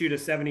out and shoot a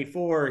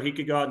 74, he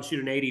could go out and shoot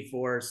an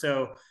 84.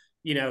 So,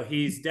 you know,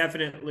 he's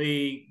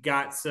definitely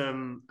got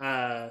some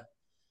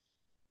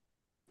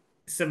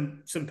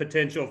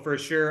potential for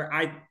sure.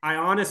 I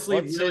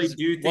honestly do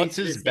think what's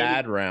his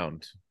bad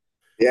round?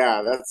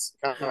 Yeah, that's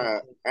kind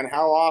of. And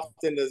how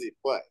often does he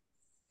play?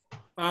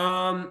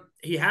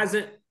 He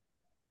hasn't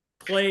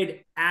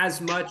played as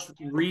much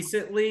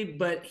recently,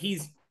 but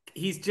he's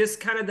just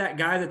kind of that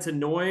guy that's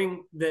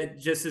annoying that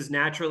just is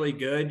naturally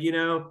good, you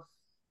know.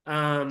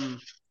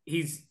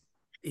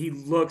 He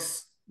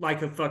looks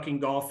like a fucking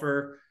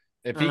golfer.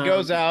 If he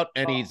goes out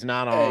and he's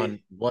not on,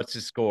 what's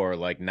his score?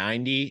 Like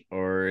 90,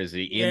 or is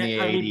he in the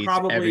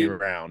 80s every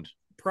round?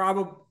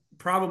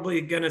 Probably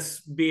gonna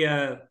be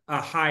a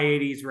high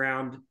 80s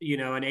round, you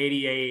know, an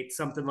 88,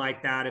 something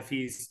like that. If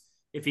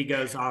he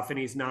goes off and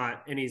he's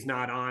not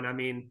on, I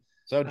mean.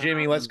 So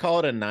Jimmy, let's call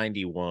it a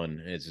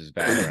 91 is his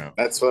background.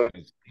 That's what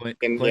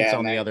Clint's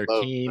on the other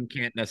team.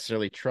 Can't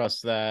necessarily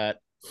trust that.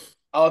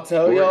 I'll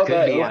tell y'all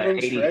that opening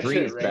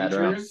 83 stretch at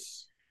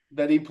Rangers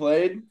that he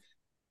played,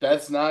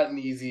 that's not an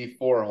easy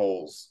 4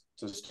 holes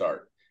to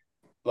start.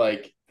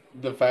 Like,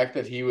 the fact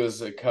that he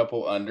was a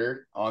couple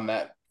under on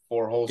that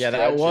 4-hole stretch. Yeah,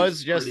 that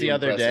was just the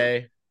other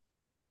day.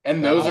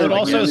 And those I would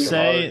also really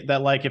say hard.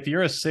 that, like, if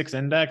you're a 6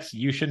 index,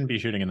 you shouldn't be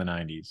shooting in the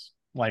 90s.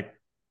 Like,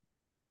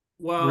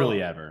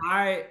 really ever.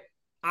 I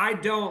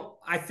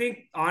think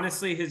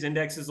honestly his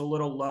index is a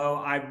little low.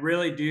 I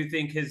really do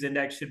think his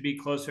index should be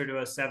closer to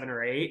a 7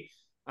 or 8.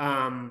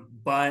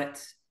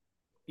 But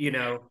you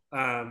know,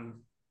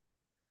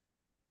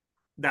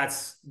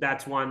 that's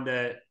one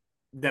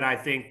that I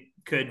think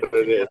could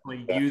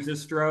definitely use a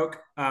stroke.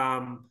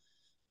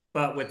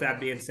 But with that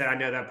being said, I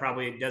know that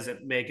probably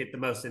doesn't make it the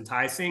most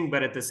enticing,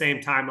 but at the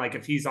same time, like,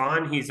 if he's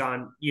on,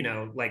 you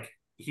know, like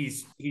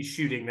he's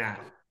shooting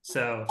that.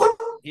 So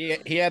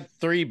he had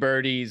 3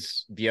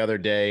 birdies the other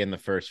day in the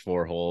first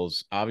 4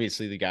 holes.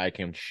 Obviously the guy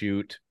can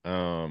shoot.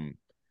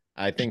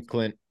 I think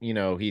Clint, you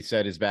know, he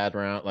said his bad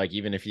round, like,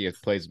 even if he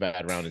plays a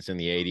bad round, it's in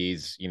the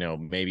 80s, you know,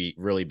 maybe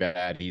really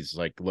bad, he's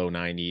like low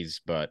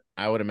 90s, but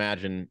I would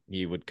imagine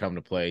he would come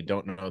to play.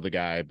 Don't know the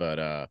guy,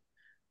 but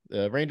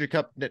the Ranger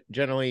Cup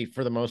generally,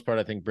 for the most part,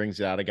 I think brings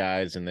it out of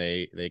guys and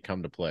they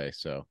come to play.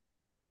 So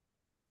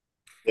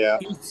yeah,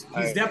 he's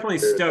definitely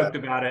stoked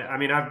about it. I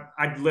mean, I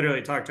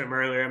literally talked to him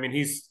earlier. I mean,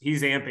 he's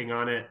amping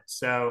on it,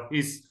 so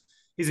he's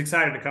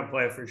excited to come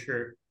play for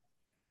sure.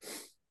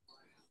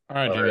 All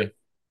right, Jimmy.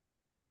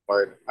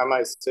 Or I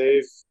might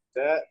save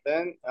that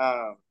then.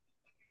 I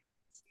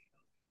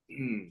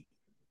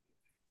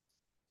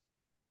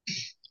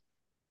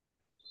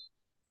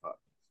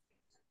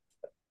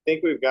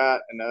think we've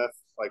got enough,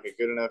 like a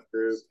good enough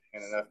group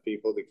and enough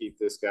people to keep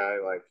this guy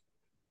like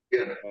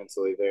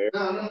mentally there.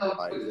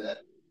 Like,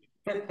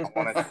 I'm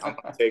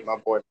gonna take my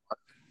boy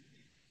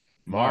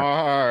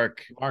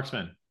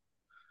Marksman.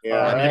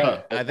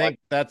 Yeah, I think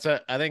that's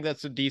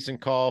a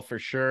decent call for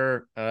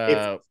sure.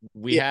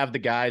 We have the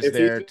guys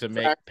there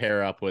to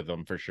pair up with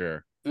them for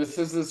sure. This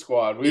is the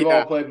squad. We've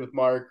all played with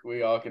Mark.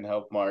 We all can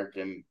help Mark,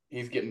 and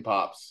he's getting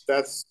pops.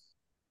 That's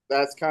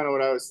kind of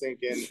what I was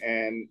thinking.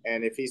 And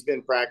if he's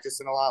been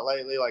practicing a lot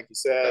lately, like you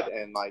said,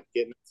 and like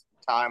getting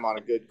time on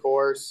a good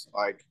course,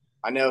 like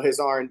I know his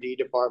R&D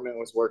department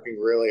was working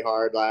really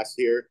hard last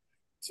year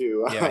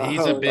to. Yeah,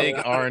 he's a big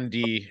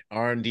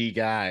R&D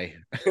guy.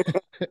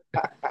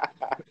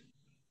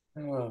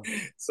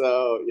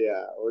 So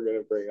yeah, we're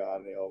gonna bring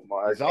on the old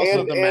Mark. He's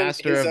also the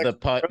master of the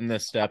putt and the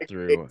step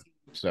through.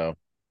 So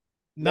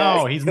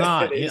no, he's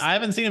not. I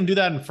haven't seen him do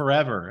that in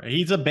forever.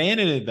 He's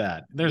abandoned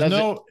that.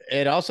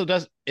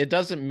 It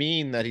doesn't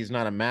mean that he's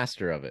not a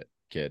master of it,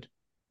 kid.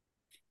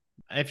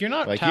 If you're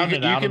not like touting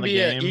it out in the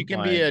game, you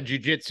can be a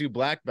jiu-jitsu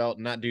black belt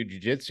and not do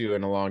jiu-jitsu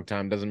in a long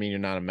time. Doesn't mean you're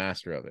not a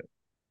master of it.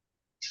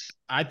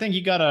 I think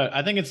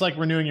it's like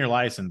renewing your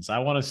license. I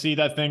want to see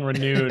that thing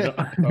renewed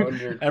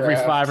every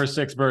 5 or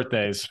 6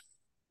 birthdays.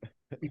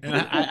 And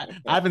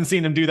I haven't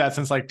seen him do that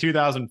since like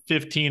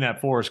 2015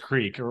 at Forest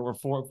Creek or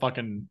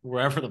fucking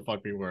wherever the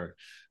fuck we were.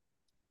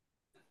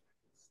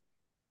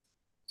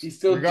 He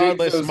still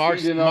regardless.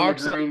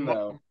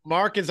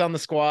 Mark is on the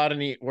squad,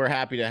 and we're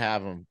happy to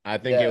have him. I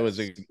think I'm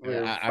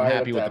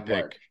happy with the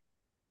pick.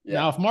 Yeah.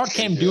 Now, if Mark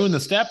came doing the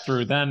step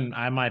through, then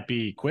I might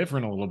be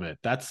quivering a little bit.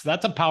 That's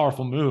a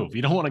powerful move.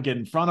 You don't want to get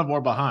in front of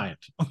or behind.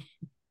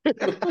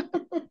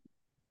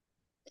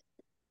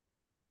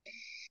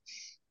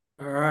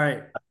 All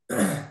right.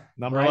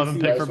 Number 11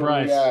 pick for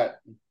Bryce.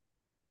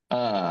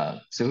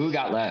 So who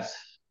got left?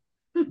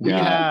 We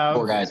have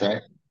 4 guys,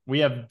 right? We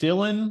have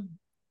Dylan,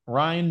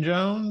 Ryan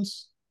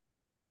Jones,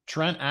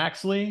 Trent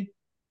Axley,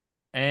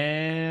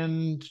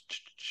 And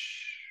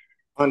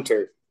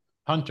Hunter.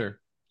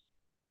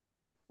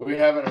 We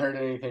haven't heard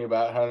anything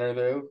about Hunter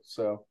though,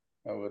 so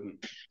I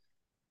wouldn't.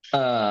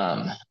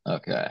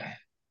 Okay.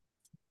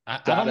 I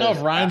don't know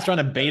if Ryan's trying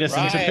to bait us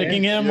into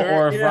picking him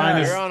or if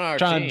Ryan is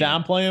trying to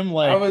downplay him.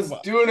 I was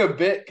doing a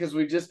bit because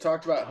we just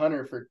talked about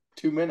Hunter for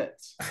 2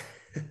 minutes.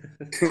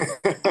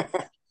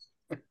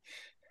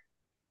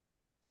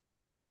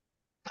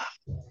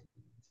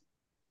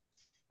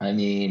 I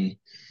mean,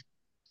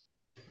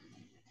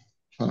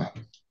 I'm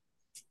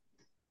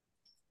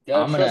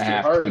gonna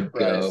have to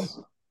go.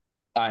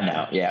 I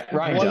know, yeah.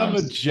 Ryan what Jones.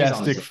 A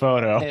majestic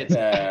photo.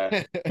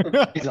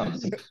 He's on.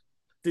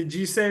 Did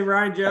you say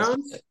Ryan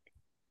Jones?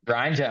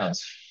 Ryan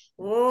Jones.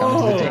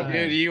 Whoa,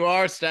 dude, you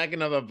are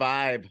stacking up a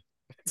vibe,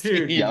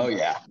 dude. Oh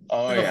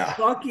yeah.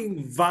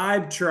 Fucking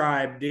vibe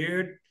tribe,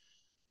 dude.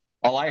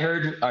 All I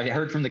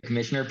heard from the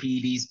commissioner,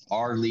 PEDs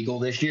are legal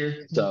this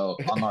year, so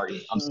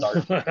I'm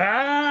starting.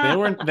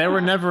 They were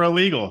never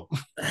illegal.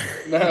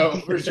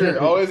 No, for sure.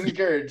 Always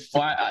encouraged.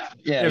 Well,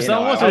 if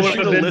someone wants to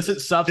shoot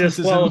illicit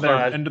substances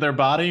into their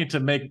body to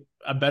make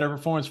a better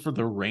performance for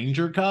the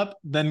Ranger Cup,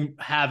 then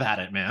have at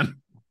it,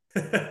 man.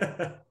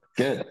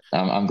 Good.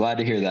 I'm glad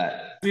to hear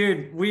that.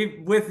 Dude,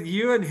 with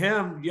you and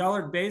him, y'all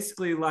are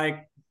basically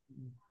like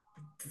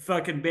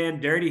fucking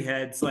band Dirty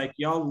Heads. Like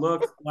y'all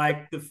look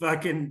like the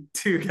fucking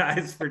two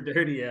guys for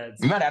Dirty Heads.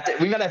 We might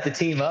have to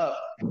team up.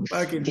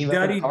 Fucking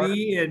Duddy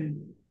B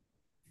and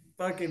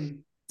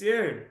fucking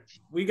dude.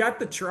 We got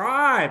the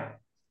tribe.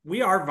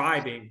 We are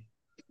vibing.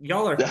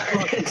 Y'all are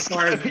fucking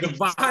stars. The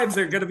vibes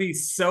are gonna be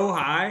so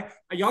high.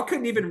 Y'all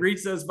couldn't even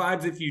reach those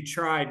vibes if you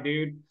tried,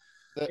 dude.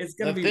 It's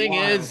gonna be thing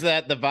wild. is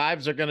that the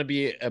vibes are going to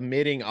be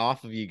emitting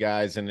off of you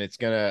guys, and it's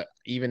going to,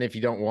 even if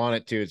you don't want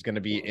it to, it's going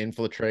to be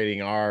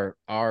infiltrating our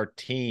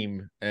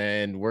team,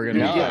 and we're going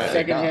to get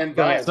secondhand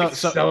vibes.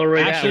 So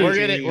actually,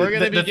 we're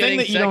going to be the thing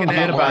that you don't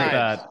get about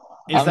that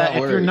is that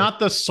if you're not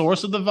the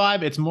source of the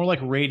vibe, it's more like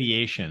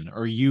radiation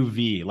or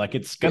UV. Like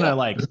it's gonna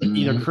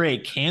either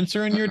create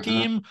cancer in your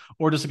team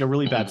or just like a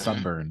really bad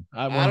sunburn.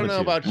 I don't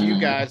know about you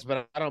guys,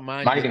 but I don't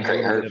mind getting a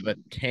little bit of a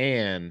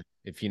tan,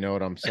 if you know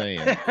what I'm saying.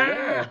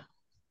 Yeah.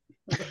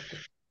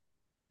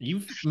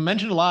 You've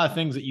mentioned a lot of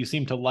things that you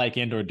seem to like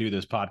and or do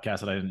this podcast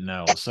that I didn't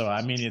know. So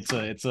I mean, it's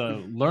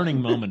a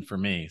learning moment for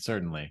me,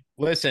 certainly.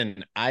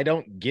 Listen, I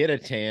don't get a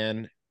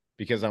tan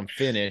because I'm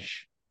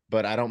Finnish,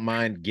 but I don't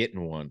mind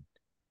getting one,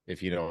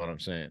 if you know what I'm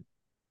saying.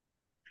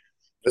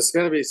 It's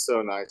gonna be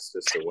so nice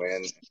just to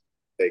win.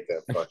 Take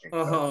that fucking.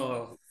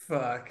 Oh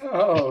fuck!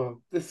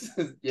 Oh,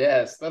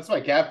 yes, that's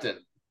my captain.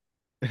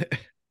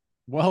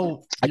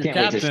 Well, your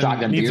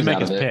captain needs to make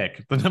his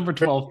pick, the number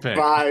 12 pick.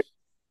 Five.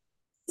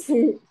 All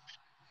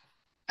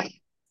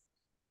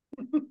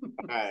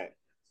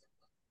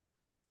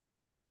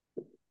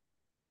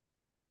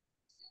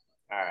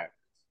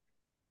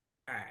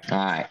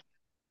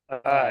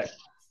right.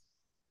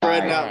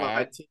 Spreading out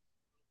my team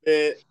a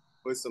bit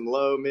with some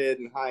low, mid,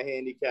 and high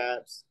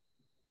handicaps.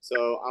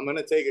 So I'm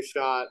gonna take a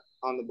shot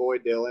on the boy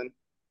Dylan.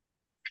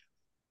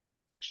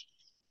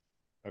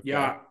 Okay.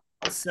 Yeah.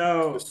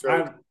 So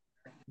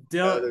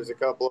there's a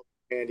couple of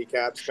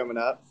handicaps coming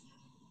up.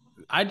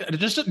 I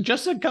just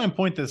to kind of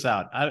point this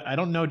out. I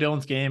don't know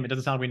Dylan's game. It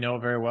doesn't sound like we know it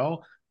very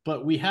well,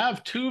 but we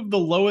have two of the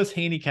lowest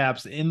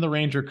handicaps in the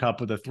Ranger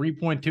Cup with a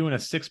 3.2 and a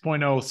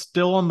 6.0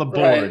 still on the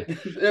board.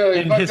 Right.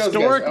 And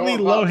historically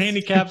low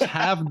handicaps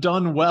have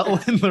done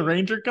well in the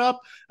Ranger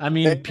Cup. I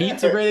mean,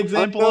 Pete's a great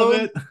example of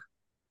it.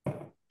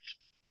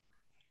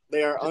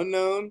 They are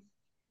unknown.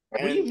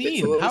 What do you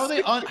mean? How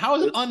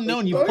is it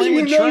unknown? You play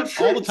with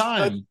Trent all the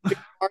time.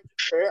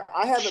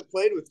 I haven't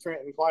played with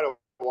Trent in quite a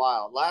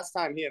while. Last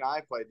time he and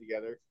I played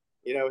together,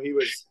 he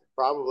was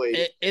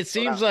probably. It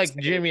seems like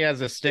Jimmy has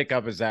a stick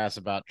up his ass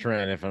about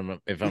Trent. If I'm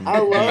I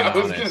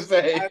was gonna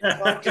say,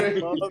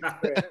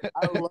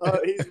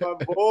 he's my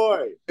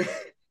boy.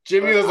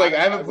 Jimmy was like,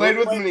 I haven't played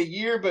with him in a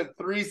year, but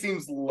 3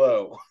 seems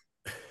low.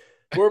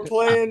 We're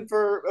playing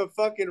for a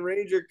fucking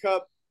Ranger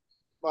Cup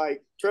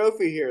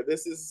trophy here.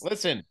 This is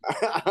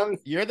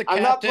you're the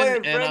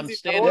captain, and I'm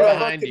standing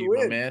behind you,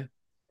 my man.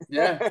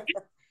 Yeah,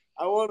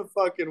 I want to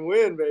fucking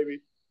win, baby.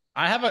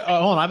 I have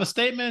I have a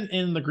statement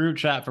in the group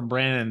chat from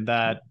Brandon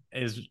that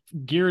is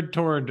geared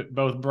toward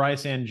both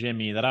Bryce and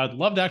Jimmy that I would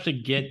love to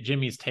actually get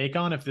Jimmy's take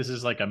on if this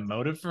is like a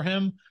motive for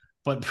him.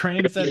 But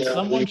Brandon said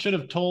someone should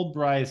have told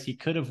Bryce he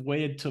could have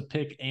waited to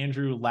pick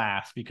Andrew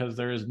last because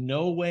there is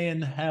no way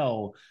in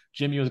hell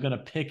Jimmy was going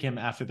to pick him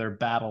after their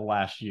battle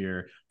last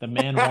year. The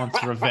man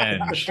wants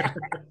revenge.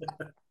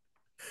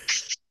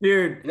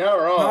 Dude, not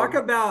wrong.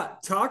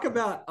 Talk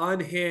about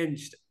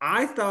unhinged.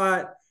 I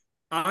thought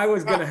I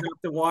was going to have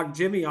to walk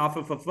Jimmy off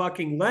of a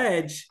fucking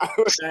ledge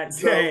that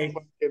day.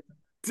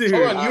 Dude,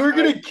 hold on, you were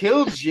going to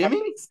kill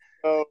Jimmy?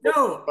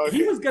 No,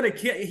 he was gonna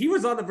kill. He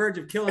was on the verge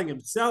of killing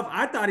himself.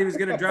 I thought he was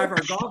gonna drive our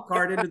golf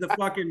cart into the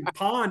fucking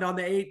pond on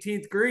the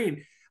 18th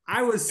green.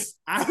 I was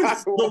a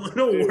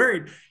little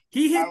worried.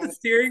 He hit the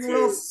steering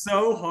wheel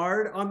so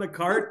hard on the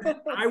cart.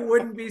 I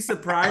wouldn't be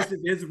surprised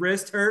if his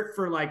wrist hurt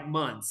for like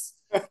months.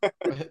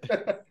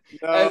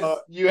 As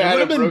you It had would a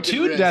have been broken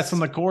 2 wrist. deaths on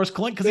the course,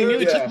 Clint, because he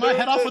nearly took my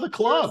head off with a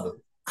club.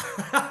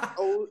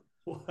 Oh,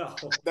 Wow.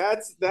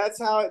 that's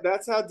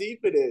how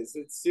deep it is.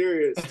 It's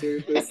serious,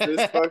 dude. This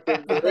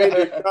fucking the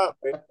Ryder Cup,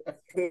 man.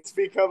 It's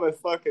become a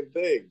fucking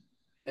thing.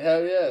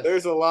 Hell yes.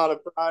 There's a lot of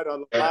pride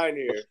on the line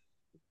here.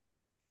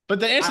 But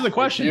to answer the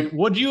question, Jim-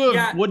 would you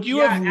have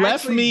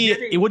left actually, me?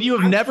 Jimmy, Would you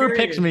have I'm never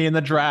curious. picked me in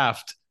the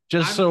draft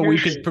just I'm so we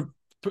curious.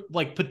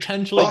 could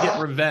potentially get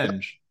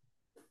revenge?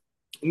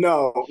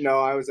 No,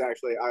 I was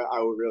actually I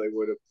really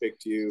would have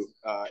picked you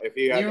if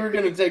you had You were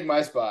gonna take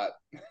my spot.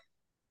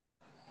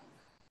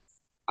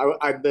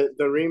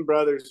 the Ream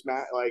brothers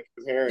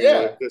pairing Yeah.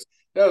 would have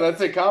No,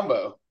 that's a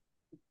combo.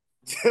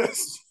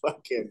 just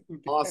fucking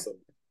awesome.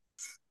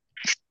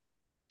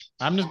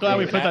 I'm just glad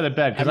we put that to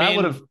bed because I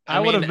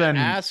would have been.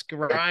 Ask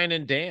Ryan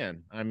and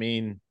Dan. I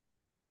mean,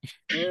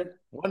 Yeah.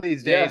 one of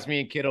these days,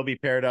 me and Kid will be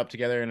paired up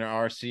together in an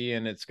RC,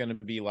 and it's going to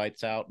be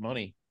lights out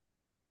money.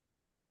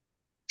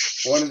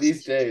 One of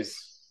these days.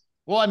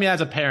 Well, I mean, as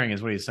a pairing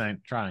is what he's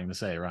trying to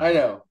say, right? I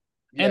know.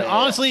 And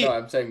honestly, No,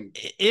 I'm saying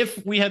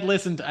if we had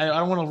listened, I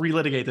don't want to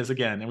relitigate this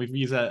again, and we've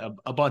used that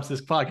a bunch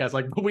this podcast.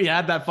 Like, but we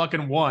had that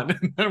fucking one,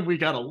 and then we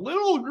got a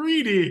little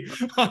greedy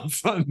on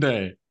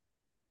Sunday.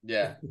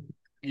 yeah,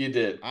 you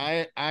did.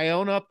 I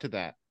own up to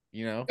that.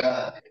 You know.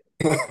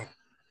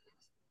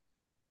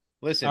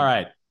 Listen. All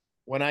right.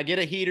 When I get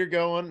a heater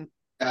going,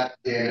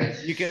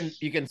 you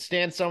can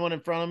stand someone in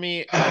front of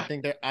me. I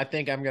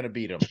think I'm gonna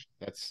beat him.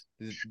 That's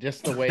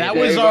just the way. That it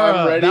was is.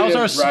 our ready that was to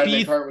our ride in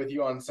the Spieth. cart with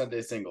you on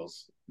Sunday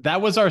singles. That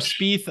was our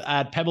Spieth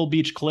at Pebble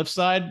Beach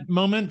Cliffside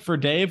moment for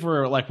Dave,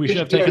 where like we should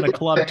have taken a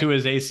club to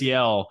his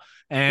ACL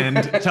and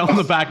tell him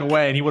to back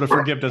away, and he would have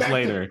forgiven us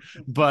later.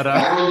 But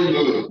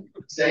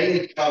stay in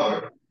the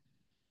cover.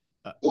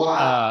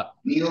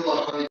 Kneel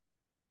behind.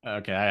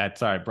 Okay,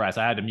 sorry, Bryce.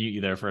 I had to mute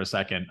you there for a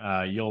second.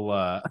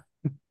 You'll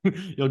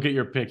you'll get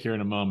your pick here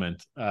in a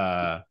moment.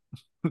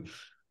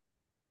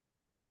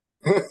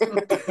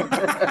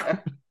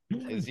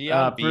 Is he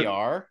on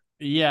VR?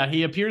 Yeah,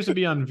 he appears to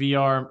be on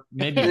VR.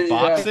 Maybe Yeah.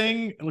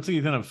 boxing. It looks like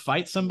he's gonna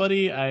fight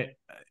somebody.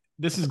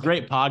 This is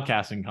great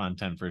podcasting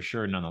content for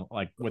sure.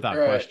 Without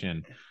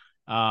question.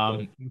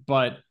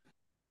 But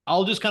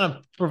I'll just kind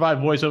of provide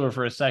voiceover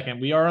for a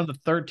second. We are on the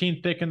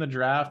 13th pick in the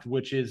draft,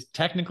 which is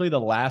technically the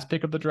last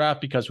pick of the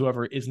draft because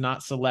whoever is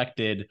not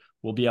selected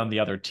will be on the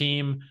other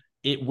team.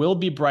 It will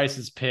be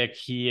Bryce's pick.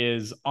 He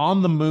is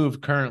on the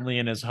move currently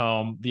in his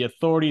home. The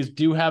authorities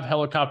do have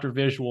helicopter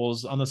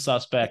visuals on the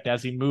suspect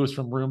as he moves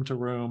from room to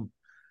room.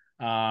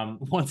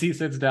 Once he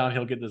sits down,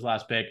 he'll get this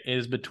last pick. It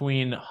is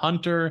between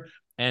Hunter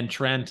and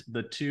Trent,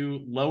 the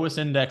 2 lowest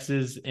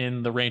indexes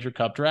in the Ranger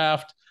Cup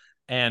draft.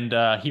 And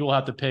he will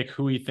have to pick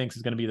who he thinks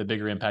is going to be the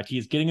bigger impact.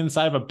 He's getting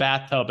inside of a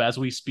bathtub as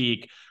we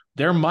speak.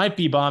 There might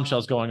be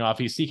bombshells going off.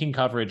 He's seeking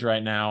coverage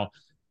right now.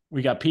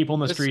 We got people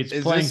in the streets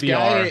playing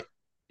VR.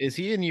 Is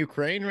he in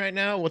Ukraine right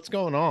now? What's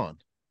going on?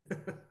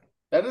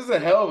 That is a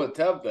hell of a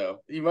tub, though.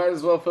 You might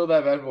as well fill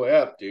that bad boy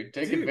up, dude.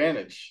 Take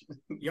advantage.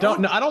 I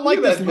don't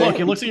like this look.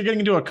 It looks like you're getting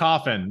into a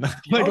coffin.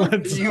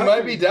 You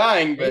might be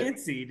dying, but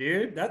fancy,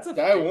 dude. That's a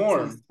die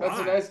warm.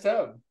 That's a nice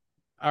tub.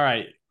 All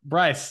right,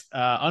 Bryce,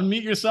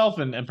 unmute yourself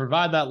and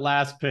provide that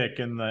last pick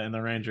in the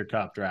Ranger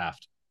Cup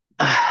draft.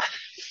 All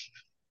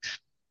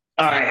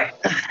right.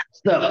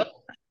 So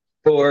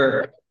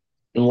for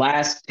the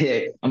last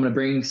pick, I'm going to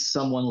bring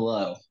someone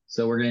low.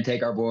 So we're going to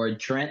take our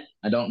board Trent.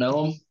 I don't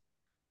know him.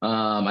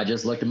 I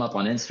just looked him up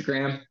on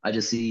Instagram. I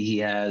just see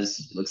he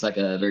looks like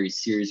a very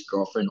serious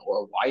girlfriend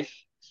or wife.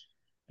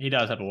 He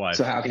does have a wife.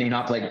 So how can he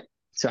not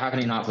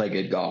play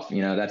good golf?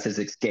 You know, that's his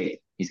escape.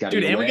 He's got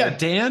and we got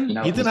Dan. You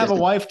know, he's going to have a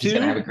wife too. He's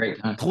going to have a great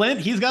time.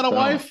 Clint, he's got a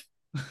wife.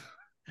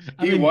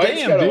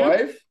 Wife's got a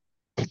wife?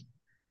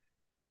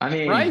 I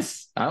mean,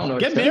 Bryce, I don't know.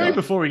 Get married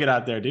before we get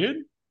out there,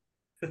 dude.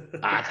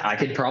 I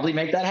could probably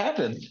make that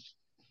happen.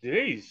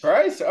 Jeez.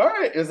 Bryce, all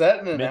right. Is that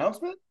an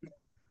announcement?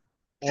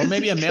 Or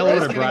maybe a mail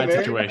order bride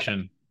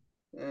situation.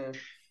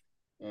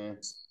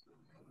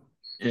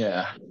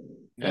 Yeah.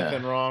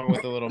 Nothing wrong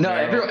with a little. No,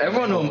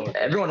 everyone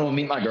will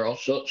meet my girl.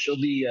 She'll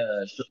be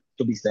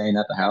staying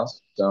at the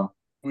house. So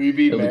will you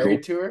be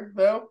married to her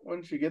though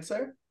when she gets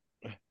there?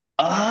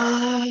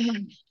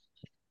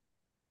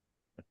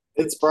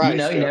 It's Bryce. You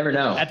never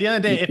know. At the end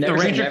of the day, if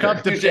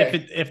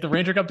the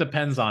Ranger Cup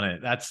depends on it,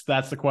 that's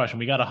the question.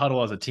 We got to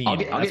huddle as a team. I'll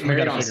get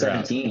married on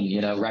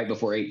 17. Right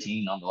before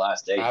 18 on the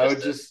last day. I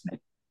would just.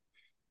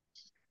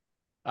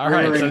 All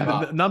right, so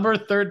the number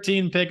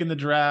 13 pick in the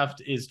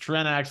draft is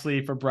Trent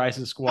Axley for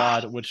Bryce's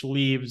squad, which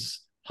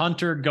leaves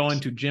Hunter going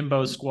to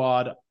Jimbo's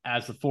squad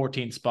as the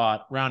 14th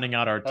spot, rounding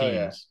out our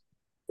teams.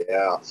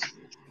 Yeah.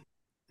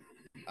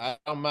 I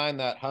don't mind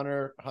that.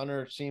 Hunter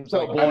seems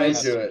So like I'm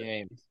he's into got it. some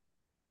game.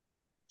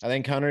 I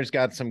think Hunter's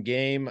got some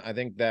game. I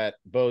think that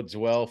bodes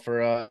well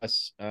for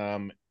us.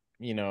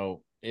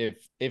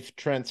 If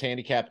Trent's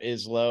handicap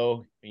is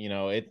low,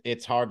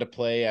 it's hard to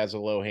play as a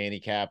low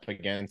handicap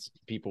against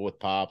people with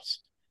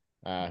pops.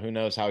 Who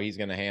knows how he's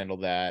going to handle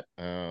that?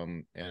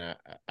 And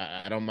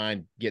I don't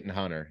mind getting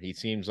Hunter. He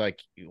seems like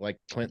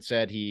Clint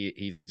said,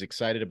 he's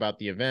excited about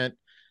the event,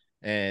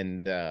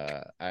 and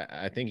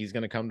I think he's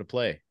going to come to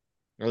play,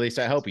 or at least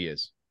I hope he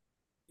is.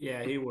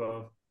 Yeah, he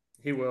will.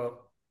 He will.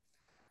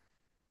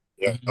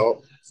 Yeah.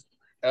 Oh,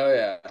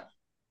 yeah.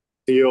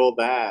 feel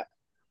that.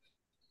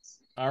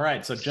 All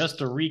right. So just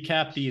to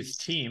recap these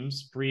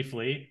teams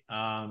briefly,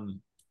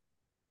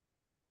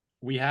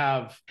 we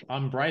have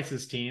on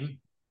Bryce's team,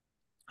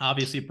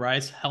 obviously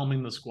Bryce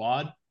helming the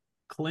squad,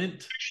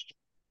 Clint,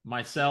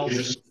 myself,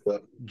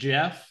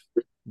 Jeff,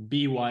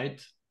 B.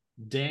 White,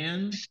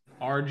 Dan,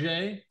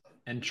 RJ,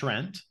 and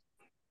Trent.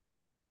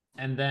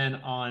 And then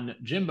on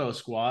Jimbo's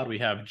squad, we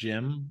have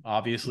Jim,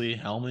 obviously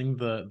helming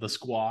the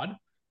squad,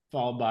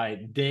 followed by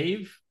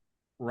Dave,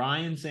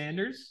 Ryan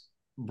Sanders,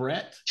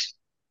 Brett,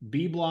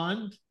 B.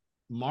 Blonde,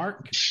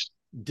 Mark,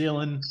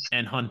 Dylan,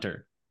 and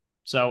Hunter.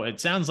 So it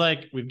sounds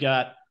like we've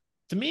got,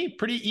 to me,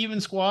 pretty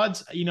even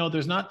squads. You know,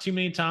 there's not too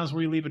many times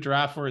where you leave a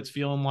draft where it's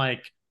feeling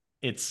like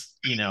it's,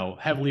 you know,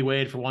 heavily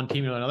weighted for one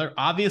team or another.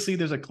 Obviously,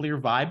 there's a clear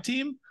vibe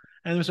team,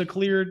 and there's a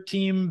clear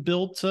team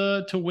built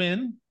to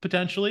win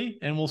potentially.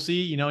 And we'll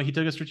see. You know, he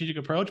took a strategic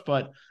approach,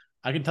 but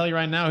I can tell you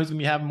right now who's gonna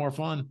be having more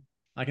fun.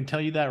 I can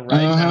tell you that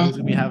right now who's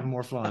gonna be having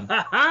more fun.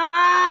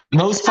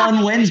 Most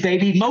fun wins,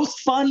 baby. Most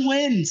fun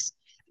wins.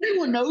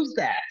 Everyone knows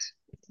that.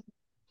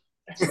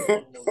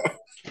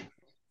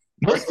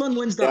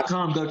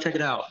 Mostfunwins.com. Go check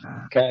it out.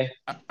 Okay.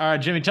 All right,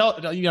 Jimmy,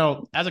 tell, you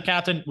know, as a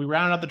captain, we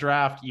rounded up the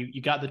draft.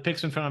 You got the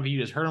picks in front of you.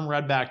 You just heard them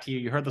read back to you.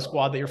 You heard the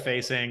squad that you're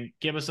facing.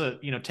 Give us a,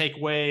 you know,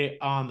 takeaway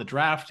on the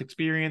draft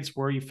experience,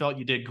 where you felt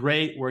you did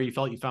great, where you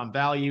felt you found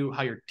value,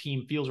 how your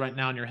team feels right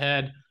now in your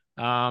head.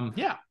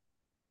 Yeah.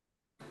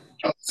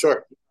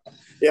 Sure.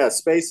 Yeah,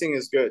 spacing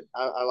is good.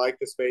 I like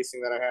the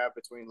spacing that I have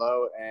between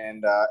low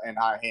and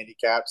high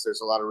handicaps.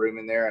 There's a lot of room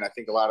in there, and I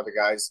think a lot of the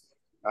guys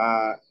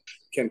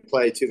can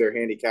play to their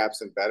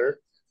handicaps and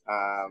better.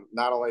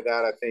 Not only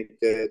that, I think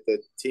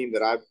the team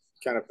that I've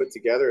kind of put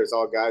together is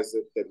all guys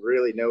that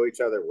really know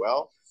each other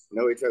well,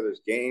 know each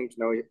other's games,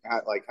 know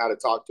how to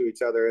talk to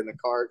each other in the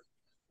cart.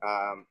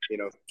 You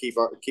know,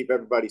 keep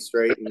everybody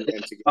straight and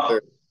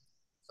together.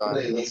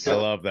 I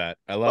love that.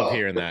 I love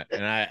hearing that.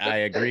 And I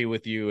agree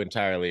with you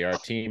entirely. Our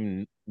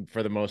team,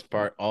 for the most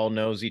part, all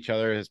knows each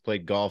other, has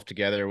played golf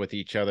together with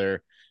each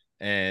other.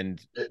 And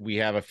we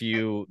have a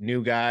few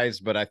new guys,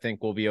 but I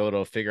think we'll be able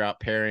to figure out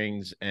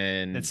pairings.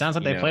 And it sounds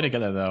like they play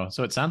together, though.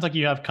 So it sounds like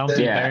you have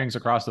comfy pairings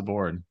across the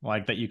board,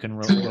 like that you can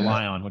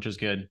rely on, which is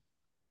good.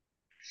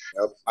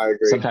 Yep, I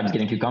agree. Sometimes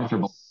getting too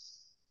comfortable.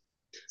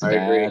 It's a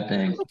bad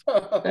thing.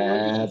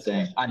 Bad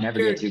thing. I never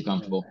get too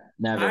comfortable.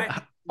 Never.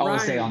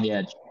 Always stay on the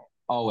edge.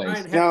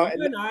 Always. Not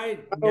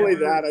only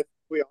that,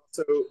 we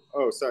also.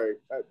 Oh, sorry.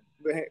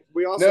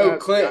 We also have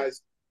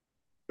guys.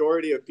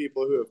 Majority of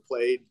people who have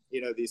played, you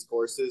know, these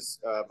courses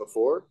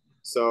before,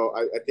 so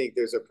I think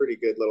there's a pretty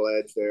good little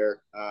edge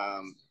there,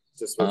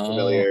 just with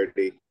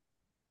familiarity.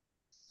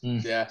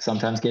 Yeah.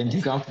 Sometimes getting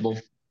too comfortable.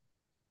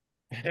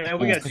 Yeah,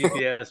 we got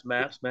GPS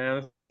maps,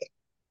 man.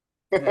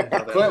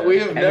 Clint, we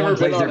have never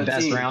been on their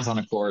best team. rounds on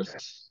a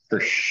course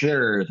for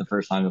sure the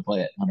first time to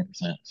play it,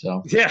 100%.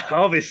 So yeah,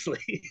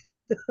 obviously.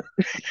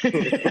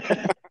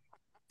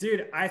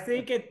 Dude, I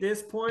think at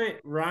this point,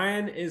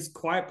 Ryan is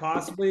quite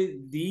possibly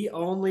the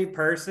only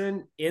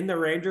person in the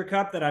Ranger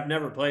Cup that I've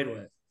never played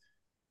with.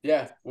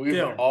 Yeah,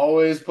 we've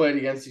always played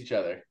against each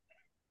other.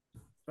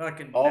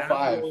 Fucking all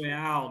five.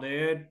 Royale,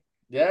 dude.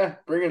 Yeah,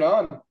 bring it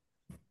on.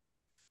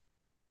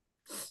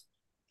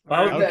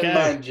 I would that in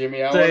mind,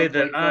 Jimmy.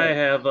 I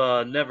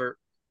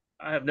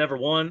have never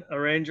won a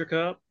Ranger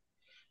Cup.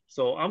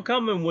 So I'm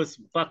coming with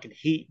some fucking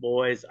heat,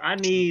 boys. I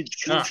need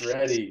cups.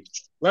 Ready.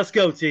 Let's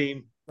go,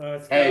 team.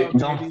 Hey,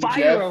 it's on fire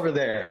Jeff, over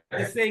there.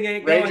 This thing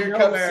ain't Ranger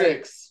going Cup nowhere.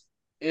 6.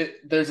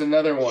 There's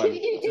another one.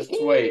 Just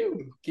wait.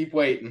 Keep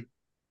waiting.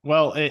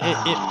 Well,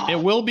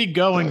 it will be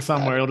going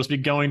somewhere. It'll just be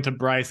going to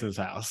Bryce's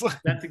house.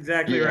 That's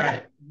exactly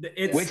right.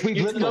 Which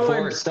we've lived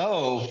before,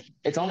 so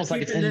it's almost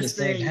like it's in the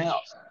same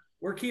house.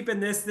 We're keeping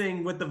this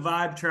thing with the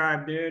Vibe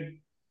Tribe, dude.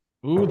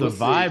 Ooh, the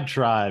Vibe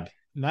Tribe.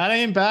 That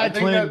ain't bad,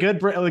 Clint.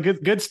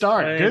 Good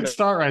start. Good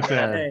start right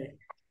there.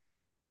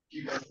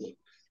 Hey.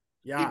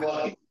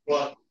 Yeah.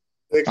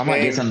 I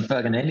might get some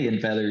fucking Indian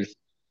feathers.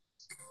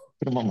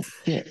 Put them on my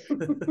shit.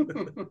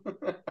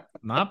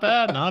 Not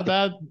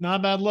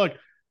bad look.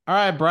 All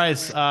right,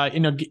 Bryce. You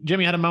know,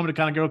 Jimmy had a moment to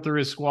kind of go through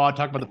his squad,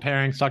 talk about the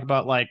pairings, talk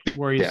about like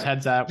where his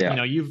head's at. Yeah. You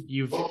know,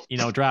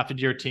 you've drafted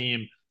your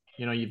team.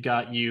 You know, you've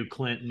got you,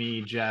 Clint,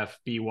 me, Jeff,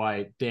 B.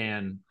 White,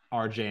 Dan,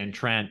 RJ, and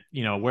Trent.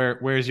 You know,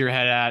 where's your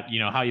head at? You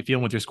know, how you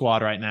feeling with your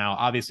squad right now?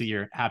 Obviously,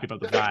 you're happy about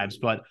the vibes,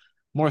 but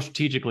more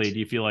strategically, do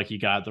you feel like you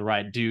got the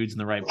right dudes in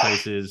the right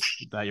places,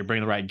 that you're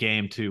bringing the right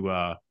game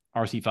to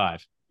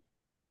RC5?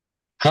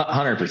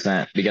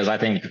 100%, because I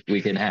think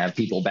we can have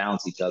people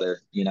balance each other.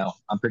 You know,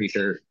 I'm pretty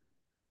sure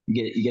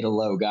you get a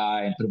low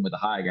guy and put him with a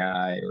high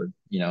guy, or,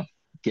 you know,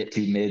 get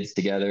two mids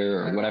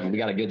together or whatever. We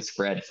got a good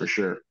spread for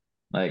sure.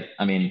 Like,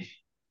 I mean,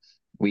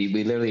 we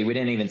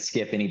didn't even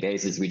skip any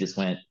bases. We just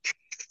went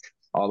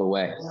all the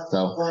way.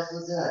 So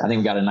I think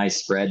we got a nice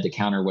spread to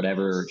counter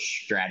whatever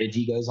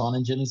strategy goes on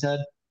in Jimmy's head.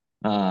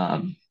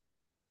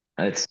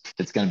 It's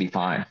going to be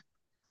fine.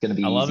 It's going to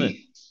be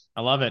easy.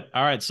 I love it.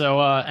 All right.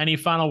 So any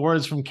final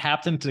words from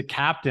captain to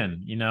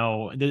captain? In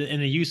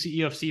the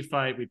UFC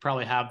fight, we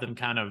probably have them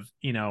kind of,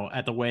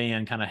 at the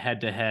weigh-in, kind of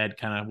head-to-head,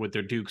 kind of with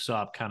their dukes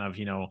up, kind of,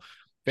 showing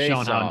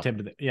how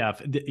intimidating. Yeah,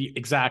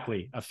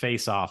 exactly. A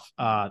face-off.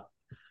 That's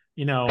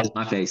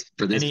my face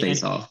for this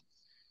face-off.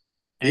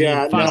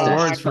 Any final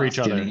words for each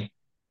other? Jimmy.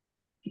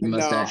 Your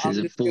mustaches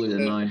are fuller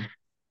than mine.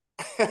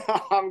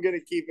 I'm going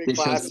to keep it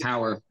classy. It shows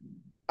power.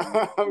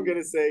 I'm going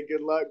to say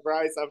good luck,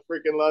 Bryce. I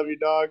freaking love you,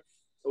 dog.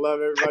 I love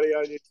everybody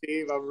on your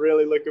team. I'm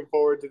really looking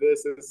forward to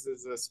this. This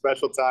is a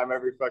special time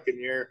every fucking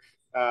year.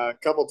 A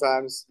couple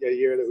times a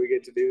year that we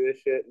get to do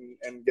this shit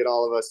and get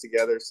all of us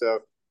together. So,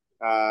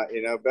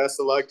 best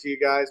of luck to you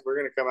guys. We're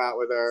going to come out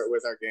with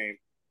our game.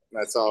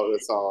 That's all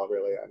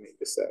really I need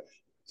to say.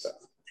 So.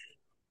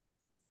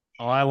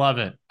 Oh, I love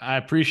it. I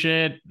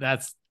appreciate it.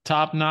 That's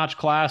top-notch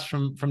class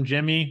from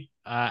Jimmy.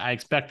 I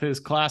expect his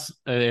squad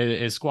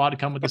to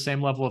come with the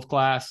same level of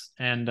class.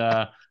 And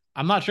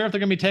I'm not sure if they're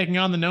going to be taking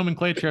on the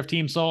nomenclature of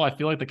Team Soul. I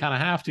feel like they kind of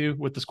have to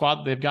with the squad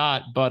that they've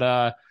got.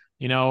 But,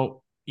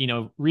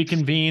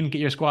 reconvene, get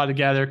your squad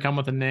together, come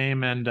with a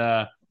name, and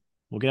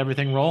we'll get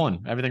everything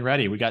rolling, everything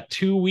ready. We got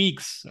 2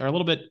 weeks, or a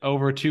little bit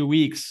over 2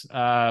 weeks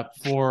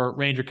for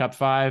Ranger Cup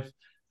 5.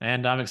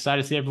 And I'm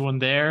excited to see everyone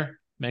there.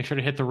 Make sure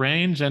to hit the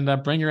range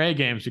and bring your A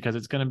games, because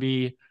it's going to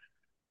be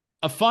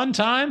a fun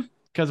time,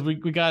 because we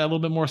got a little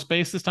bit more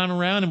space this time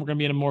around, and we're going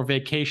to be in a more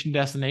vacation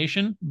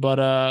destination.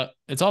 But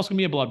it's also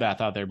going to be a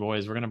bloodbath out there,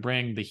 boys. We're going to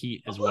bring the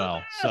heat as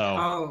well.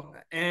 So,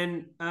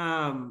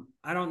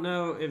 I don't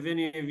know if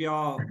any of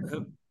y'all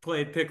have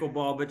played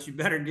pickleball, but you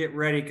better get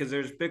ready, because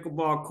there's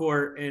pickleball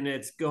court and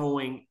it's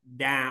going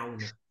down.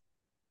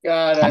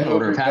 God, I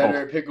hope you're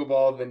better at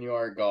pickleball than you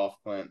are at golf,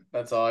 Clint.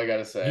 That's all I got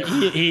to say.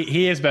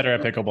 He is better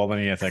at pickleball than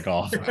he is at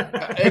golf.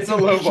 It's a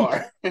low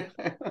bar.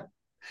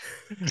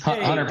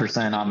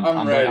 100%.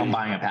 I'm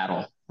buying a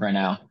paddle right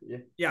now.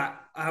 Yeah,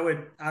 I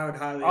would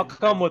highly. I'll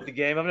come with the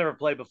game. I've never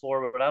played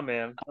before, but I'm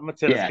in. I'm a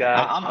tennis guy.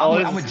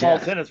 I'm with small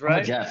tennis, right? I'm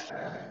with Jeff.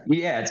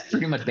 Yeah, it's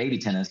pretty much baby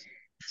tennis.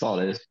 That's all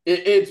it is.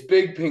 It's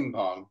big ping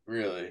pong,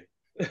 really.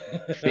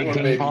 Big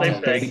ping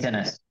pong, baby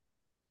tennis.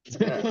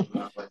 Yeah.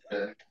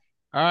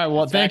 All right.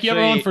 Well, thank you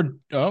everyone for.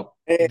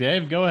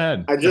 Dave, go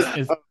ahead. I just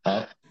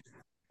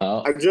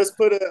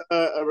put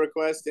a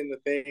request in the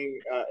thing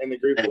in the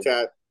group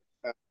chat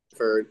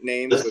for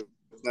names with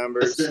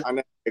numbers. I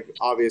know,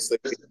 obviously,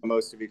 we know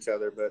most of each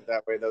other, but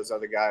that way those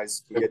other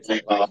guys can get to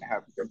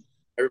have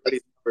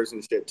everybody's numbers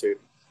and shit too.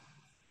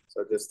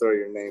 So just throw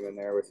your name in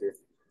there with your.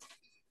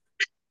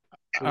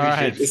 All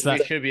right. We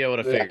should be able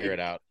to figure it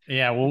out.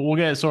 Yeah, we'll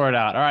get it sorted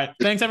out. All right.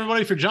 Thanks,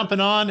 everybody, for jumping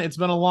on. It's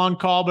been a long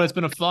call, but it's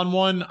been a fun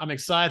one. I'm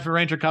excited for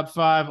Ranger Cup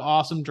 5.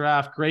 Awesome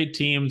draft. Great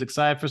teams.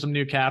 Excited for some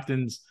new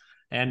captains.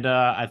 And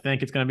I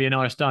think it's going to be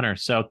another stunner.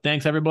 So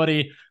thanks,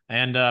 everybody.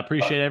 And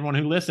appreciate everyone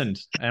who listened.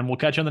 And we'll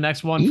catch you on the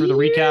next one for the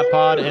recap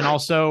pod. And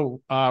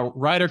also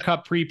Ryder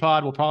Cup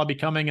pre-pod will probably be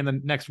coming in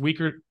the next week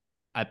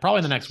probably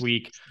in the next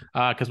week,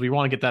 because we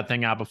want to get that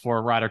thing out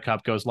before Ryder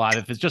Cup goes live.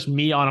 If it's just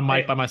me on a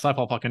mic by myself,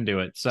 I'll fucking do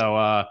it.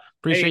 So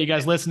appreciate you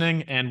guys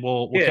listening, and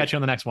we'll catch you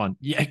on the next one.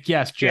 Yeah,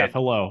 yes, Jeff.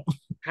 Hello.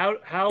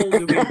 How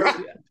do we?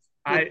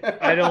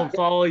 I don't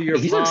follow your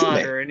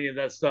pod or any of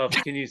that stuff.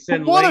 Can you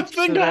send what links a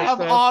thing to have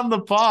stuff? on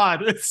the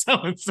pod? It's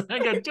so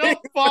insane. Don't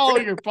follow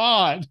your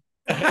pod.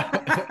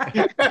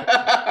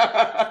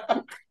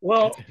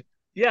 Well,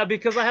 yeah,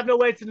 because I have no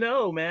way to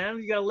know,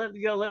 man. You gotta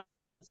let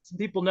some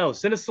people know.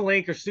 Send us a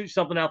link or shoot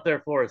something out there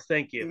for us.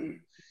 Thank you.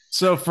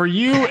 So for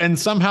you and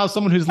somehow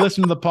someone who's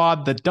listening to the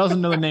pod that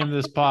doesn't know the name of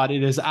this pod,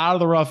 it is Out of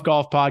the Rough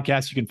Golf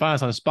Podcast. You can find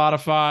us on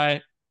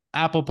Spotify,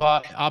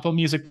 Apple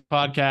Music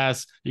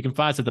Podcasts. You can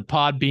find us at the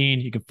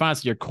Podbean. You can find us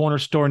at your corner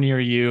store near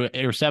you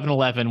or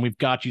 7-Eleven. We've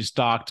got you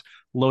stocked,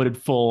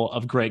 loaded full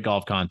of great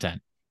golf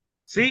content.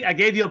 See, I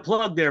gave you a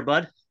plug there,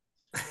 bud.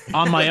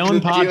 On my own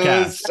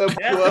podcast. A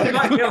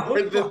plug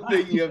for the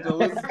thing you have to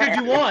listen. What did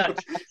you want?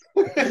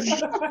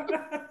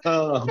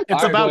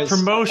 It's about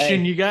promotion.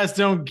 Hey. You guys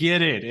don't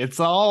get it.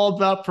 It's all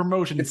about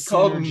promotion. It's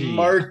called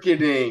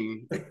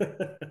marketing.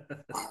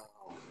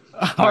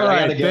 All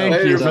right.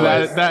 Thank you for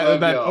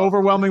that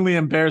overwhelmingly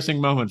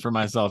embarrassing moment for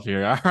myself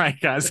here. All right,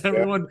 guys.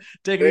 Everyone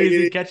take it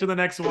easy. Catch you the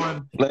next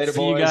one. Later, See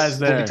boys. you guys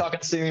there. We'll be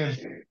talking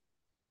soon.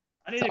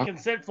 I need a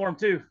consent form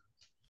too.